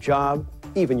relationships, your job,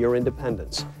 even your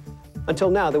independence. Until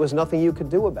now, there was nothing you could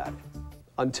do about it.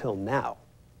 Until now.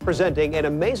 Presenting an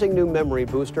amazing new memory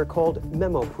booster called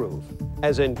MemoProve,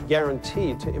 as in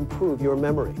guaranteed to improve your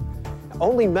memory.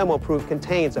 Only MemoProve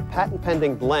contains a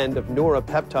patent-pending blend of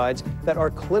neuropeptides that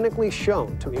are clinically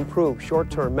shown to improve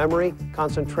short-term memory,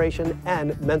 concentration,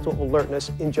 and mental alertness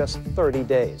in just 30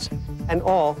 days. And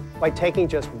all by taking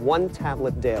just 1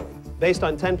 tablet daily. Based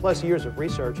on 10+ years of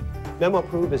research,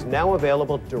 MemoProve is now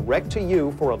available direct to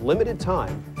you for a limited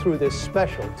time through this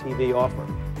special TV offer.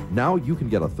 Now you can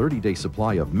get a 30-day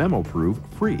supply of MemoProve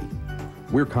free.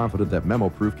 We're confident that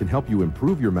MemoProve can help you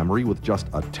improve your memory with just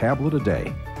a tablet a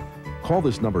day. Call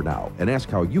this number now and ask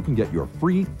how you can get your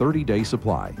free 30-day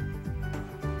supply.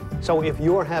 So if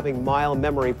you're having mild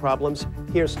memory problems,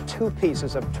 here's 2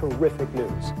 pieces of terrific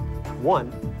news. 1,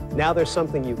 now there's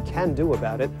something you can do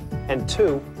about it. And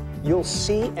 2, you'll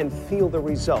see and feel the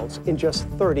results in just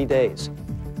 30 days.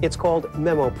 It's called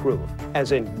MemoProve,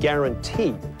 as in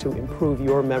guaranteed to improve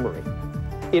your memory.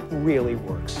 It really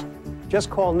works.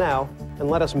 Just call now and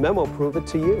let us MemoProve it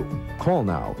to you. Call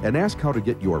now and ask how to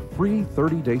get your free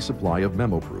 30-day supply of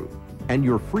MemoProve and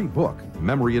your free book,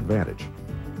 Memory Advantage.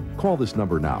 Call this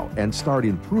number now and start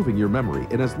improving your memory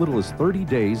in as little as 30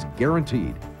 days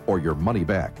guaranteed, or your money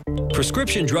back.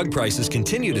 Prescription drug prices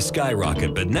continue to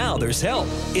skyrocket, but now there's help.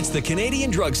 It's the Canadian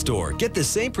Drug Store. Get the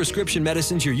same prescription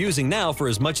medicines you're using now for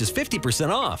as much as 50%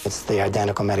 off. It's the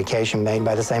identical medication made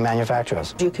by the same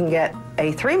manufacturers. You can get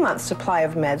a 3-month supply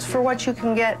of meds for what you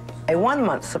can get a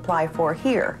 1-month supply for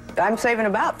here. I'm saving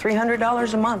about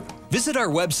 $300 a month. Visit our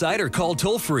website or call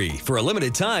toll-free. For a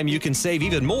limited time, you can save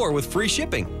even more with free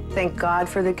shipping. Thank God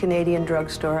for the Canadian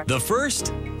Drug Store. The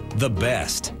first, the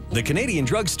best. The Canadian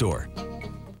Drug Store.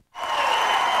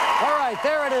 All right,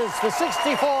 there it is, the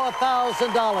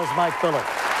 $64,000, Mike Billick.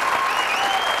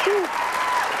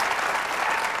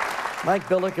 Mike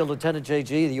Billick, a Lieutenant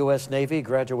JG, the U.S. Navy,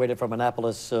 graduated from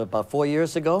Annapolis about 4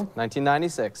 years ago.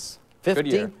 1996.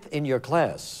 15th in your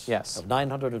class. Yes. Of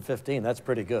 915, that's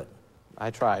pretty good.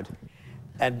 I tried.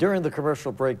 And during the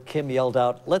commercial break, Kim yelled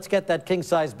out, "Let's get that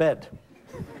king-size bed."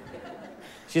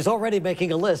 She's already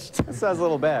making a list. That sounds a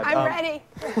little bad. I'm ready.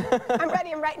 I'm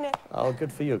ready. I'm writing it. Oh,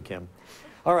 good for you, Kim.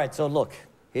 All right, so look,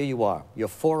 here you are. You're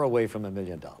 4 away from $1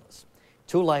 million.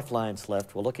 2 lifelines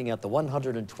left. We're looking at the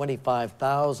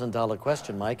 $125,000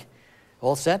 question, Mike.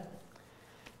 All set?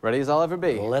 Ready as I'll ever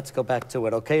be. Let's go back to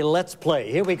it, okay? Let's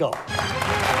play. Here we go.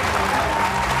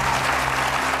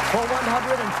 For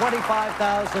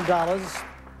 $125,000,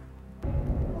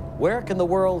 where can the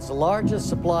world's largest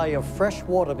supply of fresh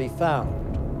water be found?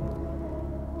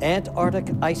 Antarctic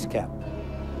ice cap,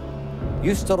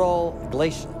 Usterol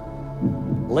Glacier,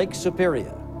 Lake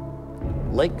Superior,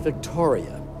 Lake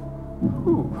Victoria.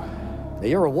 Ooh. Now,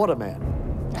 you're a waterman.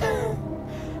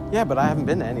 Yeah, but I haven't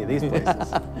been to any of these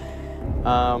places.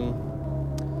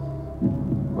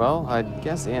 Well, I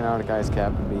guess the Antarctic ice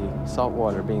cap would be salt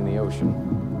water being the ocean.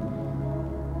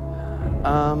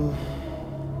 I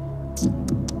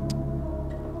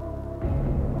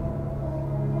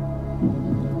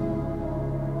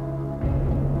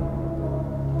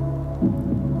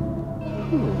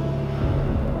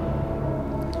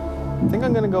think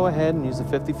I'm going to go ahead and use a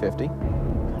 50-50.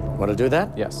 Want to do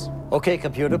that? Yes. Okay,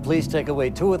 computer, please take away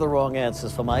 2 of the wrong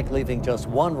answers for Mike, leaving just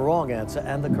 1 wrong answer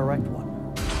and the correct one.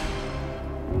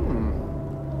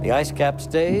 The ice cap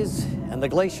stays and the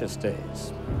glacier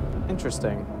stays.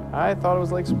 Interesting. I thought it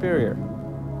was Lake Superior.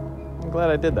 I'm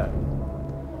glad I did that.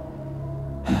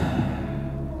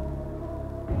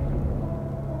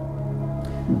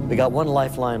 We got 1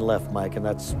 lifeline left, Mike, and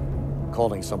that's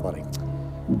calling somebody.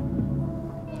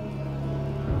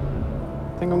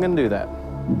 I think I'm gonna do that.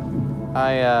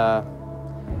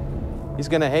 He's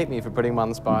gonna hate me for putting him on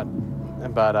the spot,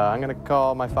 but I'm gonna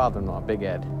call my father-in-law, Big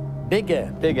Ed. Big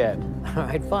Ed? Big Ed. All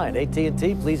right, fine.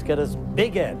 AT&T, please get us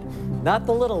Big Ed. Not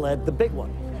the little Ed, the big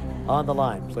one. On the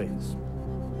line, please.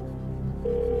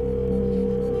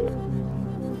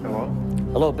 Hello?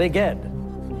 Hello, Big Ed.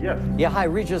 Yes. Yeah, hi,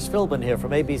 Regis Philbin here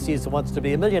from ABC's Who Wants to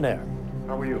Be a Millionaire.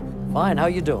 How are you? Fine, how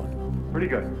you doing? Pretty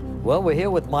good. Well, we're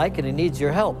here with Mike, and he needs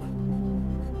your help.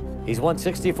 He's won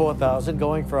 $64,000,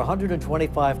 going for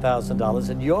 $125,000,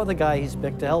 and you're the guy he's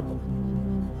picked to help him.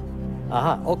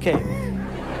 Okay.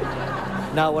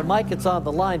 Now, when Mike gets on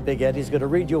the line, Big Ed, he's going to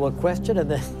read you a question and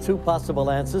then 2 possible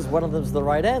answers. One of them's the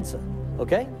right answer,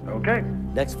 okay? Okay.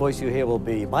 Next voice you hear will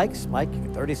be Mike's. Mike, you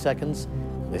get 30 seconds.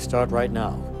 They start right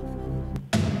now.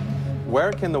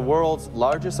 Where can the world's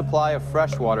largest supply of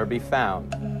fresh water be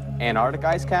found? Antarctic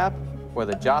ice cap or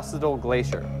the Jostedal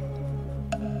Glacier?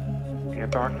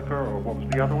 Antarctica, or what was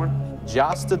the other one?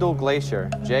 Jostedal Glacier,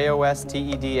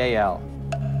 J-O-S-T-E-D-A-L.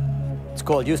 It's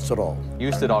called Jostedal.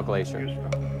 Jostedal Glacier.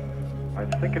 I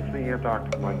think it's the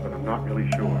Antarctic one, but I'm not really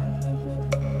sure.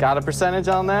 Got a percentage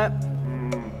on that?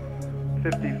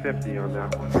 50-50 on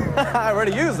that one. I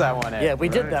already used that one, Ed. Yeah, we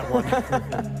did that one.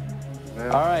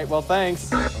 All right, well,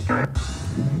 thanks. Okay.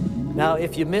 Now,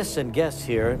 if you miss and guess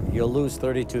here, you'll lose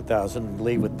 $32,000 and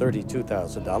leave with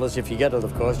 $32,000. If you get it,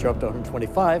 of course, you're up to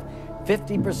 $125,000,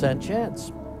 50%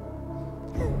 chance.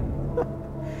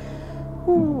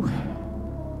 Ooh.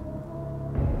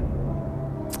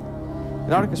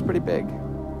 Antarctica's pretty big.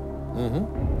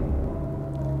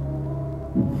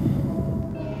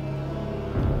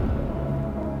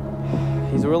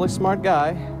 He's a really smart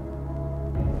guy.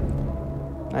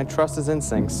 I trust his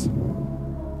instincts.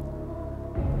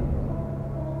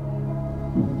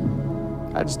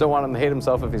 I just don't want him to hate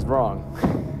himself if he's wrong.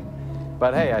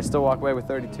 But hey, I still walk away with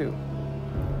 32.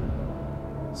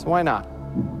 So why not?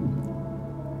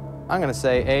 I'm gonna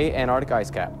say A, Antarctic ice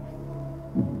cap.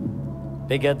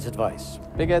 Big Ed's advice.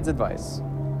 Big Ed's advice.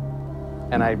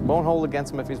 And I won't hold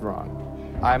against him if he's wrong.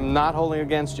 I'm not holding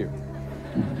against you.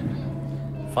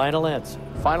 Final answer.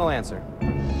 Final answer.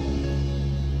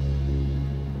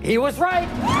 He was right!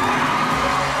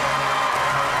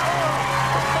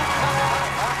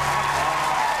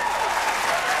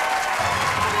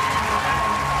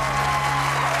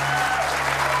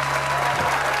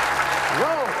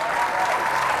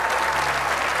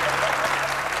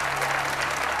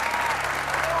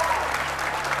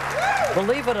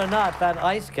 Believe it or not, that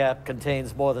ice cap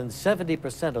contains more than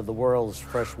 70% of the world's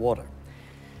fresh water.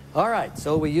 All right,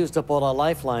 so we used up all our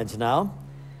lifelines now.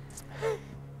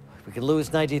 We can lose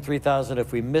 $93,000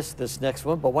 if we miss this next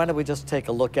one, but why don't we just take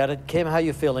a look at it? Kim, how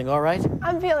you feeling, all right?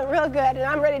 I'm feeling real good, and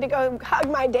I'm ready to go hug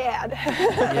my dad.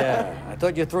 Yeah, I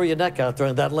thought you threw your neck out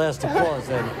during that last applause.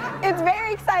 It's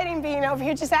very exciting being over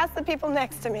here. Just ask the people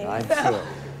next to me. I'm sure.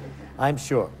 I'm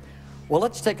sure. Well,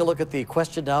 let's take a look at the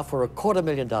question now for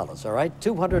 $250,000, all right?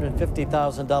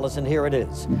 $250,000, and here it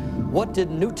is. What did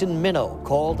Newton Minnow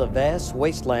call the vast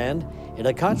wasteland in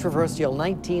a controversial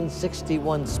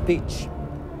 1961 speech?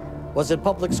 Was it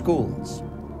public schools,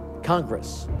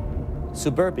 Congress,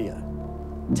 suburbia,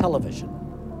 television?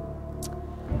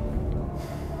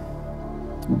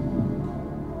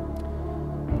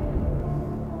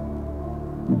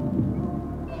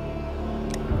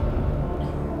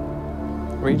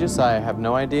 Regis, I have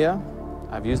no idea.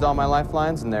 I've used all my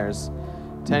lifelines, and there's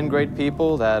 10 great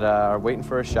people that are waiting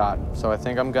for a shot. So I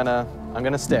think I'm gonna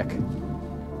stick.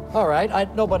 All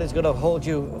right, nobody's gonna hold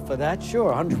you for that.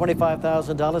 Sure,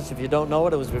 $125,000. If you don't know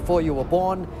it, it was before you were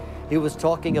born. He was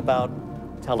talking about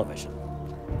television.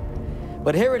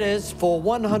 But here it is for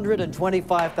 $125,000,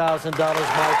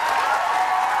 Mike.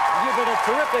 You've been a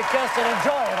terrific guest and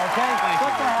enjoy it, okay? Thank you.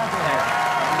 Good to have you here.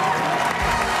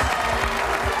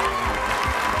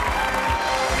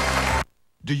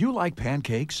 Do you like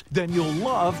pancakes? Then you'll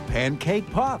love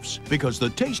Pancake Puffs because the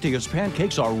tastiest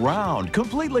pancakes are round,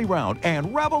 completely round,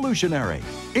 and revolutionary.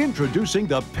 Introducing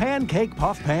the Pancake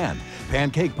Puff Pan.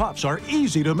 Pancake Puffs are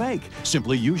easy to make.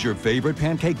 Simply use your favorite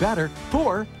pancake batter,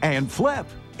 pour, and flip.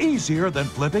 Easier than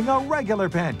flipping a regular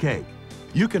pancake.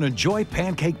 You can enjoy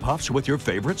Pancake Puffs with your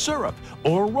favorite syrup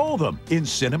or roll them in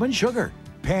cinnamon sugar.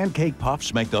 Pancake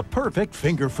Puffs make the perfect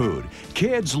finger food.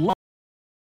 Kids love